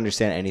really don't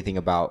understand anything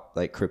about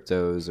like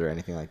cryptos or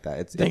anything like that.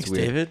 It's Thanks,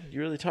 weird. David.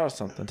 You really taught us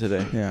something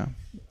today. Yeah.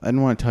 I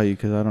didn't want to tell you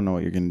because I don't know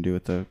what you're going to do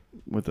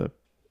with the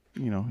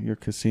your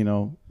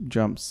casino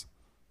jumps.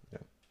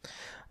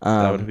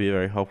 That would be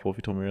very helpful if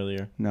you told me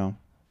earlier. No.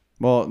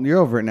 Well, you're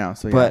over it now.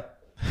 So yeah. But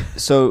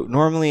so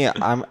normally I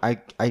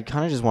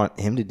kind of just want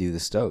him to do the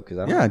stoke because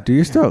I don't. Yeah, do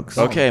your Stokes.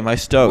 Okay, my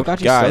stoke, What got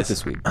you guys. stoked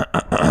this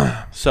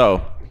week?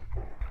 So,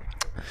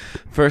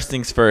 first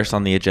things first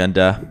on the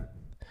agenda,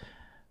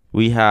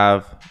 we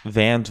have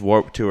Vans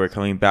Warped Tour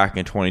coming back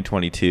in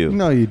 2022.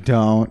 No, you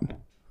don't.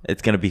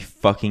 It's gonna be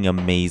fucking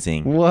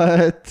amazing.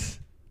 What?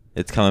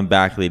 It's coming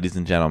back, ladies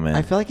and gentlemen.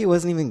 I feel like it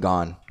wasn't even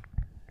gone.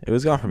 It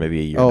was gone for maybe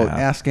a year Oh, and a half.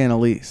 ask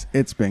Annalise.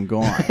 It's been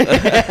gone.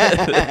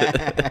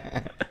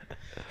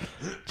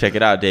 Check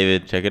it out,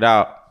 David. Check it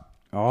out.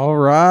 All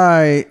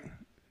right.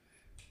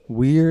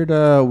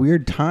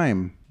 Weird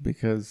time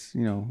because,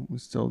 we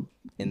still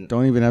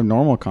don't even have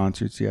normal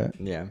concerts yet.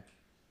 Yeah.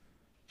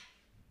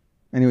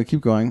 Anyway,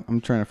 keep going.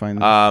 I'm trying to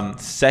find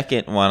this.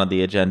 Second one on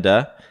the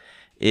agenda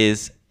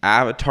is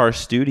Avatar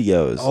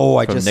Studios. Oh,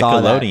 I from just saw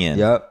that. Nickelodeon.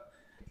 Yep.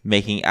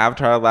 Making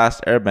Avatar: The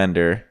Last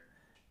Airbender,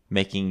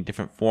 making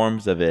different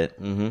forms of it,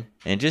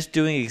 and just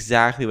doing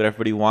exactly what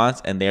everybody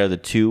wants. And they are the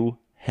two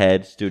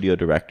head studio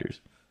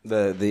directors,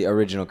 The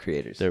original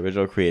creators. the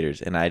original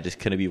creators, and I just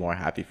couldn't be more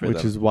happy for Which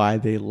them. is why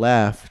they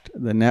left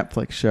the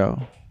Netflix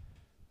show.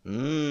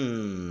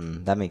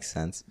 That makes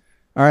sense.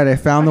 All right, I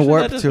found Actually, the that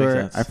Warp does make Tour.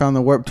 sense. I found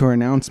the Warp Tour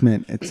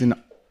announcement. It's an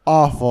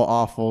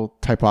awful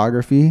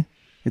typography.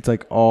 It's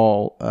like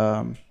all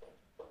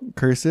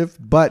cursive.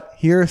 But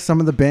here are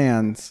some of the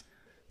bands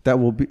that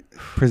will be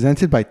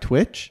presented by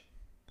Twitch.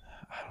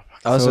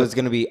 Oh, so So it's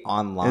gonna be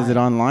online. Is it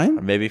online?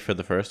 Or maybe for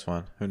the first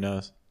one. Who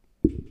knows?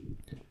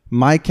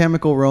 My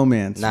Chemical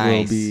Romance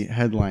Nice. will be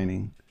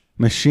headlining.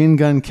 Machine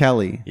Gun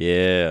Kelly,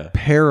 Yeah.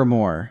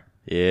 Paramore,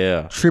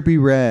 Yeah.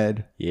 Trippie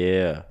Redd,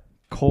 Yeah.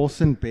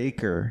 Colson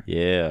Baker,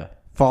 Yeah.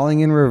 Falling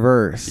in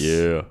Reverse,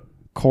 Yeah.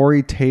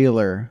 Corey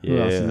Taylor. Who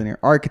else is Yeah. in here?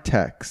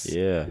 Architects.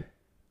 Yeah.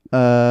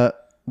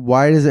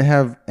 Why does it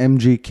have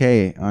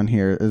MGK on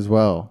here as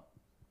well?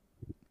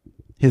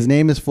 His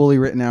name is fully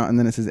written out, and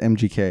then it says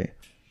MGK.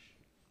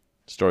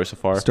 Story so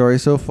far. Story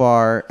so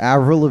far: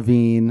 Avril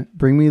Lavigne,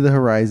 Bring Me the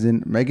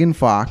Horizon, Megan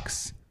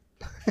Fox,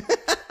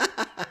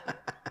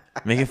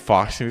 Megan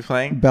Fox gonna be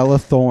playing. Bella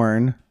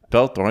Thorne,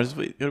 Belle Thorne's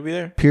gonna be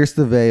there. Pierce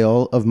the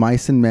Veil of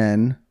Mice and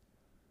Men,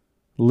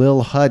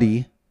 Lil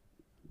Huddy,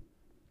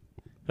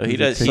 So he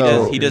does.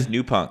 He does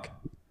new punk.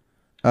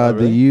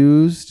 The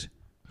Used.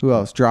 Who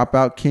else?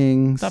 Dropout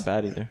Kings, Not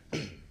bad either.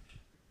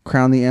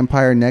 Crown the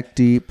Empire, Neck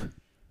Deep,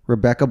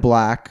 Rebecca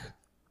Black.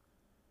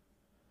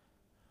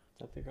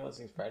 I think girl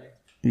sings Friday.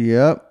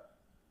 Yep,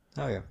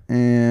 Oh yeah.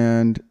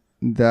 and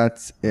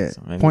that's it.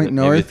 So maybe Point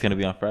maybe North, it's gonna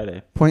be on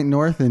Friday. Point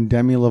North, and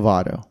Demi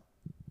Lovato.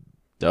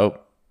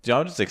 Dope. Dude,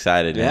 I'm just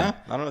excited. Yeah. Man.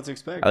 I don't know what to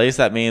expect. At least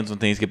that means when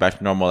things get back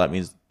to normal, that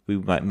means we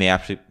may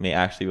actually be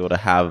able to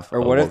have. Or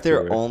a what if Warped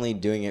they're Tour. only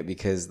doing it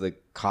because the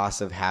cost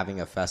of having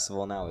a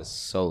festival now is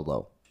so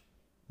low?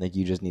 Like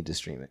you just need to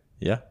stream it.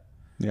 Yeah,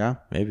 Yeah.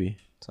 maybe.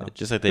 So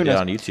Just like they who did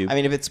knows? on YouTube. I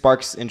mean, if it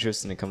sparks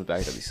interest and it comes back,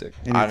 that'd be sick.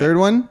 And your third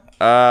one?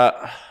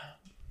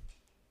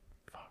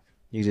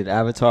 You did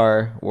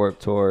Avatar,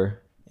 Warped Tour,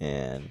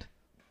 and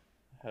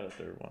I had a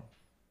third one.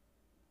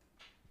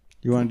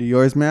 You want to do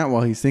yours, Matt,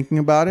 while he's thinking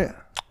about it?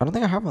 I don't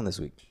think I have one this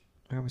week.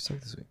 I have my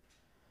stuck this week.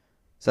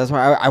 So that's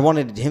why I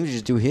wanted him to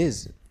just do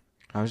his.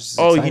 I was just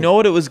excited. You know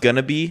what it was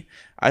gonna be?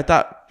 I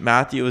thought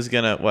Matthew was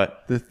gonna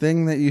what? The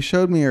thing that you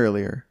showed me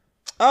earlier.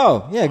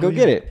 Oh, yeah, go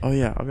get it. Oh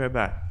yeah, I'll be right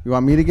back. You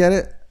want me to get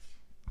it?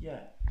 Yeah,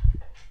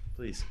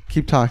 please.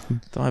 Keep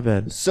talking. It's on my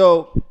bed.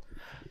 So,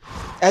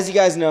 as you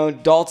guys know,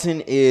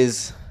 Dalton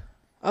is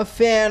a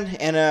fan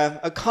and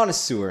a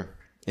connoisseur,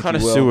 if you will,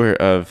 Connoisseur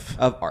of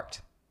of art.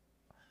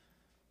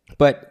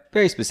 But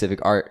very specific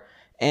art.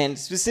 And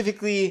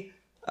specifically,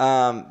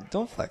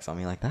 don't flex on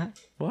me like that.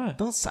 what?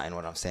 Don't sign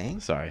what I'm saying.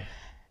 Sorry.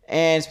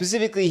 And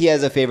specifically, he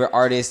has a favorite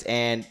artist,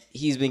 and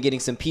he's been getting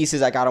some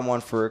pieces. I got him one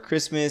for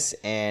Christmas,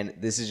 and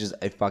this is just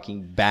a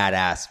fucking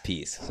badass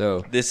piece.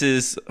 So This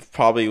is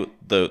probably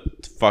the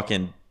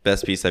fucking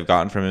best piece I've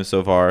gotten from him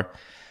so far.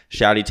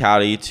 Shouty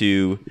touty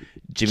to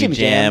Jimmy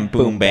Jam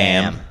Boom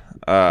Bam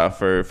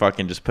for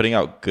fucking just putting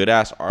out good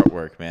ass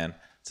artwork, man.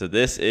 So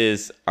this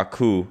is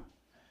Aku.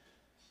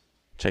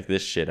 Check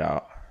this shit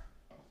out.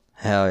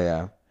 hell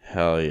yeah.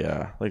 Hell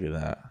yeah. Look at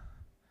that. I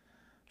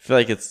feel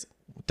like it's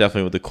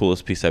definitely the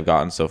coolest piece I've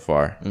gotten so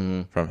far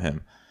from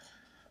him.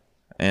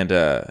 And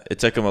it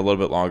took him a little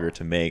bit longer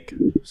to make.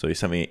 So he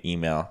sent me an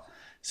email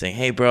saying,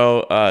 hey, bro,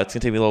 it's going to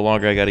take me a little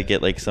longer. I got to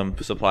get like some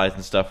supplies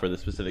and stuff for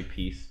this specific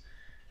piece.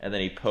 And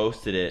then he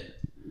posted it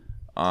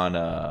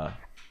on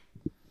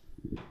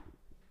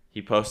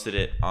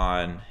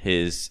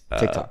his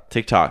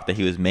TikTok that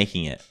he was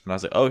making it. And I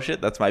was like, oh,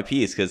 shit, that's my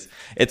piece. Because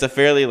it's a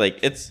fairly like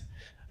it's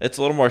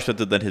a little more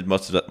expensive than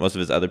most of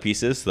his other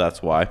pieces. So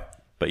that's why.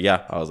 But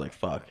yeah, I was like,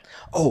 fuck.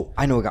 Oh,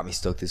 I know what got me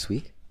stoked this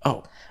week.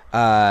 Oh.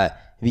 Have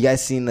you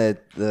guys seen the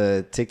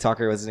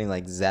TikToker, what's his name,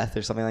 like Zeth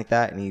or something like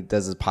that? And he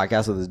does his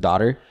podcast with his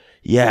daughter.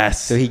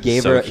 Yes. So he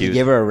gave So her cute.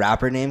 a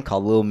rapper name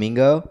called Lil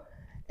Mingo.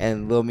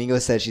 And Lil Mingo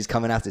said she's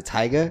coming after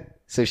Tyga.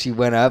 So she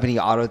went up and he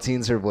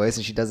auto-tunes her voice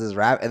and she does his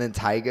rap. And then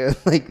Tyga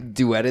like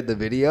duetted the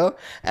video.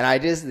 And I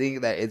just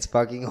think that it's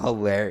fucking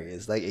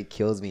hilarious. Like it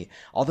kills me.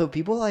 Although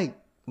people like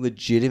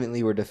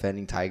legitimately were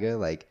defending Tyga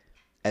like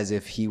as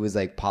if he was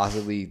like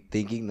possibly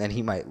thinking that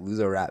he might lose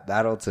a rap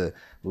battle to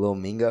Lil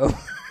Mingo.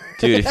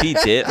 Dude, if he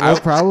did, Well,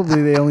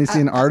 probably they only see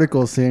an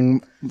article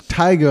saying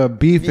Tyga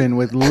beefing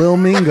with Lil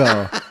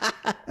Mingo.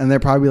 And they're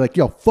probably like,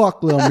 yo,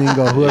 fuck Lil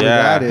Mingo, whoever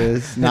that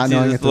is. Not See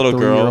knowing this it's a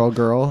 3-year-old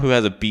girl. who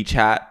has a beach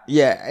hat.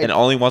 Yeah. And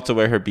only wants to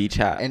wear her beach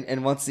hat.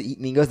 And wants to eat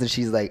Mingos, and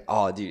she's like,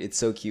 "Oh, dude, it's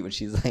so cute." And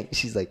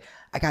she's like,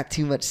 "I got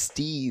too much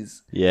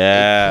steez."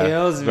 Yeah. It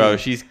kills me. Bro,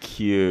 she's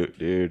cute,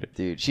 dude.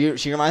 Dude,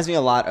 she reminds me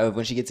a lot of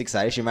when she gets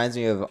excited. She reminds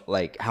me of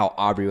like how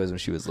Aubrey was when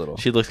she was little.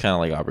 She looks kind of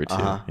like Aubrey, too.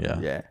 Yeah.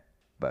 Yeah.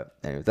 But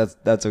anyway, that's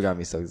what got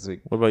me stoked this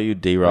week. What about you,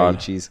 D-Rod?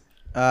 Cheese.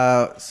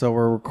 So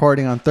we're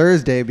recording on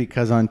Thursday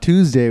because on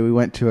Tuesday we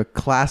went to a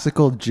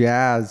classical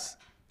jazz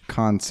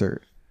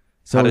concert.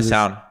 So How'd it was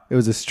sound? It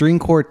was a string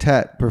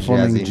quartet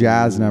performing Jazzy.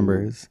 jazz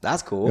numbers.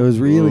 That's cool. It was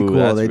really Ooh, cool.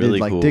 that's They really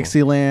did like cool.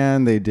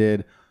 Dixieland. They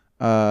did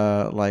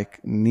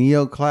like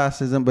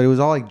neoclassicism, but it was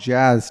all like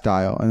jazz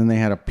style. And then they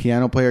had a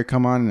piano player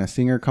come on and a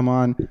singer come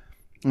on.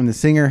 And the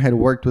singer had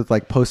worked with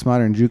like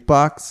Postmodern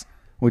Jukebox,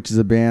 which is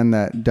a band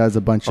that does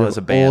a bunch it's a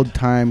of band. old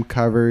time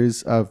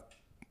covers of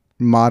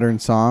modern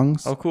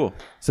songs. Oh, cool.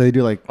 So they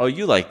do like, Oh,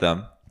 you like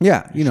them.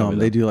 yeah, you know, me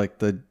they do like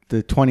the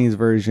 20s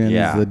versions,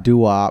 Yeah. the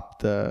doo-wop,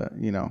 the,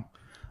 you know,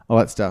 all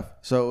that stuff.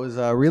 So it was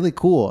really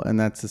cool. And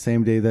that's the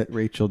same day that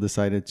Rachel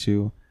decided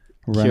to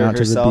run Cure out to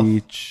herself the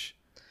beach,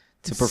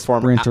 to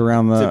perform sprint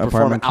around to the perform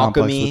apartment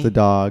complex alchemy with the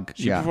dog.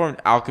 She Yeah. performed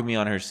alchemy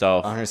on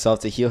herself on herself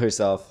to heal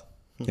herself.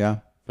 Yeah.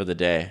 for the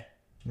day.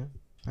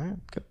 All right,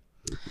 good.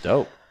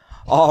 Dope.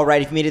 All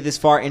right, if you made it this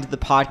far into the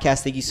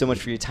podcast, thank you so much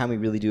for your time. We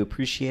really do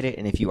appreciate it.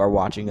 And if you are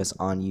watching us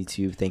on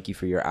YouTube, thank you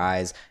for your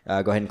eyes. Go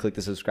ahead and click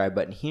the subscribe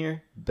button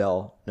here,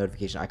 bell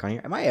notification icon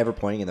here. Am I ever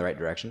pointing in the right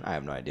direction? I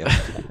have no idea.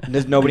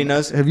 Nobody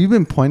knows. Have you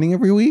been pointing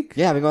every week?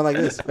 Yeah, I've been going like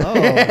this. Oh.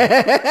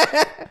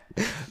 I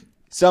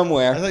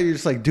Somewhere. thought you were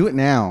just like, do it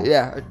now.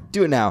 Yeah,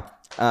 do it now.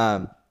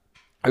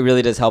 It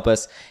really does help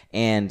us.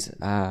 And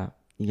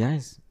you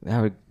guys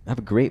have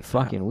a great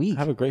fucking week.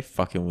 Have a great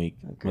fucking week,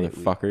 great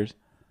motherfuckers.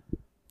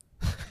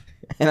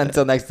 And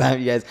until next time,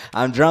 you guys,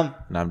 I'm Drum.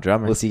 And I'm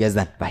Drummer. We'll see you guys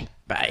then. Bye.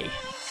 Bye.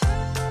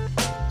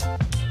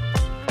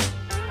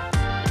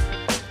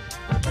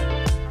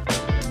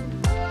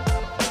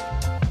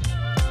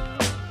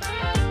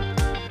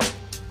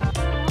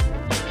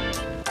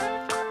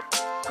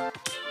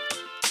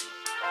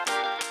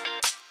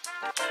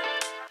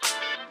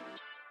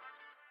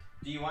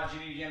 Do you want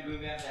Jimmy Jam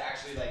Boom Bam to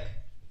actually like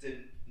to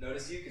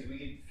notice you? Because we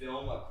could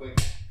film a quick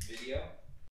video.